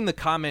the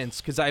comments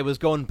because I was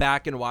going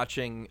back and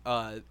watching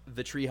the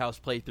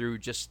Treehouse playthrough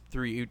just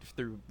through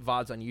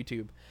VODs on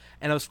YouTube,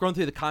 and I was scrolling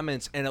through the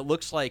comments, and it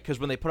looks like because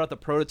when they put out the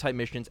prototype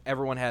missions,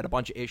 everyone had a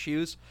bunch of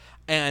issues,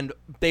 and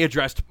they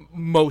addressed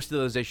most of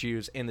those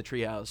issues in the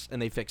Treehouse, and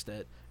they fixed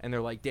it, and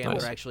they're like, damn,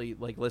 Nice. they're actually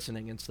like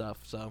listening and stuff,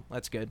 so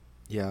that's good.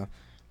 yeah.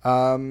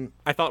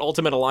 I thought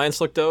Ultimate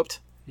Alliance looked doped.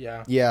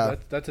 Yeah.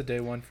 That's a day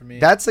one for me.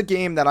 That's a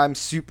game that I'm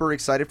super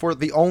excited for.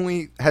 The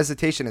only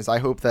hesitation is I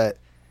hope that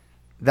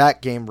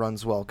game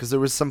runs well because there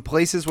was some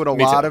places with a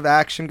Me lot too. of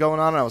action going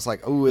on, and I was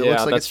like, oh, it Yeah,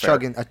 looks like that's it's fair.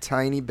 chugging a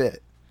tiny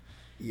bit.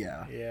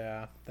 Yeah.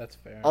 Yeah, that's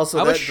fair. Also,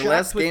 I was the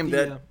last shocked with game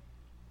the,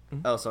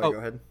 that. Oh, sorry. Go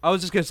ahead. I was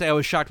just gonna say I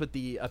was shocked with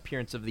the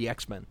appearance of the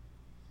X-Men.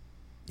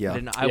 Yeah.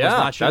 I was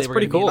not sure that's they were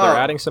pretty gonna be cool. in They're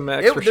there. adding some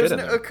extra shit in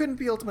there. It couldn't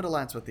be Ultimate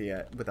Alliance with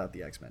without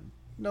the X-Men.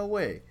 No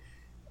way.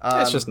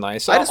 It's just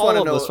nice. I just All want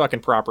to of know. those fucking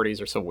properties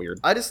are so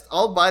weird.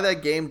 I'll buy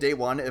that game day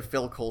one if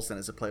Phil Coulson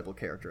is a playable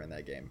character in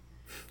that game.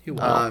 He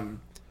will.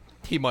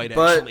 He might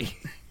But- actually.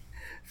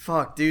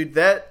 Fuck, dude,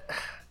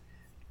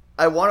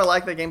 I want to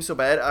like that game so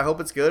bad. I hope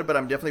it's good, but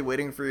I'm definitely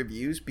waiting for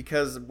reviews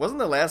because wasn't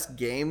the last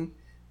game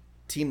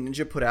Team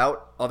Ninja put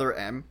out Other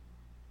M?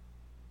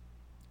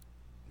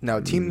 No,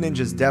 Team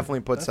Ninja's definitely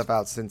put stuff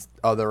out since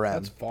Other M.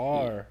 That's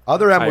far.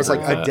 Other M I was like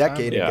agree a with that.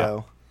 decade Yeah.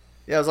 ago.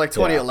 Yeah, it was like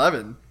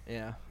 2011.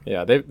 Yeah.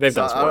 Yeah, they've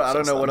So done some work I don't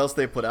since know then. what else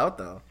they put out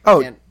though.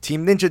 Oh, Can't-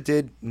 Team Ninja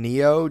did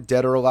Neo,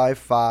 Dead or Alive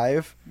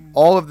 5,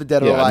 all of the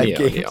Dead or Yeah, Alive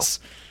Neo, games.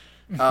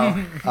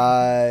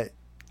 oh,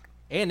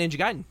 And Ninja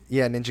Gaiden.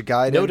 Yeah, Ninja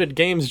Gaiden. Noted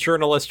games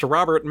journalist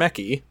Robert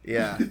Mecki.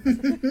 yeah.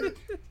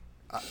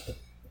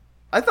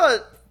 I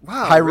thought,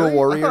 wow, Hyrule really?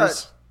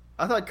 Warriors.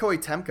 I thought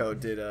Koei Temco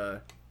did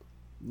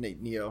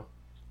Neo.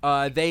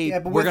 They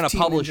but were with gonna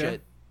Team publish Ninja.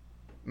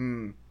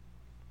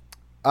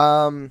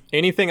 it.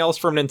 Anything else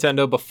from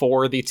Nintendo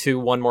before the two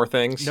One More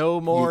Things? No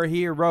more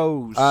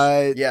heroes.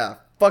 Yeah,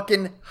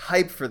 fucking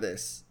hype for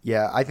this.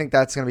 Yeah, I think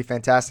that's going to be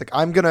fantastic.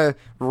 I'm going to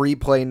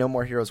replay No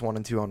More Heroes 1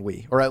 and 2 on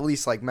Wii, or at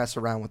least like mess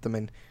around with them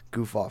and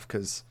goof off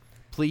because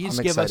Please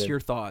I'm give us excited. your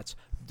thoughts.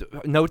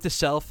 Note to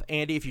self,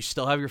 Andy, if you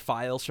still have your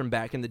files from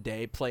back in the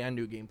day, play on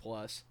New Game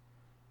Plus.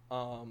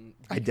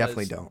 I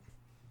definitely because- don't.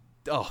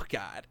 Oh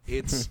God,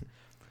 it's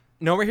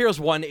No More Heroes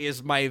 1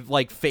 is my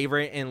like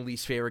favorite and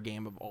least favorite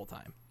game of all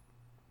time.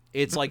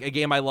 It's like a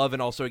game I love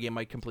and also a game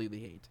I completely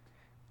hate.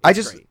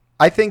 It's great.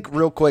 I think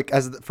real quick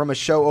from a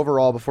show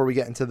overall before we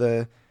get into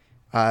the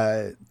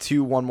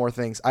two One More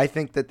Things, I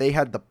think that they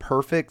had the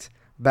perfect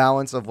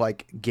balance of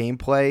like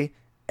gameplay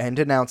and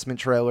announcement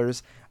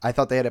trailers. I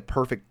thought they had a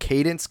perfect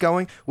cadence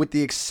going, with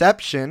the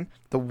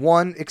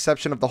one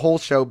exception of the whole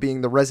show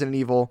being the Resident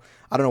Evil.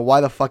 I don't know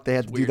why the fuck they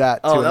had to do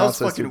that to Oh, that announce was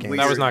those two fucking games. weird.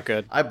 That was not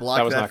good. I blocked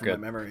That was that not from good.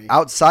 my memory.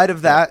 Outside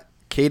of that,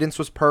 cadence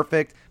was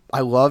perfect. I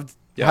loved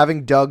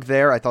having Doug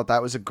there. I thought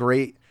that was a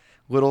great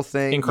little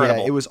thing.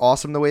 Incredible. Yeah, it was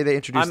awesome the way they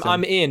introduced him.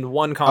 I'm in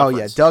one Oh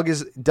yeah,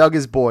 conference. Doug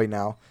is boy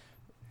now.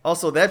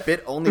 Also, that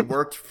bit only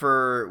worked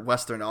for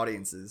Western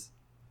audiences.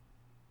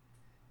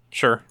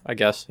 Sure, I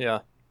guess. Yeah.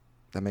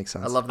 That makes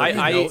sense. I love that.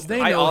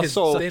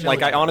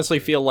 I honestly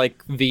feel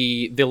like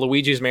the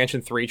Luigi's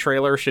Mansion 3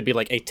 trailer should be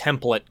like a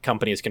template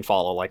companies can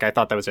follow. Like I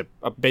thought that was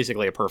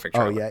basically a perfect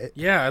Oh trailer. yeah,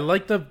 Yeah, I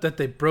like that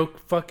they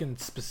broke fucking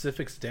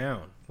specifics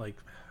down. Like,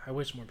 I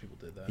wish more people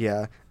did that.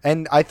 yeah.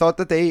 And I thought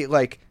that they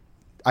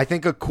I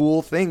think a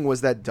cool thing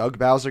was that Doug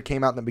Bowser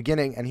came out in the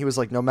beginning and he was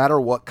like, no matter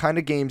what kind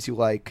of games you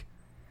like,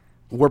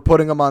 we're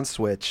putting them on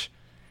Switch.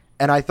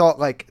 And I thought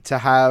like to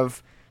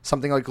have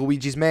something like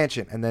Luigi's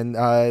Mansion and then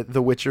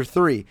The Witcher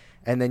 3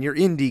 and then your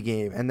indie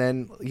game and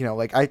then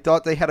like I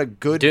thought they had a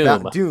good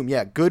Doom.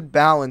 good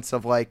balance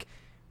of like,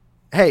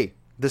 hey,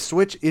 the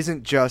Switch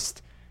isn't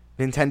just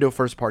Nintendo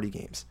first party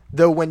games.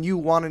 Though when you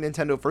want a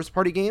Nintendo first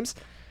party games,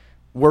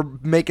 we're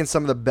making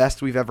some of the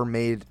best we've ever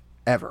made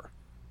ever.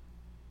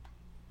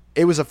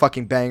 It was a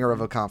fucking banger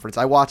of a conference.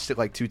 I watched it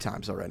like 2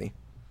 times already.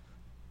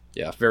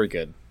 Yeah, very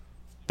good.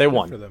 They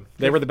won. for them.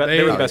 They were the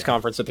They were the best yeah.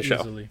 conference at the show.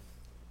 Easily.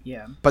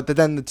 Yeah. But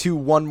then the two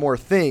One More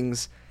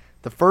Things,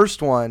 the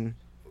first one,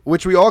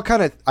 which we all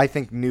kind of, I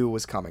think, knew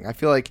was coming. I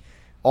feel like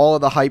all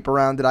of the hype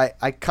around it,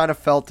 I kind of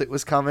felt it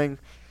was coming.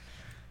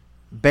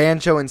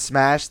 Banjo and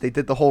Smash, they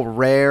did the whole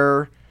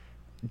Rare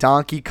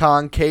Donkey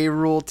Kong K.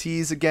 Rool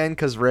tease again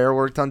because Rare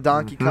worked on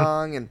Donkey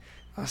Kong. And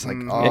I was like,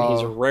 And oh.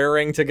 he's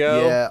raring to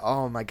go. Yeah,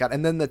 oh my God.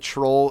 And then the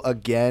Troll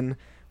again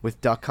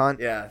with Duck Hunt.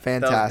 Yeah, that was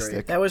Fantastic.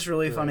 great. That was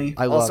really funny.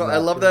 I love Also, that. I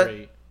love that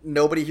Great.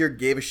 nobody here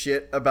gave a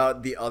shit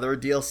about the other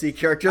DLC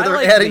character I they're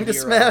like adding the to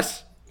hero.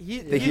 Smash.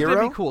 He's hero?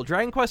 gonna be cool.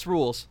 Dragon Quest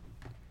rules.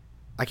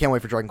 I can't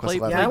wait for Dragon Quest Play-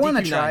 11. Yeah, I Play want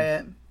to DQ9. try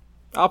it.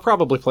 I'll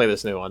probably play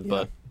this new one,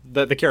 but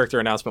the character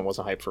announcement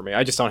wasn't hype for me.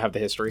 I just don't have the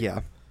history.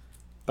 Yeah.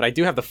 But I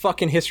do have the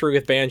fucking history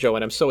with Banjo,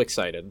 and I'm so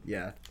excited.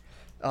 Yeah.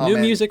 New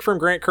music from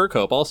Grant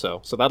Kirkhope also,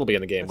 so that'll be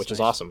in the game, which is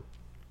nice. awesome.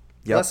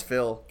 Yep. Bless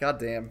Phil. God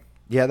damn.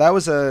 Yeah, that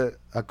was a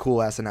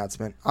cool ass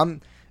announcement.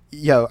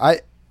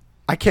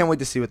 I can't wait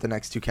to see what the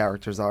next 2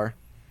 characters are.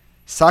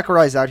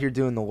 Sakurai's out here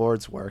doing the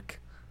Lord's work.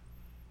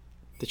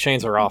 The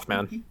chains are off,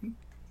 man.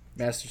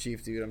 Master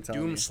Chief, dude, I'm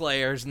telling you.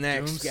 Doomslayer's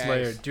next,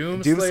 guys.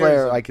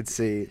 Doomslayer, I could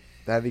see.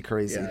 That'd be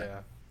crazy. Yeah.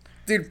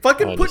 Dude,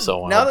 fucking Oh, put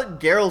so now wild.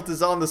 that Geralt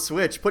is on the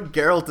Switch, put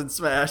Geralt in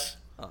Smash.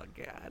 Oh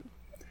god.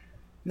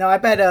 No, I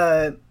bet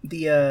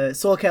the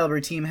Soul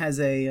Calibur team has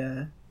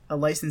a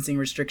licensing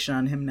restriction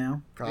on him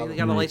now. They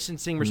got a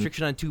licensing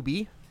restriction on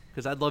 2B?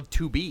 Because I'd love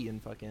 2B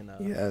and fucking.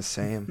 Yeah,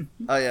 same.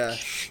 Oh yeah.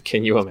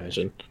 Can you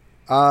imagine?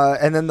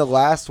 And then the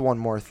last one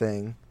more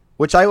thing,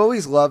 which I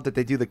always love that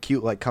they do the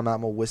cute, like, come out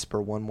and we'll whisper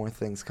one more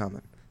thing's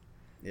coming.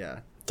 Yeah.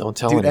 Don't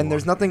tell Dude, anyone. and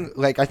there's nothing,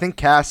 like, I think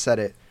Cass said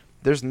it,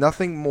 there's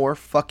nothing more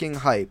fucking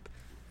hype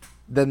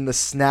than the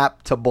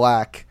snap to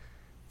black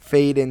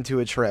fade into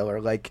a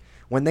trailer. Like,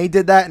 when they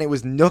did that and it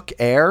was Nook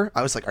Air,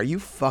 I was like, are you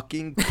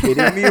fucking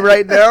kidding me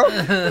right now?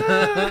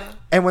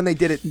 And when they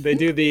did it, They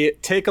do the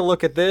take a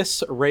look at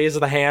this, raise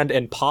the hand,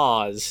 and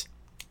pause,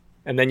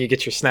 and then you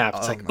get your snap.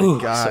 It's oh like, my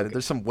ooh, god, so good.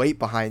 there's some weight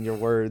behind your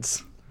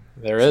words.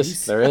 There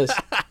is.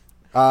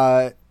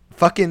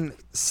 Fucking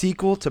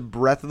sequel to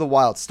Breath of the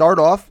Wild. Start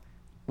off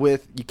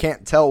with, you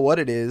can't tell what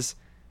it is,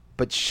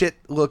 but shit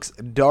looks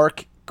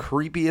dark,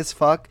 creepy as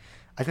fuck.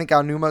 I think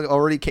Aonuma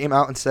already came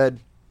out and said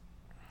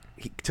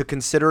to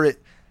consider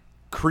it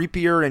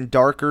creepier and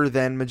darker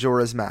than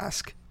Majora's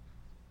Mask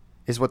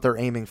is what they're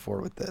aiming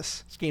for with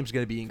this. This game's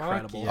gonna be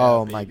incredible. yeah.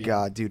 Oh my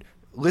god, dude.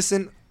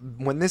 Listen,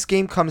 when this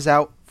game comes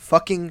out,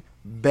 fucking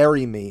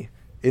bury me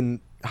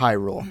in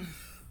Hyrule.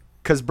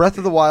 Because Breath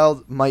of the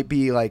Wild might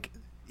be, like,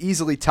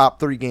 easily top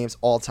 3 games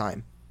all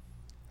time.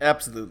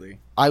 Absolutely.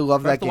 I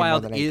love Breath that of the game more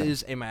Wild than anything.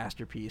 is a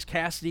masterpiece.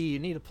 Cassidy, you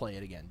need to play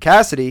it again.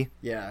 Cassidy,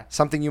 Yeah.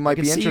 something you I might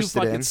can be see you interested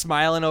fucking in.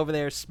 smiling over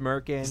there,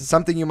 smirking.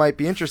 Something you might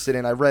be interested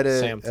in. I read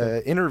Same thing.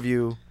 a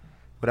interview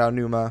with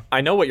Aonuma.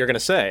 I know what you're gonna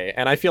say,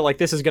 and I feel like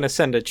this is gonna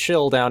send a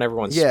chill down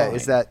everyone's Yeah, spine.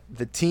 is that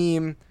the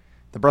team,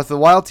 the Breath of the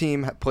Wild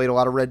team, played a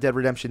lot of Red Dead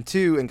Redemption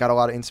 2 and got a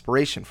lot of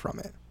inspiration from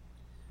it.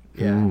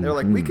 Yeah. They're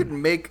like, we could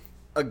make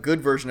a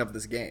good version of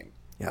this game.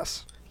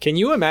 Yes. Can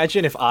you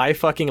imagine if I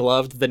fucking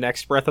loved the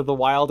next Breath of the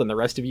Wild and the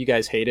rest of you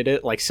guys hated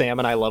it? Like Sam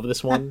and I love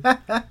this one.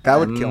 That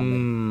would kill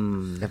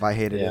me if I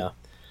hated Yeah.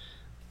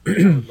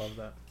 it. I would love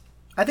that.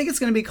 I think it's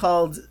going to be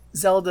called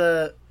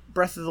Zelda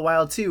Breath of the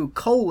Wild 2,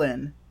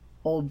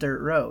 Old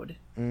Dirt Road.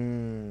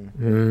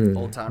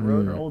 Old Town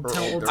Road or Old or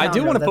Town- Old I Town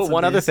do want to Road, put that's one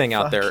what it other is. thing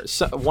out Fuck. there.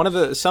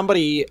 So,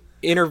 somebody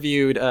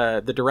interviewed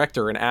the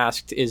director and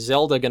asked, "Is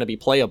Zelda going to be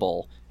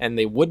playable?" And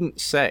they wouldn't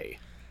say,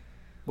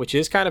 which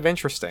is kind of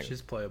interesting.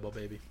 She's playable,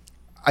 baby.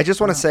 I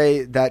just want to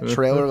say that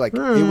trailer, like,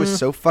 it was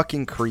so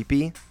fucking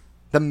creepy.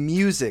 The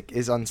music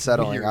is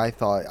unsettling, Weird. I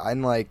thought.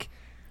 I'm like,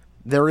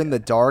 they're in the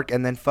dark,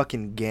 and then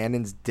fucking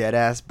Ganon's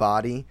dead-ass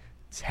body,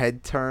 his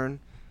head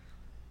turn.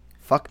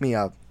 Fuck me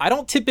up. I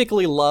don't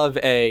typically love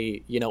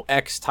a,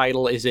 X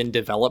title is in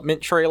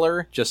development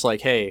trailer, just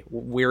like, hey,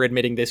 we're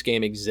admitting this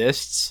game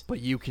exists. But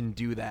you can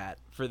do that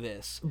for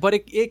this. But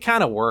it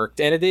kind of worked,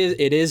 and it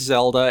is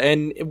Zelda,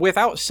 and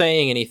without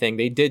saying anything,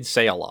 they did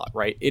say a lot,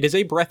 right? It is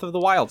a Breath of the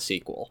Wild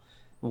sequel.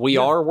 We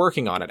are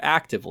working on it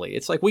actively.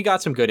 It's like we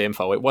got some good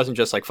info. It wasn't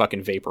just like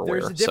fucking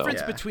vaporware. There's a difference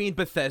Yeah. between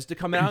Bethesda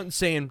coming out and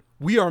saying,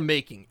 we are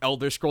making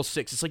Elder Scrolls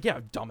 6. It's like, yeah,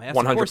 dumbass,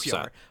 of course you 100%.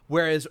 are.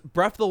 Whereas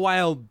Breath of the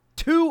Wild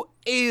 2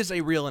 is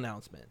a real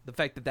announcement. The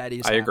fact that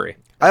is I agree.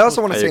 I also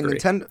want I to say agree.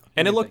 Nintendo...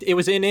 And it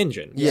was in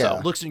engine. Yeah.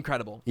 So. Looks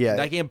incredible. Yeah.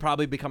 That game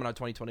probably be coming out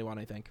 2021,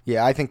 I think.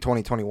 Yeah, I think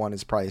 2021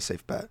 is probably a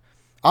safe bet.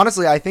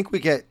 Honestly, I think we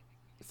get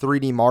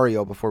 3D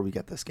Mario before we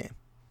get this game.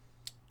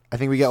 I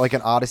think we get like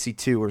an Odyssey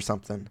 2 or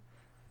something.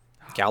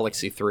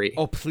 Galaxy 3.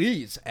 Oh,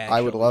 please, actually.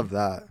 I would love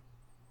that.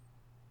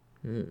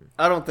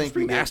 I don't think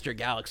we get, Master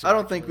Galaxy. I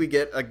don't think we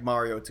get a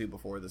Mario 2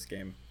 before this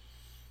game.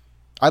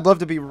 I'd love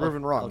to be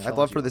proven I'll wrong. I'd challenge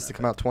love you for on this that to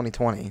come out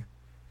 2020.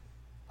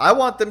 I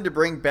want them to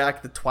bring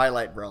back the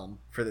Twilight Realm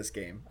for this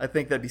game. I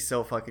think that'd be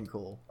so fucking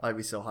cool. I'd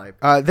be so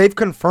hyped. They've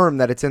confirmed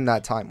that it's in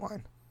that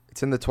timeline.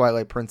 It's in the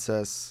Twilight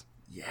Princess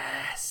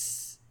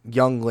Yes.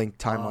 Young Link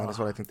timeline is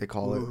what I think they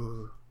call it.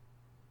 Ooh.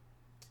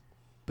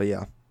 But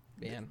yeah,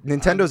 Man,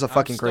 Nintendo's a I'm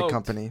fucking great stoked.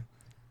 company.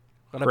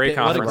 What a Great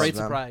what a conference. great Love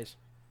them. surprise.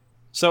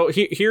 So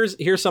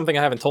here's something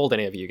I haven't told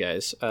any of you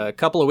guys. A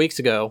couple of weeks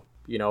ago,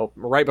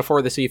 right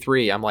before this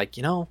E3, I'm like,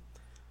 not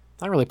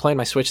really playing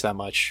my Switch that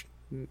much.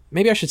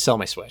 Maybe I should sell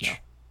my Switch.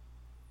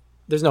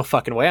 There's no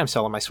fucking way I'm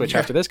selling my Switch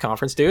after this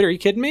conference, dude. Are you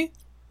kidding me?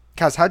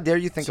 Kaz, how dare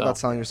you think So- about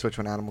selling your Switch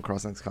when Animal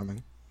Crossing's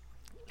coming?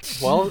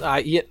 Well,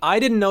 I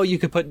didn't know you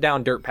could put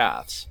down dirt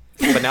paths,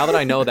 but now that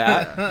I know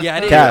that, Yeah, I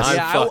didn't. Cass.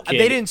 Yeah, I'm fucking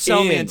they didn't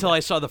sell me in. until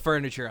I saw the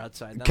furniture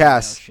outside. Then Cass. I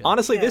was like, oh, shit.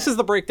 honestly, this is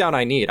the breakdown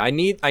I need. I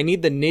need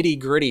the nitty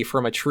gritty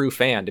from a true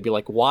fan to be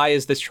like, why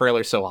is this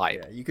trailer so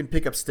hype? Yeah, you can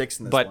pick up sticks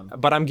in this one.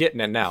 But I'm getting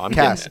it now. I'm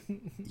Cass,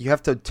 getting it. you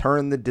have to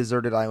turn the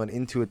deserted island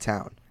into a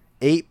town.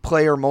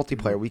 8-player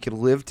multiplayer. We could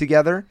live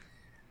together.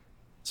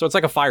 So it's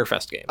like a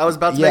Firefest game. I was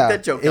about to make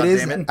that joke. It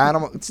is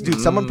goddammit. Dude,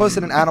 someone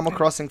posted an Animal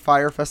Crossing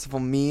Fire Festival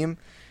meme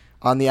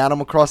on the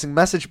Animal Crossing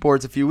message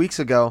boards a few weeks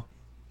ago.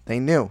 They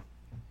knew.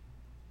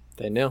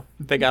 They knew.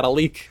 They got a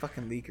leak.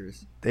 Fucking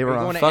leakers. They Are were you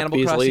on. going to Fuck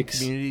these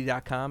leaks.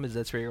 animalcrossingcommunity.com? Is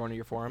that where you're going to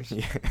your forums?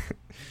 Yeah.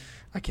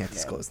 I can't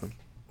disclose them.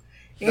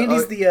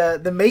 Andy's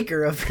the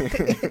maker of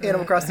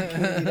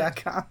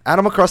AnimalCrossingCommunity.com.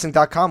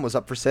 AnimalCrossing.com was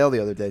up for sale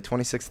the other day.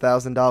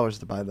 $26,000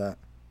 to buy that.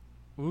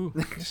 Ooh.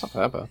 It's not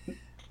that bad.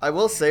 I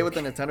will say with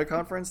the Nintendo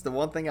conference, the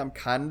one thing I'm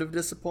kind of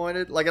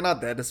disappointed, like I'm not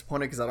that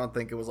disappointed because I don't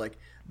think it was like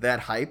that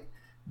hype,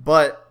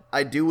 but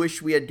I do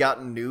wish we had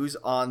gotten news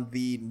on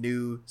the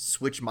new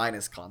Switch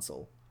Minus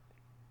console.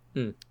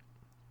 I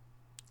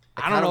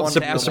don't know.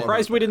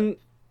 Surprised we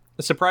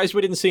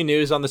didn't see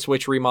news on the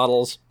Switch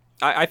remodels.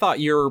 I thought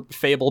your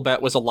Fable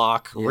bet was a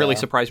lock. Yeah. Really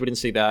surprised we didn't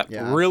see that.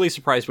 Yeah. Really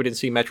surprised we didn't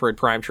see Metroid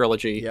Prime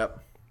Trilogy. Yep.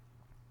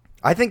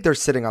 I think they're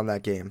sitting on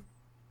that game.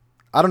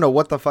 I don't know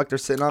what the fuck they're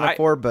sitting on it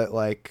for, but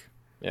like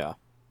Yeah.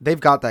 they've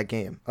got that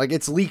game. Like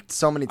it's leaked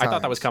so many times. I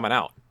thought that was coming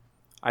out.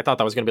 I thought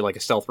that was going to be like a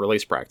stealth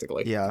release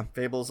practically. Yeah.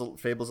 Fable's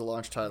a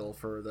launch title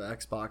for the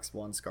Xbox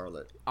One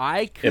Scarlet.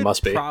 I could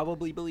must be.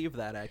 probably believe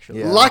that,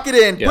 actually. Yeah. Lock it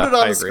in. Yeah, Put it on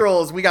I the agree.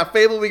 scrolls. We got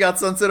Fable. We got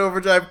Sunset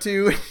Overdrive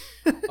 2.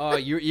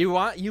 You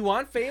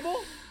want Fable?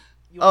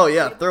 Oh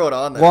yeah, throw it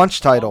on there.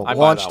 Launch title. I buy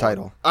Launch that one.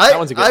 title. That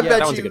one's a good- I yeah, bet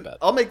that one's a you. good bet.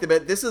 I'll make the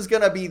bet. This is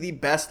gonna be the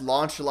best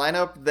launch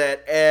lineup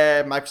that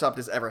Microsoft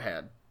has ever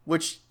had.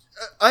 Which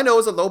I know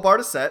is a low bar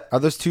to set. Are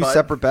those two but-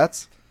 separate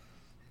bets?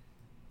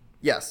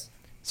 Yes.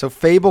 So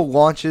Fable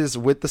launches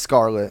with the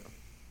Scarlet.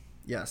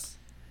 Yes.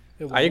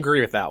 I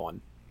agree with that one.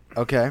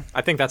 Okay.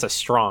 I think that's a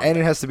strong. And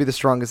it has to be the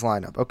strongest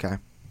lineup. Okay.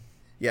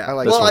 Yeah. I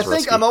like well, this I one's think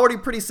risky. I'm already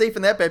pretty safe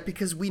in that bet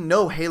because we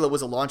know Halo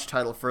was a launch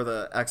title for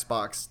the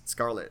Xbox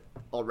Scarlet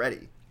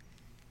already.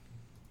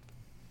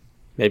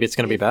 Maybe it's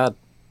going to be bad.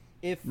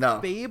 If No.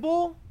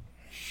 Fable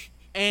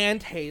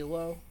and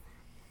Halo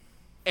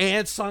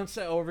and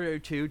Sunset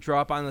Overdrive 2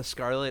 drop on the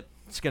Scarlet,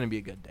 it's going to be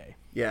a good day.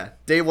 Yeah.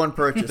 Day one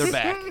purchase. They're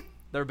back.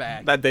 They're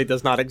back. That day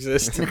does not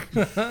exist.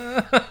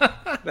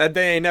 That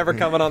day ain't never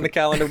coming on the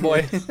calendar,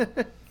 boy.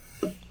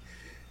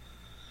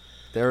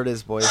 There it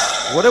is, boys.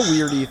 What a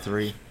weird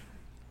E3.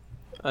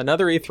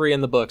 Another E3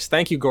 in the books.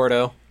 Thank you,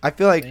 Gordo. I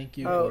feel like Thank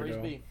you, Oh.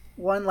 Gordo.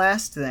 One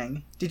last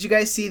thing. Did you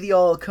guys see the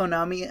old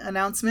Konami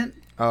announcement?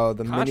 the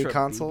mini Contra,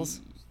 consoles.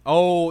 baby.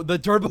 Oh, the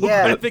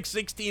TurboGrafx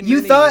 16 You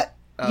mini.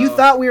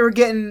 thought we were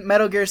getting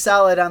Metal Gear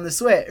Solid on the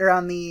Switch or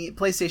on the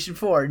PlayStation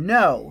 4.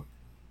 No.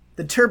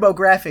 The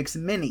TurboGrafx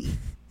Mini.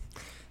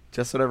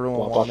 Just what everyone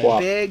Wah, wah, wanted. wah.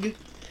 Big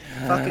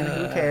fucking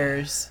who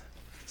cares?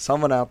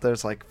 Someone out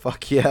there's like,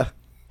 fuck yeah.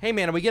 Hey,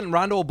 man, are we getting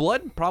Rondo of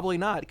Blood? Probably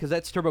not, because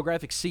that's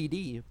TurboGrafx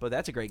CD, but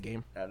that's a great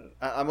game.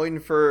 I'm waiting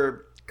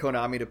for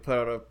Konami to put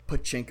out a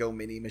Pachinko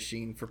mini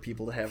machine for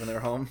people to have in their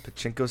home.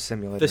 Pachinko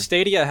Simulator. The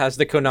Stadia has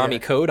the Konami Yeah.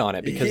 code on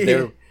it because Yeah.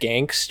 they're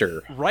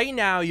gangster. Right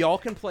now, y'all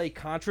can play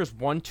Contras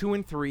 1, 2,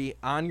 and 3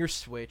 on your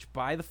Switch.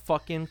 Buy the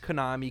fucking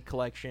Konami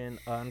collection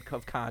of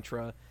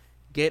Contra.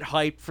 Get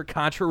hyped for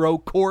Contra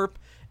Rogue Corp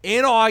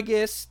in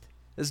August.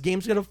 This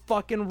game's gonna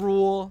fucking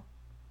rule.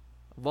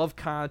 Love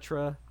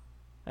Contra.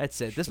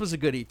 That's it. This was a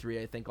good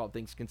E3, I think, all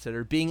things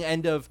considered. Being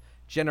end of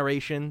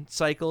generation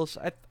cycles,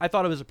 I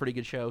thought it was a pretty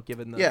good show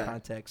given the Yeah.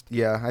 context.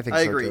 Yeah, I think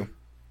I so agree. too.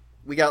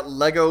 We got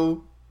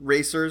Lego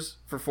Racers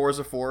for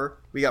Forza 4.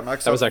 We got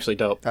Microsoft. That was actually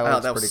dope. That Oh,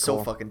 was that pretty was so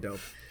cool. fucking dope.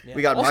 Yeah.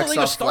 We got also, Microsoft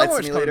Lego Star Flight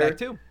Wars Simulator. coming back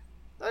too.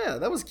 Oh yeah,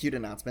 that was a cute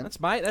announcement. That's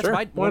Sure,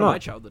 one why of not? my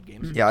childhood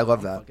games. Yeah, I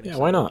love that. Fucking Yeah,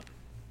 excited. why not?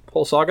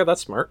 Whole saga,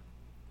 that's smart.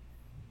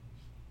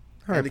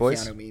 All right, and the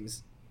boys. Keanu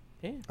memes.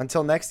 Yeah.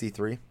 Until next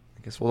E3. I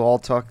guess we'll all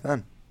talk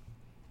then.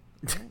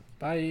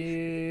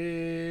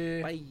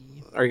 Bye. Bye.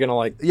 Are you going to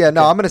like... Yeah,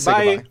 no, I'm going to say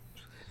Bye. goodbye.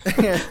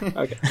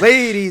 Okay.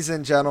 Ladies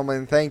and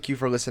gentlemen, thank you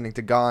for listening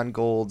to Gone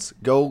Gold's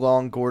Go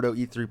Long Gordo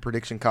E3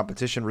 prediction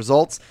competition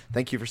results.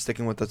 Thank you for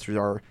sticking with us through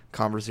our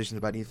conversations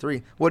about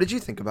E3. What did you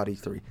think about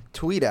E3?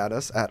 Tweet at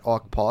us at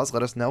AwkPause.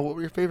 Let us know what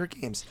were your favorite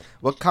games.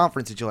 What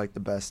conference did you like the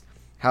best?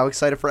 How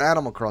excited for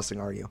Animal Crossing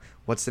are you?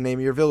 What's the name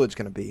of your village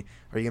going to be?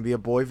 Are you going to be a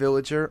boy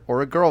villager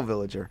or a girl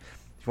villager?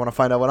 If you want to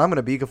find out what I'm going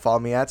to be, you can follow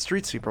me at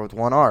Street Sweeper with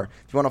 1R.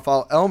 If you want to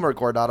follow Elmer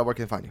Gordado, where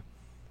can they find you?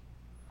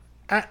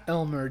 At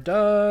Elmer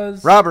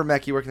does. Robert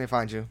Mecki, where can they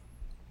find you?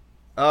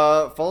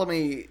 Follow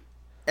me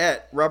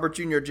at Robert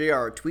Jr.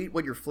 Jr. Tweet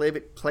what your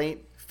favorite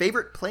plane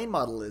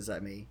model is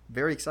at me.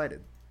 Very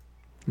excited.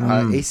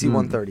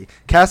 AC-130.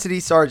 Cassidy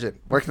Sargent,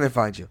 where can they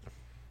find you?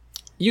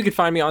 You can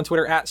find me on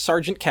Twitter at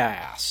Sergeant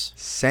Cass.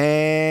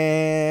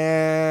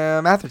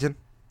 Sam Atherton.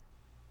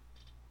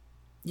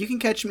 You can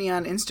catch me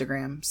on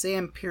Instagram,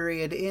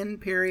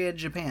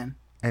 Sam.in.Japan.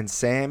 And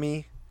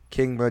Sammy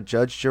Kingma,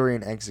 Judge, Jury,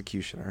 and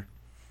Executioner.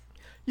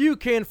 You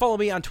can follow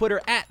me on Twitter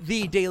at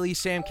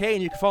TheDailySamK,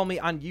 and you can follow me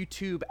on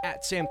YouTube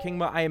at Sam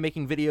Kingma. I am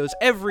making videos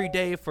every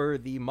day for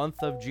the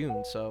month of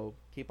June, so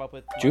keep up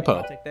with my Jupo.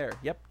 content there.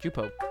 Yep,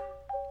 Jupo.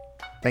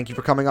 Thank you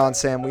for coming on,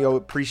 Sam. We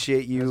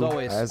appreciate you. As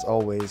always. As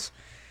always.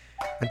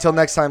 Until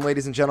next time,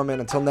 ladies and gentlemen,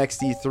 until next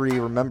E3,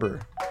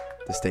 remember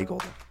to stay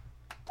golden.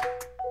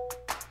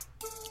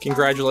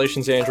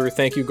 Congratulations, Andrew.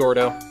 Thank you,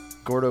 Gordo.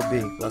 Gordo B.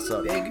 What's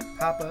up? Big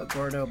Papa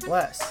Gordo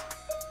bless.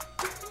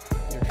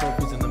 Your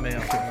trophy's in the mail.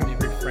 Let me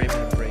reframe it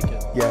and break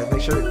it. Yeah,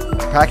 make sure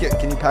pack it.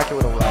 Can you pack it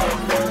with a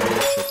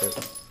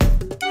rock?